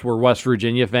across were West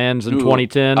Virginia fans in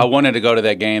 2010. I wanted to go to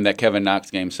that game, that Kevin Knox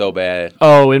game, so bad.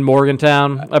 Oh, in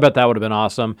Morgantown? I bet that would have been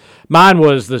awesome. Mine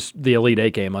was the Elite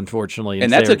Eight game, unfortunately.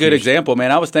 And that's a good example,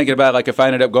 man. I was thinking about, if I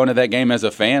ended up going to that game as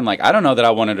a fan, I don't know that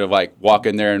I wanted to, walk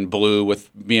in there in blue with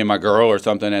me and my girl or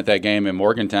something at that game in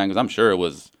Morgantown, because I'm sure it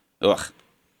was,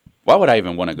 why would I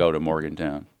even want to go to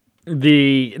Morgantown?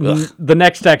 The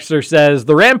next texter says,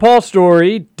 the Rand Paul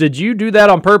story, did you do that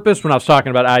on purpose when I was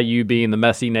talking about IU being the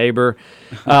messy neighbor?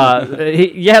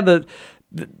 The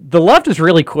left is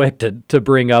really quick to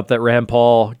bring up that Rand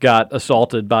Paul got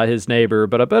assaulted by his neighbor,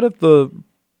 but I bet if the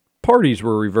parties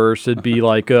were reversed, it'd be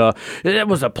like it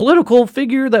was a political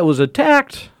figure that was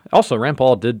attacked. Also, Rand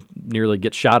Paul did nearly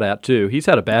get shot at too. He's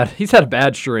had a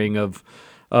bad string of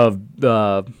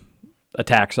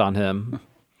attacks on him.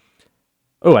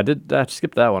 Oh, I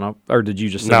skipped that one. Or did you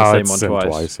just say the same one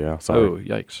twice? Yeah, sorry. Oh,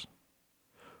 yikes.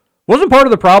 Wasn't part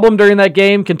of the problem during that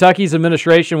game. Kentucky's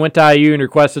administration went to IU and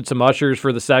requested some ushers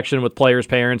for the section with players'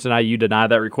 parents, and IU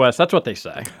denied that request. That's what they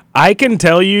say. I can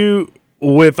tell you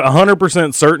with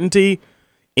 100% certainty,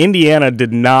 Indiana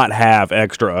did not have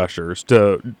extra ushers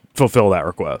to fulfill that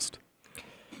request.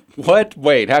 What?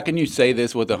 Wait, how can you say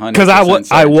this with 100%? Because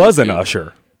I was an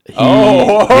usher.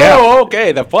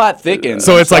 Okay. The plot thickens.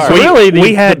 So it's like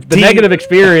we had the negative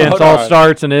experience all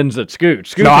starts and ends at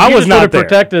Scoot. No, I was not there.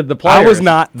 Protected the players. I was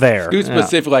not there. Scoot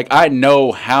specific, like I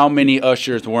know how many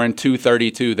ushers were in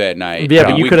 232 that night. Yeah,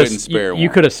 but you couldn't spare one.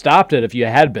 You could have stopped it if you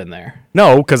had been there.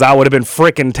 No, because I would have been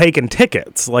frickin' taking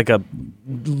tickets like a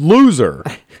loser.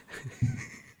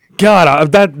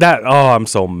 God, I'm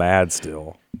so mad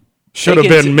still. Should have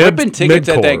been flipping tickets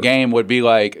at that game would be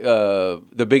like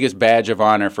the biggest badge of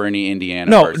honor for any Indiana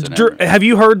person. Have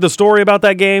you heard the story about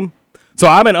that game? So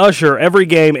I'm an usher every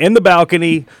game in the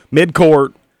balcony,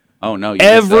 mid-court. Oh, no.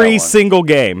 Every single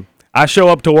game. I show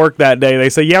up to work that day. They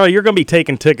say, yeah, you're going to be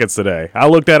taking tickets today. I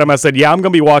looked at them. I said, yeah, I'm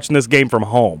going to be watching this game from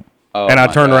home. Oh, and I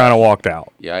turned around and walked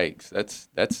out. Yikes. That's.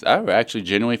 I actually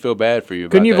genuinely feel bad for you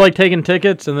about Couldn't you that. have like taken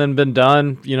tickets and then been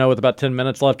done, with about 10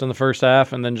 minutes left in the first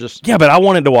half and then just... Yeah, but I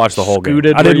wanted to watch the whole game.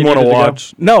 I didn't want to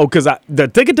watch... No, because the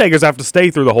ticket takers have to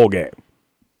stay through the whole game.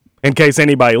 In case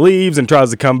anybody leaves and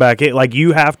tries to come back in. Like,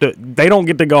 you have to... They don't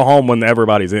get to go home when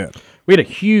everybody's in. We had a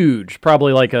huge,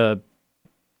 probably like a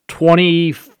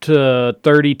 20 to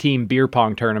 30 team beer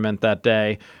pong tournament that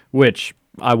day, which...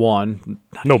 I won.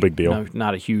 No big deal. No,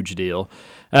 not a huge deal.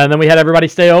 And then we had everybody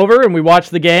stay over, and we watched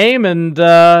the game, and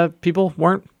people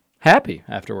weren't happy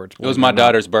afterwards. It was my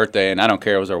daughter's birthday, and I don't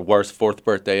care. It was her worst fourth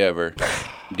birthday ever.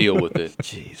 Deal with it.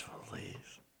 Jeez,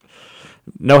 please.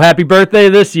 No happy birthday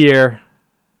this year.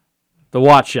 The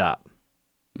watch shop.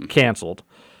 Canceled.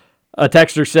 A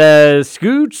texter says,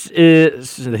 Scoops is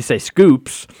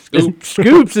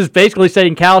basically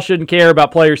saying Cal shouldn't care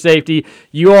about player safety.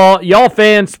 Y'all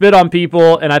fans spit on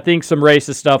people, and I think some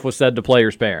racist stuff was said to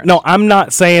players' parents. No, I'm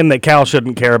not saying that Cal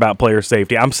shouldn't care about player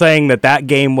safety. I'm saying that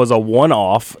game was a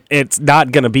one-off. It's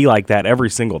not going to be like that every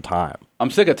single time. I'm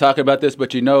sick of talking about this,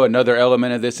 but another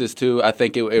element of this is, too, I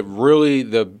think I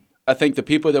think the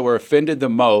people that were offended the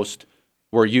most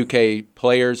were UK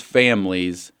players'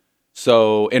 families.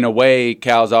 So, in a way,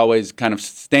 Cal's always kind of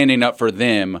standing up for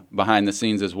them behind the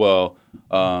scenes as well,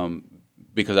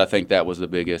 because I think that was the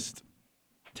biggest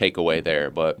takeaway there.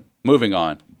 But moving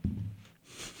on.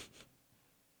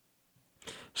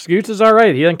 Scoots is all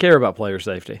right. He doesn't care about player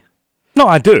safety. No,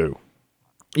 I do.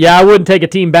 Yeah, I wouldn't take a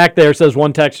team back there, says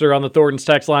one texter on the Thornton's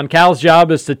text line. Cal's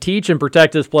job is to teach and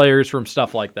protect his players from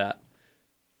stuff like that.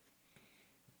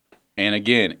 And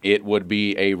again, it would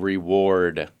be a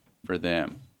reward for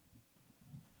them.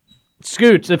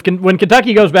 Scoots, when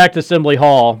Kentucky goes back to Assembly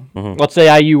Hall, let's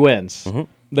say IU wins,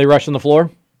 they rush on the floor?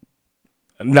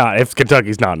 Nah, if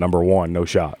Kentucky's not number one, no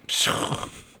shot.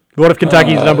 What if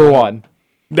Kentucky's number one?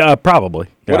 Probably.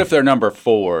 Yeah. What if they're number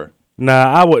 4? Nah,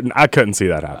 I wouldn't. I couldn't see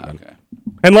that happening. Okay.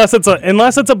 Unless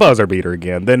it's a buzzer beater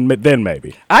again, then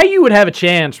maybe. IU would have a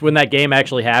chance when that game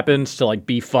actually happens to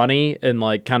be funny and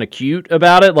kind of cute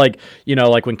about it. Like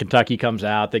when Kentucky comes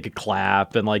out, they could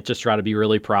clap and just try to be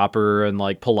really proper and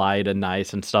polite and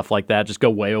nice and stuff like that. Just go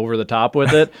way over the top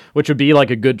with it, which would be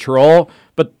a good troll,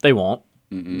 but they won't.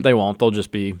 Mm-mm. They won't. They'll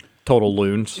just be total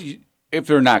loons. If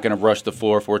they're not going to rush the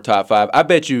floor for top 5, I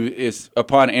bet you is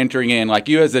upon entering in,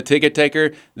 you as a ticket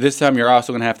taker, this time you're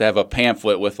also going to have a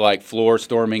pamphlet with floor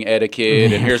storming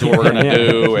etiquette and here's what we're going to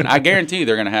do. And I guarantee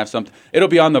they're going to have something. It'll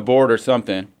be on the board or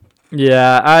something.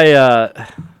 Yeah,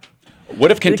 What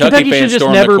if Kentucky fans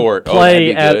storm the court?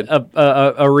 Play at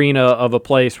a arena of a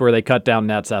place where they cut down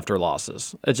nets after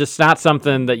losses. It's just not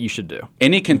something that you should do.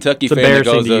 Any Kentucky fan that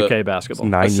goes to UK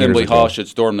basketball. Assembly Hall should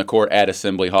storm the court at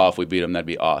Assembly Hall. If we beat them, that'd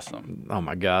be awesome. Oh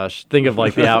my gosh! Think of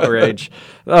the outrage.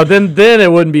 Then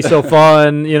it wouldn't be so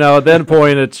fun. At that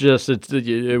point,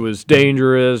 it was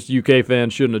dangerous. UK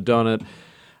fans shouldn't have done it.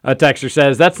 A texter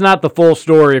says, that's not the full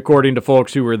story according to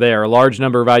folks who were there. A large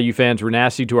number of IU fans were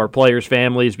nasty to our players'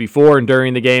 families before and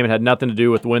during the game. It had nothing to do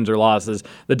with wins or losses.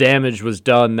 The damage was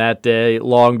done that day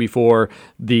long before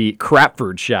the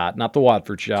Crapford shot, not the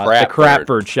Watford shot. The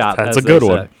Crapford shot. That's a good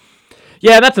one.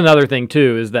 Yeah, that's another thing,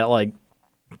 too, is that,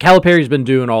 Calipari's been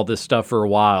doing all this stuff for a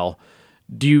while.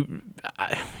 Do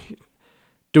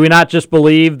we not just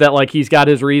believe that, he's got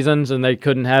his reasons and they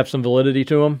couldn't have some validity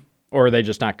to him? or are they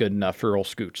just not good enough for old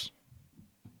Scoots?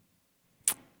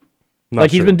 Not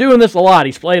He's sure. been doing this a lot.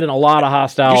 He's played in a lot of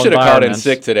hostile You should have called in environments.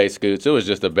 sick today, Scoots. It was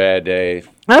just a bad day.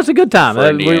 That was a good time. For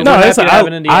Indiana. No, happy listen, to have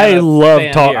an Indiana I love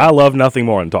fan talk. here. I love nothing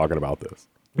more than talking about this.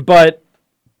 But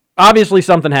obviously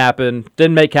something happened.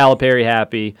 Didn't make Calipari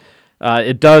happy.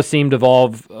 It does seem to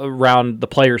evolve around the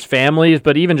players' families,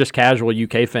 but even just casual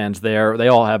UK fans there, they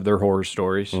all have their horror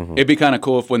stories. It'd be kind of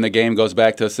cool if when the game goes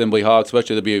back to Assembly Hall,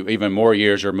 especially there'll be even more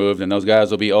years removed and those guys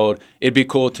will be old. It'd be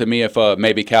cool to me if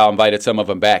maybe Cal invited some of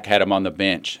them back, had them on the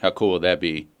bench. How cool would that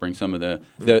be? Bring some of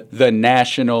the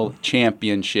national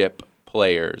championship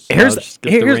players. Just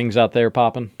get the rings out there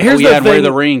popping. Wear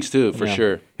the rings too, for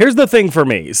sure. Here's the thing for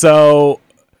me. So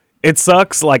it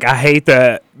sucks. Like, I hate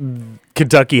that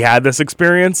Kentucky had this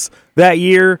experience that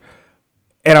year,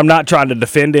 and I'm not trying to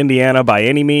defend Indiana by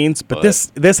any means, but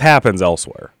this happens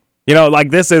elsewhere. You know, like,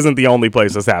 this isn't the only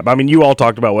place this happened. I mean, you all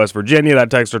talked about West Virginia. That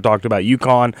texter talked about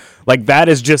UConn. Like, that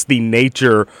is just the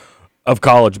nature of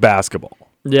college basketball.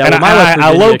 Yeah, and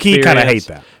I low-key kind of hate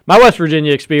that. My West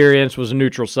Virginia experience was a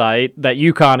neutral site. That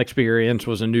UConn experience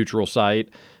was a neutral site.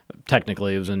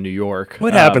 Technically, it was in New York.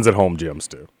 What happens at home gyms,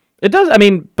 too? It does. I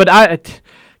mean, but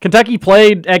Kentucky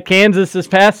played at Kansas this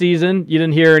past season. You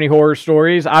didn't hear any horror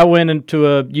stories. I went into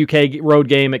a UK road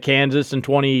game at Kansas in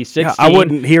 2016. Yeah, I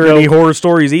wouldn't hear any horror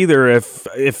stories either if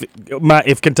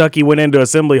Kentucky went into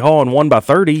Assembly Hall and won by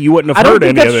 30. You wouldn't have heard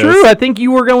any of this. I don't think that's true. I think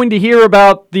you were going to hear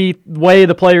about the way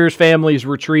the players' families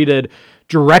were treated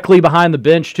directly behind the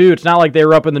bench too. It's not like they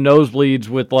were up in the nosebleeds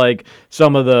with like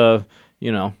some of the,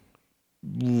 you know,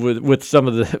 with some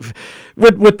of the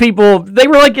with people. They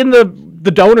were like in the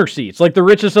donor seats, like the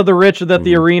richest of the rich that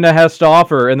the arena has to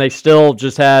offer, and they still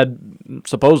just had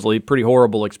supposedly pretty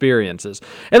horrible experiences.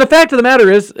 And the fact of the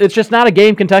matter is, it's just not a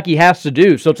game Kentucky has to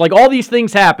do. So it's like all these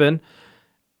things happen.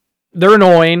 They're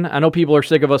annoying. I know people are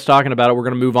sick of us talking about it. We're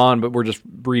going to move on, but we're just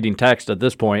reading text at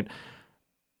this point.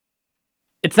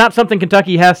 It's not something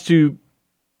Kentucky has to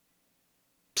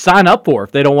sign up for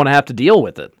if they don't want to have to deal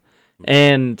with it.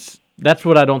 And that's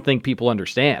what I don't think people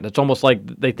understand. It's almost like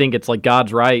they think it's like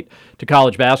God's right to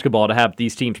college basketball to have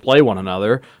these teams play one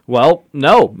another. Well,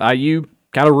 no. IU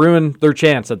kind of ruined their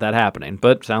chance at that happening,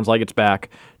 but sounds like it's back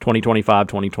 2025,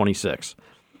 2026.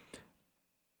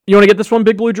 You want to get this one,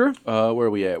 Big Blue Drew? Where are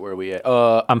we at?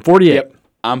 I'm 48. Yep.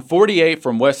 I'm 48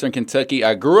 from Western Kentucky.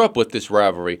 I grew up with this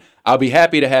rivalry. I'll be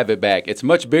happy to have it back. It's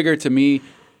much bigger to me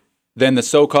than the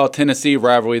so-called Tennessee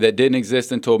rivalry that didn't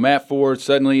exist until Matt Ford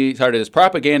suddenly started his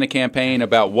propaganda campaign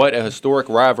about what a historic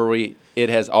rivalry it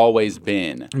has always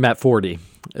been. Matt Fordy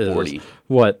is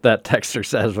what that texter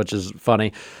says, which is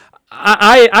funny.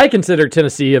 I consider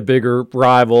Tennessee a bigger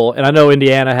rival, and I know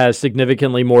Indiana has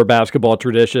significantly more basketball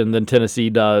tradition than Tennessee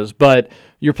does, but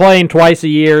you're playing twice a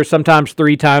year, sometimes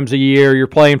 3 times a year. You're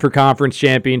playing for conference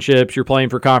championships. You're playing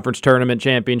for conference tournament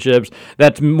championships.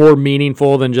 That's more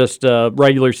meaningful than just a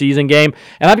regular season game.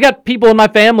 And I've got people in my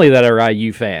family that are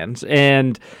IU fans,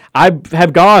 and I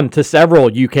have gone to several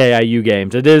UK IU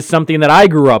games. It is something that I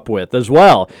grew up with as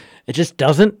well. It just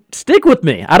doesn't stick with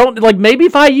me. I don't like. Maybe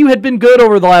if IU had been good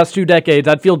over the last 2 decades,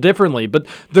 I'd feel differently. But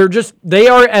they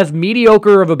are as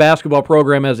mediocre of a basketball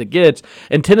program as it gets.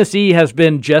 And Tennessee has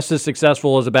been just as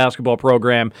successful as a basketball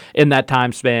program in that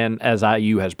time span as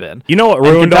IU has been. You know what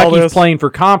ruined all Kentucky's this? Playing for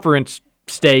conference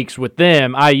stakes with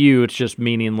them. IU, it's just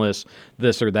meaningless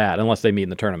this or that, unless they meet in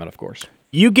the tournament, of course.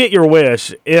 You get your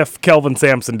wish if Kelvin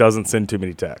Sampson doesn't send too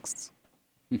many texts.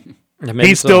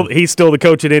 He's still the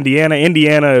coach at Indiana.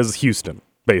 Indiana is Houston,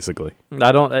 basically.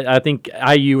 I think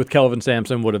IU with Kelvin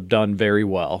Sampson would have done very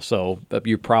well. So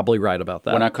you're probably right about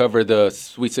that. When I covered the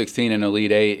Sweet 16 and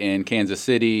Elite 8 in Kansas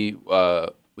City,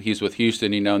 he's with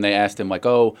Houston, and they asked him like,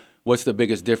 "Oh, what's the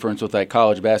biggest difference with like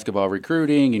college basketball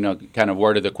recruiting?" Kind of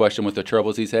worded the question with the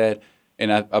troubles he's had.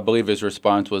 And I believe his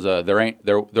response was,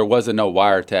 "There wasn't no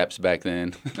wiretaps back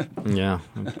then." Yeah,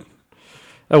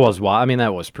 that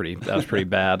was pretty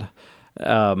bad.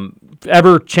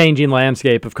 Ever-changing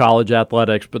landscape of college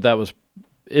athletics, but that was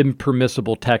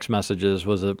impermissible text messages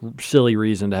was a silly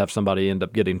reason to have somebody end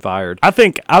up getting fired. I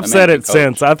think I've said it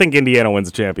since. I think Indiana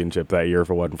wins the championship that year if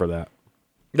it wasn't for that.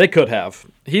 They could have.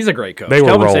 He's a great coach. They were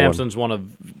Kelvin rolling. Sampson's one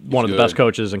of the best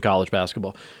coaches in college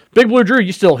basketball. Big Blue Drew,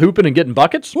 you still hooping and getting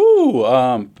buckets? Ooh,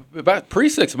 about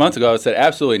 6 months ago, I said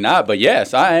absolutely not, but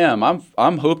yes, I am.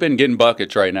 I'm hooping, getting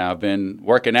buckets right now. I've been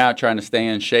working out, trying to stay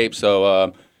in shape.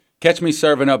 So catch me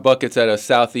serving up buckets at a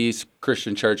Southeast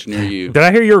Christian church near you. Did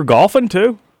I hear you were golfing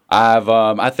too?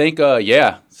 I think,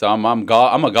 yeah. So I'm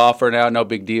a golfer now. No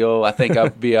big deal. I think I'll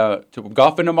be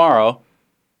golfing tomorrow.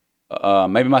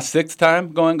 Maybe my 6th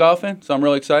time going golfing, so I'm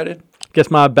really excited. Guess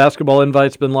my basketball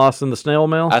invite's been lost in the snail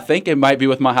mail. I think it might be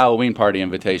with my Halloween party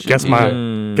invitation. Guess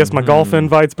my golf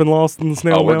invite's been lost in the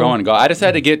snail mail. Oh, we're going to go. I just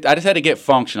had to get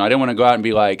functional. I didn't want to go out and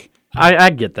be like. I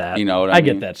get that. You know what I mean?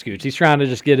 get that, Scooch. He's trying to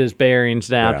just get his bearings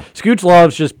down. Yeah. Scooch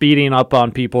loves just beating up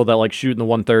on people that like shoot in the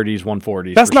 130s,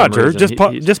 140s. That's not true. Just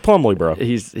Plumlee, bro.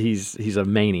 He's a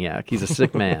maniac. He's a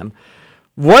sick man.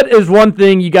 What is one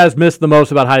thing you guys miss the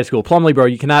most about high school? Plumlee, bro,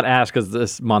 you cannot ask us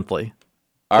this monthly.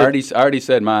 I already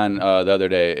said mine the other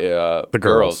day. The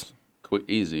girls.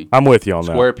 Easy. I'm with you on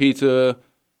that. Square pizza.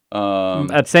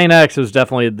 At St. X, it was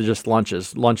definitely just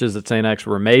lunches. Lunches at St. X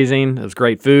were amazing. It was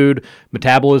great food.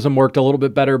 Metabolism worked a little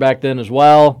bit better back then as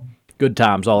well. Good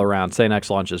times all around. St. X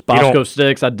lunches. Bosco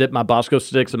sticks. I dipped my Bosco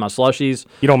sticks in my slushies.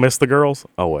 You don't miss the girls?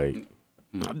 Oh, wait.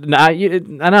 I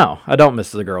know. I don't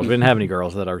miss the girls. We didn't have any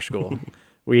girls at our school.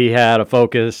 We had a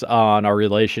focus on our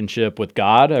relationship with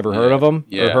God. Ever heard of him?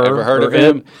 Yeah, ever heard of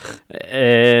him?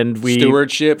 And we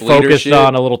stewardship, focused leadership.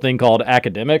 on a little thing called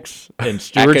academics and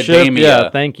stewardship. Academia. Yeah,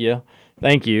 thank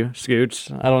you,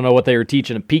 Scoots. I don't know what they were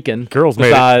teaching at Pekin. Girls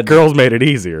made it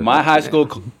easier. My high school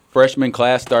freshman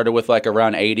class started with like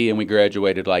around 80, and we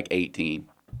graduated like 18.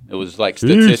 It was like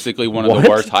statistically one of the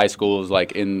worst high schools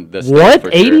like in the state. What? For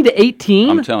 80 sure. to 18?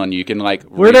 I'm telling you, you can like.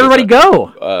 Where'd everybody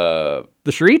go?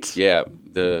 The streets? Yeah,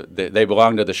 they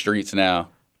belong to the streets now.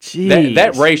 Jeez.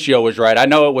 That ratio was right. I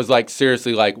know it was like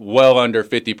seriously like well under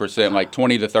 50%, like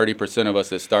 20 to 30% of us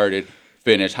that started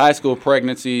finished high school,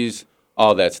 pregnancies,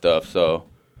 all that stuff. So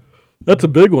that's a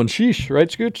big one. Sheesh, right,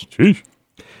 Scoots? Sheesh.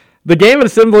 The game at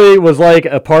Assembly was like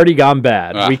a party gone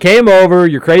bad. We came over,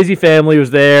 your crazy family was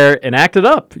there, and acted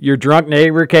up. Your drunk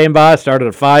neighbor came by, started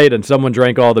a fight, and someone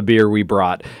drank all the beer we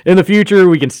brought. In the future,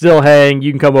 we can still hang.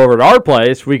 You can come over to our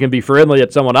place. We can be friendly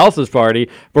at someone else's party,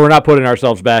 but we're not putting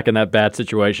ourselves back in that bad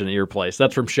situation at your place.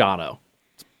 That's from Shano.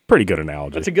 Pretty good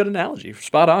analogy. That's a good analogy.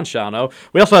 Spot on, Shano.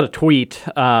 We also had a tweet,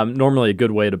 normally a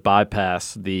good way to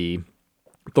bypass the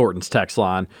Thornton's text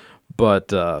line, but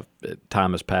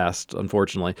time has passed,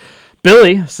 unfortunately.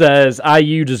 Billy says,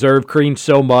 IU deserved Crean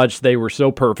so much. They were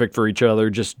so perfect for each other.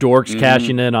 Just dorks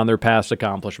cashing in on their past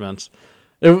accomplishments.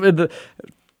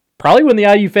 Probably when the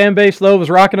IU fan base, though, was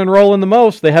rocking and rolling the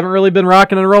most. They haven't really been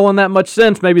rocking and rolling that much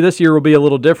since. Maybe this year will be a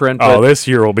little different. Oh, this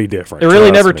year will be different. It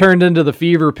really never turned into the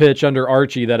fever pitch under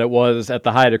Archie that it was at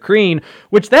the height of Crean,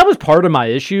 which that was part of my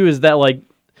issue is that, like,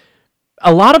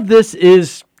 a lot of this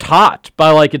is taught by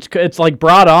like it's like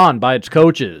brought on by its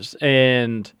coaches,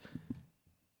 and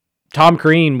Tom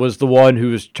Crean was the one who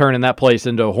was turning that place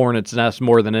into a hornet's nest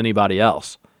more than anybody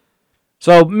else.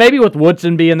 So maybe with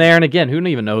Woodson being there, and again, who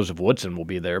even knows if Woodson will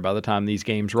be there by the time these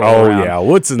games roll around. Oh yeah,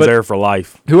 Woodson's there for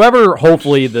life. Whoever,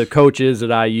 hopefully, the coach is at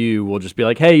IU will just be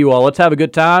like, "Hey, you all, let's have a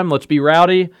good time. Let's be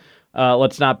rowdy.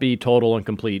 Let's not be total and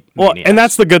complete maniacs." Well, and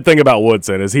that's the good thing about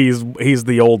Woodson is he's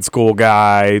the old school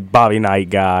guy, Bobby Knight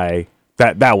guy.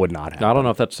 That would not happen. I don't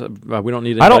know if that's we don't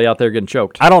need anybody out there getting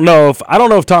choked. I don't know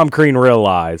if Tom Crean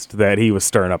realized that he was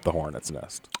stirring up the hornet's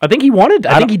nest. I think he wanted.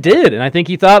 I think he did, and I think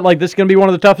he thought like this is going to be one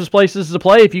of the toughest places to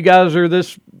play if you guys are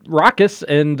this raucous.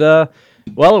 And well,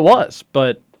 it was,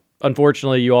 but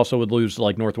unfortunately, you also would lose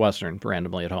like Northwestern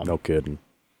randomly at home. No kidding.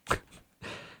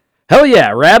 Hell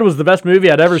yeah, Rad was the best movie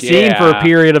I'd ever seen for a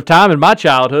period of time in my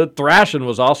childhood. Thrashing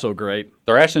was also great.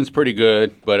 Thrashing's pretty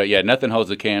good, but yeah, nothing holds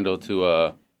a candle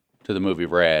to the movie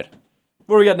Rad.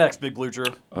 What do we got next, Big Blue Drew?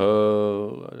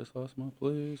 I just lost my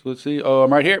place. Let's see. Oh,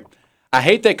 I'm right here. I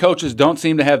hate that coaches don't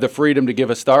seem to have the freedom to give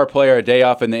a star player a day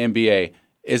off in the NBA.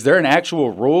 Is there an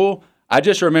actual rule? I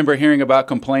just remember hearing about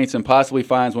complaints and possibly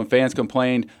fines when fans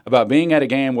complained about being at a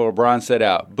game where LeBron sat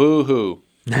out. Boo-hoo.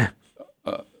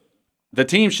 The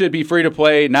team should be free to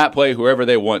play, not play whoever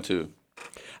they want to.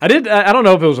 I don't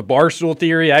know if it was a Barstool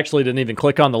theory. I actually didn't even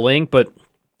click on the link, but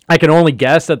I can only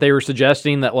guess that they were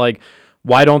suggesting that, like,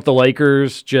 why don't the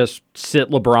Lakers just sit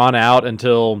LeBron out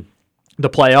until the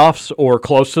playoffs or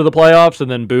close to the playoffs, and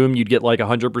then boom, you'd get like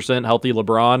 100% healthy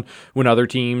LeBron when other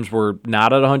teams were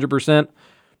not at 100%.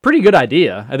 Pretty good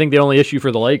idea. I think the only issue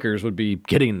for the Lakers would be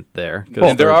getting there.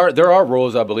 And there are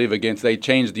rules, I believe, against. They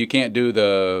changed. You can't do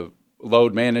the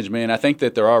load management. I think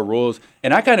that there are rules,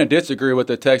 and I kind of disagree with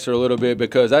the texter a little bit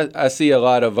because I see a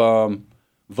lot of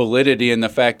validity in the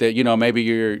fact that, you know, maybe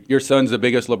your son's the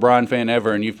biggest LeBron fan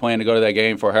ever and you've planned to go to that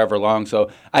game for however long. So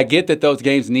I get that those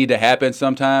games need to happen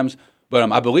sometimes,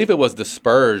 but I believe it was the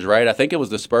Spurs, right? I think it was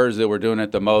the Spurs that were doing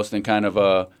it the most and kind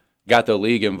of got the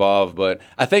league involved. But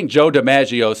I think Joe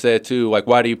DiMaggio said, too, like,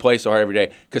 why do you play so hard every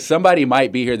day? Because somebody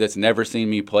might be here that's never seen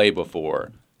me play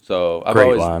before. So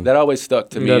that always stuck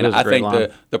to me. And I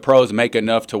think the pros make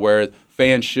enough to where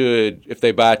fans should, if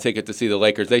they buy a ticket to see the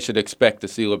Lakers, they should expect to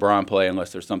see LeBron play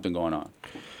unless there's something going on.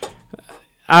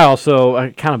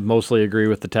 I kind of mostly agree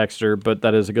with the texter, but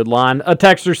that is a good line. A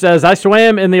texter says, I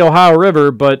swam in the Ohio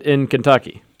River, but in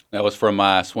Kentucky. That was from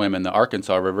my swim in the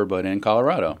Arkansas River, but in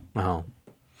Colorado. Oh.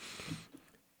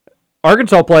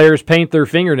 Arkansas players paint their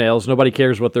fingernails. Nobody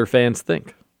cares what their fans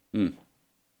think.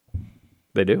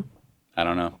 They do? I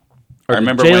don't know. Or I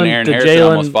remember when Aaron Harrison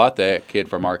almost fought that kid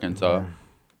from Arkansas.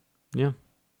 Yeah.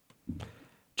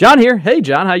 John here. Hey,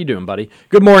 John. How you doing, buddy?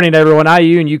 Good morning, everyone.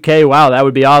 IU and UK. Wow, that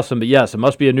would be awesome. But yes, it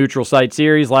must be a neutral site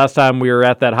series. Last time we were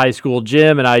at that high school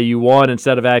gym and IU won,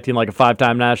 instead of acting like a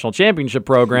 5-time national championship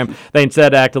program, they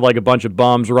instead acted like a bunch of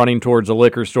bums running towards a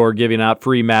liquor store giving out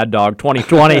free Mad Dog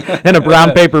 2020 in a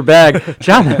brown paper bag.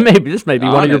 John, this may be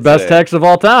one of your best texts of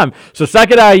all time. So suck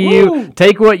it, IU. Woo.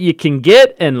 Take what you can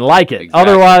get and like it. Exactly.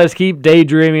 Otherwise, keep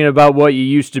daydreaming about what you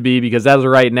used to be, because as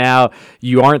of right now,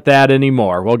 you aren't that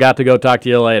anymore. We'll got to go talk to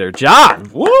you later.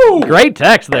 John, woo! Great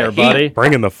text there, buddy.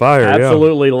 Bringing the fire.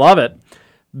 Absolutely love it.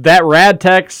 That rad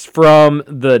text from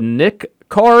the Nick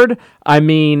card. I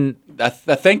mean, I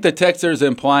think the texter is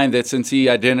implying that since he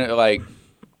identified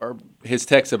or his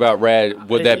text about rad,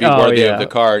 would that be worthy of the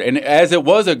card? And as it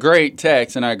was a great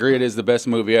text, and I agree it is the best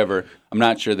movie ever, I'm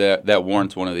not sure that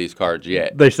warrants one of these cards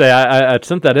yet. They say I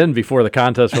sent that in before the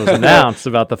contest was announced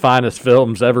about the finest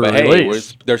films ever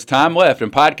released. Hey, there's time left,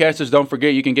 and podcasters, don't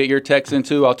forget you can get your text in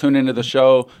too. I'll tune into the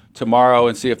show tomorrow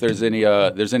and see if there's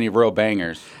any real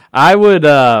bangers. I would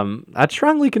I'd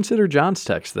strongly consider John's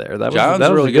text there. That was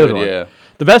really good one. Yeah.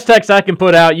 The best text I can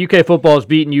put out, UK football has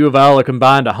beaten U of L a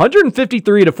combined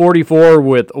 153-44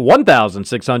 with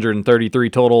 1,633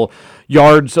 total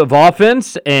yards of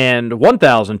offense and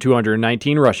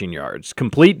 1,219 rushing yards.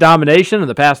 Complete domination in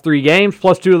the past 3 games,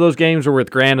 plus 2 of those games were with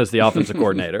Grant as the offensive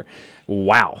coordinator.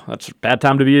 Wow, that's a bad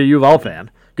time to be a U of L fan.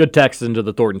 Good text into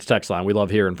the Thornton's text line. We love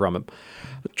hearing from him.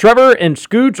 Trevor and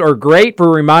Scooch are great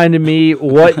for reminding me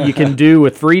what you can do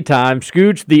with free time.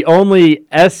 Scooch, the only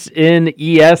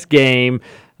SNES game,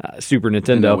 Super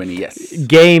Nintendo,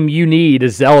 game you need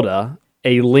is Zelda,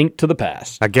 A Link to the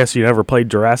Past. I guess you never played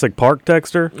Jurassic Park,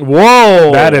 Texter?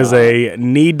 Whoa! That is a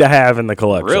need to have in the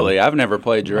collection. Really? I've never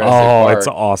played Jurassic Park. Oh, it's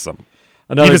awesome.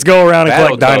 You just go around and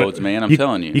collect dinosaurs, man. I'm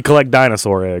telling you. You collect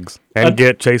dinosaur eggs and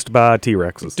get chased by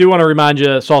T-Rexes. Do want to remind you,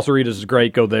 Salsaritas is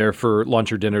great. Go there for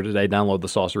lunch or dinner today. Download the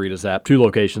Salsaritas app. 2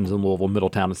 locations in Louisville,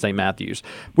 Middletown, and St. Matthews.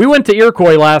 We went to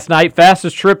Iroquois last night.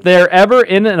 Fastest trip there ever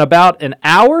in about an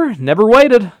hour. Never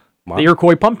waited. Wow. The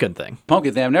Iroquois pumpkin thing.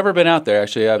 Pumpkin thing. I've never been out there,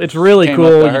 actually. It's really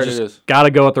cool. You just got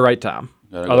to go at the right time.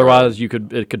 Otherwise,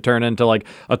 it could turn into like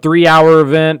a 3-hour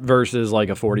event versus like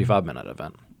a 45-minute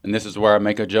event. And this is where I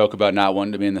make a joke about not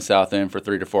wanting to be in the South End for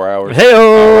 3 to 4 hours. Hey-o!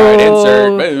 All right,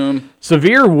 insert. Boom.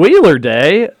 Severe Wheeler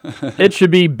Day. It should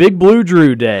be Big Blue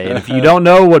Drew Day. And if you don't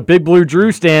know what Big Blue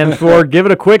Drew stands for, give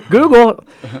it a quick Google.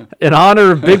 In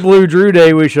honor of Big Blue Drew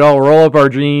Day, we should all roll up our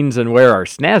jeans and wear our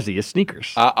snazziest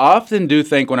sneakers. I often do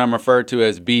think when I'm referred to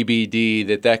as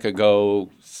BBD that could go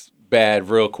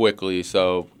bad real quickly.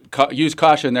 So use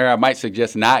caution there. I might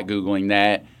suggest not Googling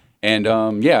that. And,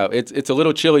 it's a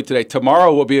little chilly today.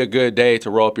 Tomorrow will be a good day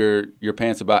to roll up your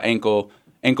pants about ankle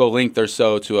length or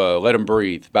so to let them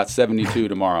breathe. About 72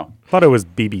 tomorrow. Thought it was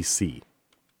BBC.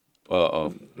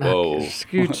 Uh-oh. Whoa.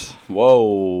 Scoots.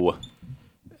 Whoa.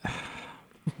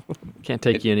 Can't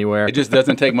take you anywhere. It just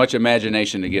doesn't take much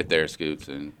imagination to get there, Scoots,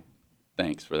 and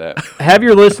thanks for that. Have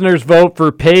your listeners vote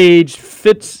for Paige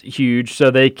Fitzhuge so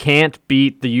they can't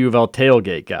beat the U of L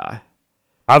tailgate guy.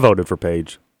 I voted for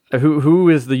Paige. Who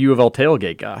is the U of L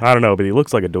tailgate guy? I don't know, but he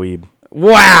looks like a dweeb.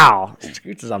 Wow.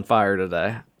 Scoots is on fire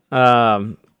today.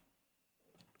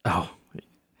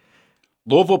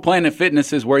 Louisville Planet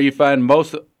Fitness is where you find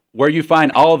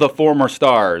all the former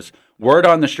stars. Word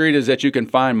on the street is that you can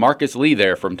find Marcus Lee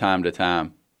there from time to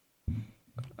time.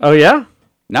 Oh, yeah?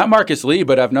 Not Marcus Lee,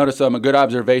 but I've noticed a good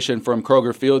observation from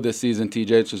Kroger Field this season,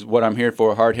 TJ, which is what I'm here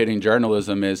for, hard-hitting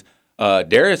journalism, is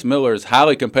Darius Miller is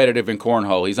highly competitive in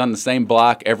cornhole. He's on the same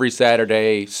block every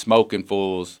Saturday, smoking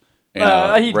fools,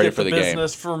 and ready for the game.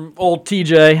 Business from old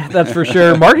TJ, that's for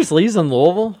sure. Marcus Lee's in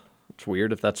Louisville. It's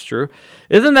weird if that's true.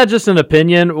 Isn't that just an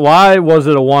opinion? Why was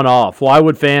it a one-off? Why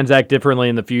would fans act differently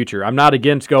in the future? I'm not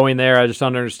against going there. I just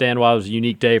don't understand why it was a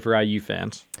unique day for IU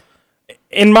fans.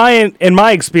 In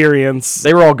my experience,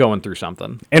 they were all going through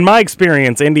something. In my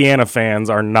experience, Indiana fans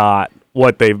are not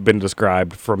what they've been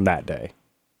described from that day.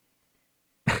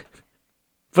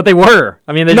 But they were.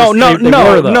 I mean, they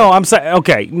were, though. No. I'm saying,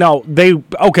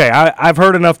 I've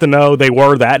heard enough to know they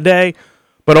were that day.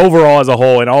 But overall, as a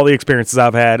whole, and all the experiences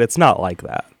I've had, it's not like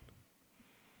that.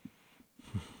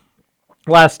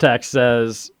 Last text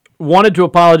says, wanted to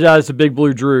apologize to Big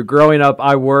Blue Drew. Growing up,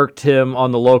 I worked him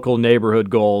on the local neighborhood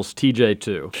goals. TJ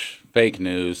too. Fake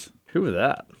news. Who was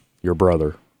that? Your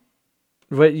brother.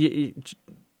 Wait,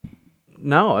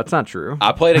 no, that's not true.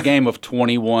 I played a game of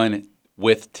 21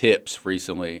 with tips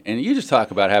recently, and you just talk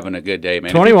about having a good day,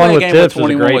 man. 21 with tips 21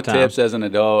 is a great with time. tips as an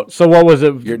adult. So what was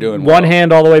it? You're doing one well.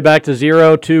 hand all the way back to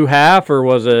 0, 2 half, or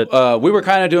was it? We were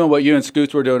kind of doing what you and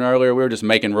Scoots were doing earlier. We were just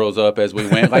making rules up as we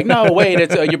went. Like, no, wait,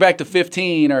 it's you're back to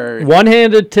 15 or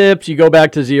One-handed tips, you go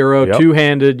back to 0. Yep.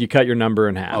 Two-handed, you cut your number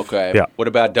in half. okay. Yeah. What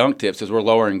about dunk tips? Because we're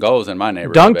lowering goals in my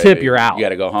neighborhood. Dunk tip, baby. you're out. You got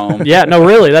to go home. Yeah, no,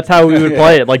 really, that's how we would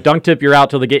play it. Like dunk tip, you're out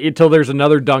till there's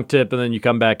another dunk tip, and then you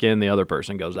come back in, the other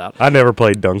person goes out. I never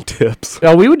played dunk tips.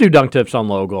 Oh, we would do dunk tips on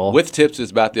low goal. With tips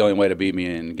is about the only way to beat me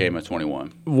in game of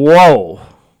 21. Whoa.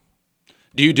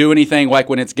 Do you do anything like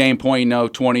when it's game point,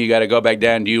 20, you got to go back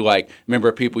down? Do you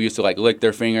remember people used to lick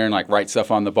their finger and write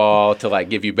stuff on the ball to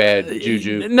give you bad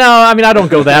juju? No, I mean, I don't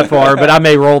go that far, but I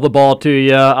may roll the ball to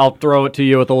you. I'll throw it to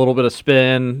you with a little bit of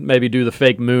spin, maybe do the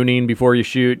fake mooning before you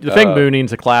shoot. The fake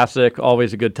mooning's a classic,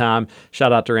 always a good time.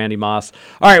 Shout out to Randy Moss.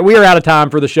 All right, we are out of time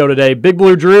for the show today. Big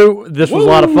Blue Drew, this was a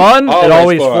lot of fun. It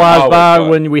always fun. flies Always by fun.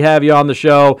 when we have you on the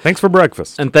show. Thanks for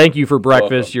breakfast. And thank you for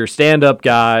breakfast. You're a stand-up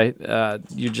guy.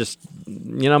 You just,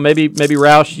 maybe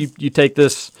Roush, you take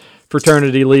this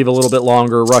fraternity leave a little bit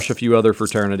longer, rush a few other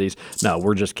fraternities. No,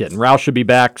 we're just kidding. Roush should be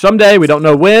back someday. We don't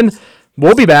know when.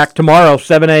 We'll be back tomorrow,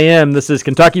 7 a.m. This is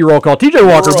Kentucky Roll Call. TJ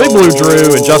Walker, Big Blue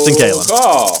Drew, and Justin Kalen.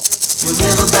 We'll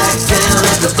never back down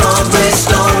at the Broadway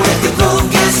store. If the road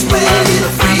gets wet,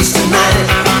 it'll freeze tonight.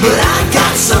 But I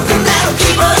got something